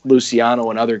with Luciano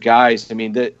and other guys, I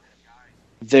mean, that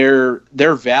their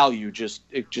value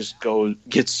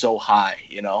gets so high,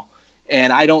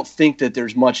 and I don't think that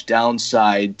there's much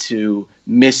downside to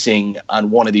missing on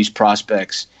one of these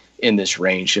prospects in this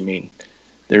range. I mean,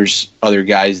 there's other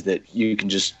guys that you can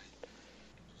just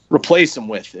replace them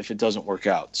with if it doesn't work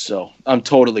out. So I'm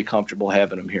totally comfortable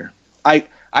having them here. I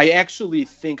actually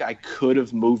think I could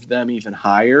have moved them even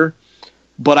higher,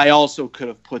 but I also could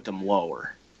have put them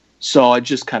lower. So I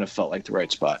just kind of felt like the right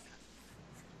spot.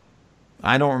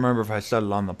 I don't remember if I said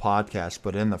it on the podcast,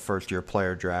 but in the first-year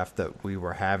player draft that we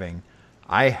were having,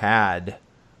 I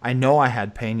know I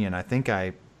had Pena, and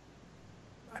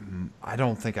I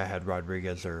don't think I had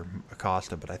Rodriguez or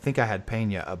Acosta, but I think I had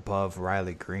Pena above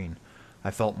Riley Green. I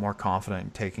felt more confident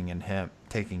in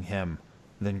taking him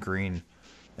than Green,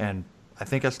 and I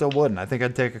think I still wouldn't. I think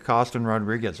I'd take Acosta and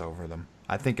Rodriguez over them.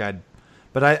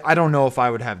 But I don't know if I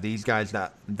would have these guys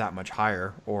that much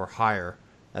higher or higher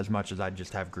as much as I'd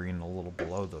just have Green a little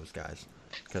below those guys,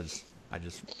 because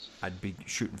I'd be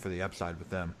shooting for the upside with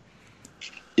them.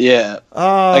 Yeah.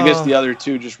 I guess the other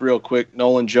two, just real quick,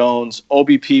 Nolan Jones,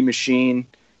 OBP machine,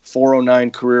 409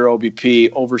 career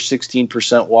OBP, over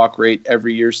 16% walk rate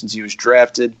every year since he was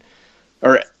drafted.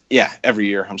 Every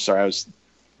year. I'm sorry, I was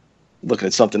looking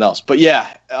at something else. But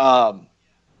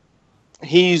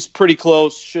he's pretty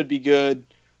close, should be good.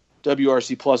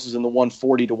 WRC plus is in the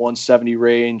 140 to 170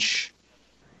 range.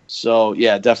 So,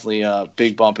 definitely a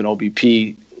big bump in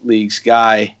OBP leagues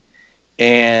guy.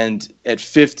 And at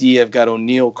 50, I've got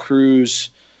O'Neal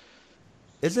Cruz.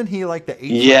 Isn't he like the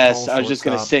 8? Yes, I was just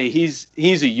going to say he's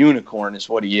a unicorn is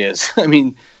what he is. I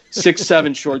mean,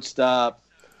 6'7" shortstop.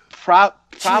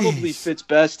 Probably fits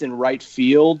best in right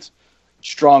field.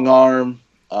 Strong arm.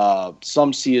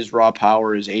 Some see his raw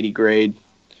power as 80 grade.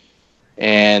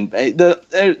 And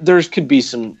there could be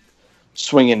some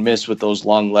swing and miss with those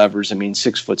long levers. I mean,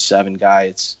 6'7" guy,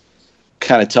 it's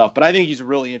kind of tough. But I think he's a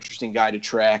really interesting guy to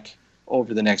track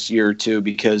over the next year or two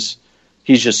because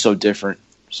he's just so different.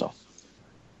 So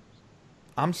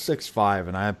I'm 6'5",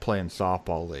 and I play in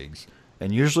softball leagues.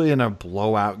 And usually in a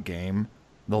blowout game,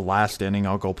 the last inning,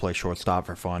 I'll go play shortstop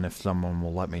for fun if someone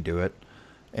will let me do it.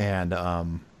 And,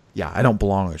 I don't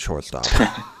belong at shortstop.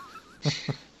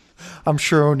 I'm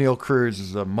sure O'Neal Cruz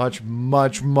is a much,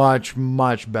 much, much,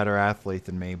 much better athlete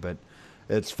than me, but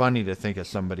it's funny to think of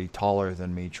somebody taller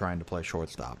than me trying to play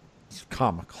shortstop. It's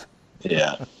comical.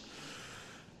 Yeah.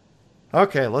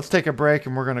 Okay, let's take a break,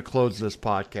 and we're going to close this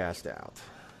podcast out.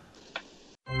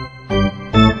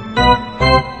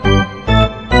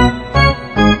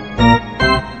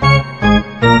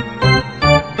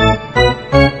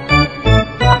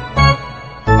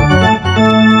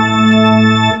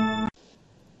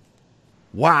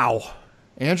 Wow.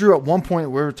 Andrew, at one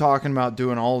point we were talking about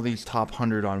doing all of these top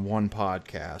 100 on one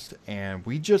podcast, and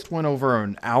we just went over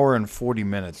an hour and 40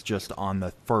 minutes just on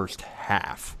the first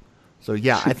half. So,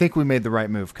 I think we made the right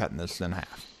move cutting this in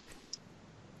half.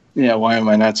 Yeah, why am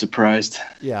I not surprised?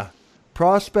 Yeah.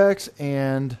 Prospects,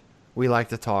 and we like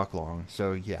to talk long.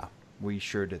 So, we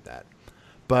sure did that.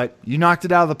 But you knocked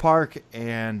it out of the park,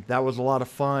 and that was a lot of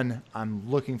fun. I'm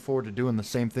looking forward to doing the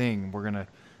same thing. We're going to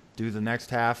do the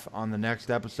next half on the next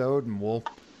episode, and we'll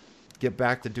get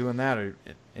back to doing that. Or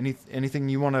anything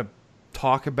you want to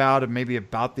talk about, and maybe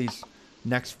about these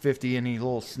next 50, any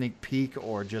little sneak peek,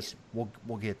 or just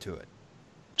we'll get to it?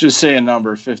 Just say a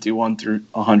number, 51 through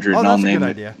 100. Oh, that's a good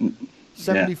idea.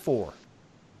 74. Yeah.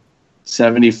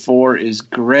 74 is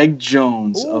Greg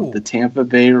Jones of the Tampa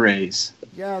Bay Rays.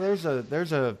 Yeah, there's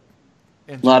a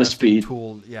lot of speed.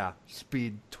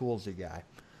 Speed toolsy guy.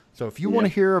 So if you want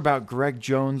to hear about Greg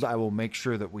Jones, I will make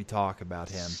sure that we talk about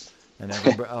him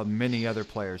and many other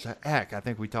players. Heck, I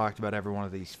think we talked about every one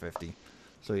of these 50.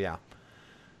 So,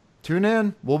 Tune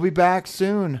in. We'll be back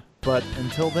soon. But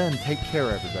until then, take care,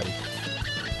 everybody.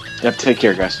 Yep, take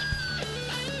care, guys.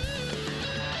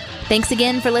 Thanks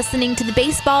again for listening to the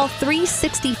Baseball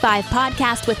 365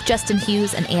 podcast with Justin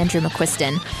Hughes and Andrew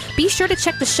McQuiston. Be sure to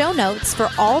check the show notes for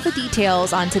all the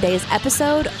details on today's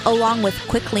episode, along with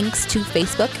quick links to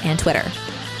Facebook and Twitter.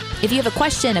 If you have a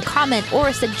question, a comment, or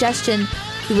a suggestion,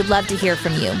 we would love to hear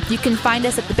from you. You can find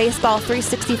us at the Baseball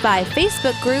 365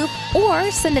 Facebook group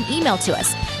or send an email to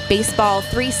us,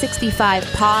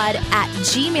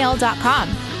 baseball365pod@gmail.com.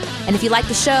 And if you like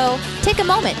the show, take a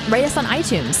moment, rate us on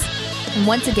iTunes. And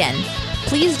once again,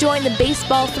 please join the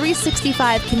Baseball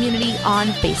 365 community on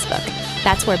Facebook.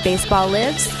 That's where baseball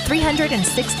lives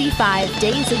 365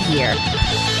 days a year.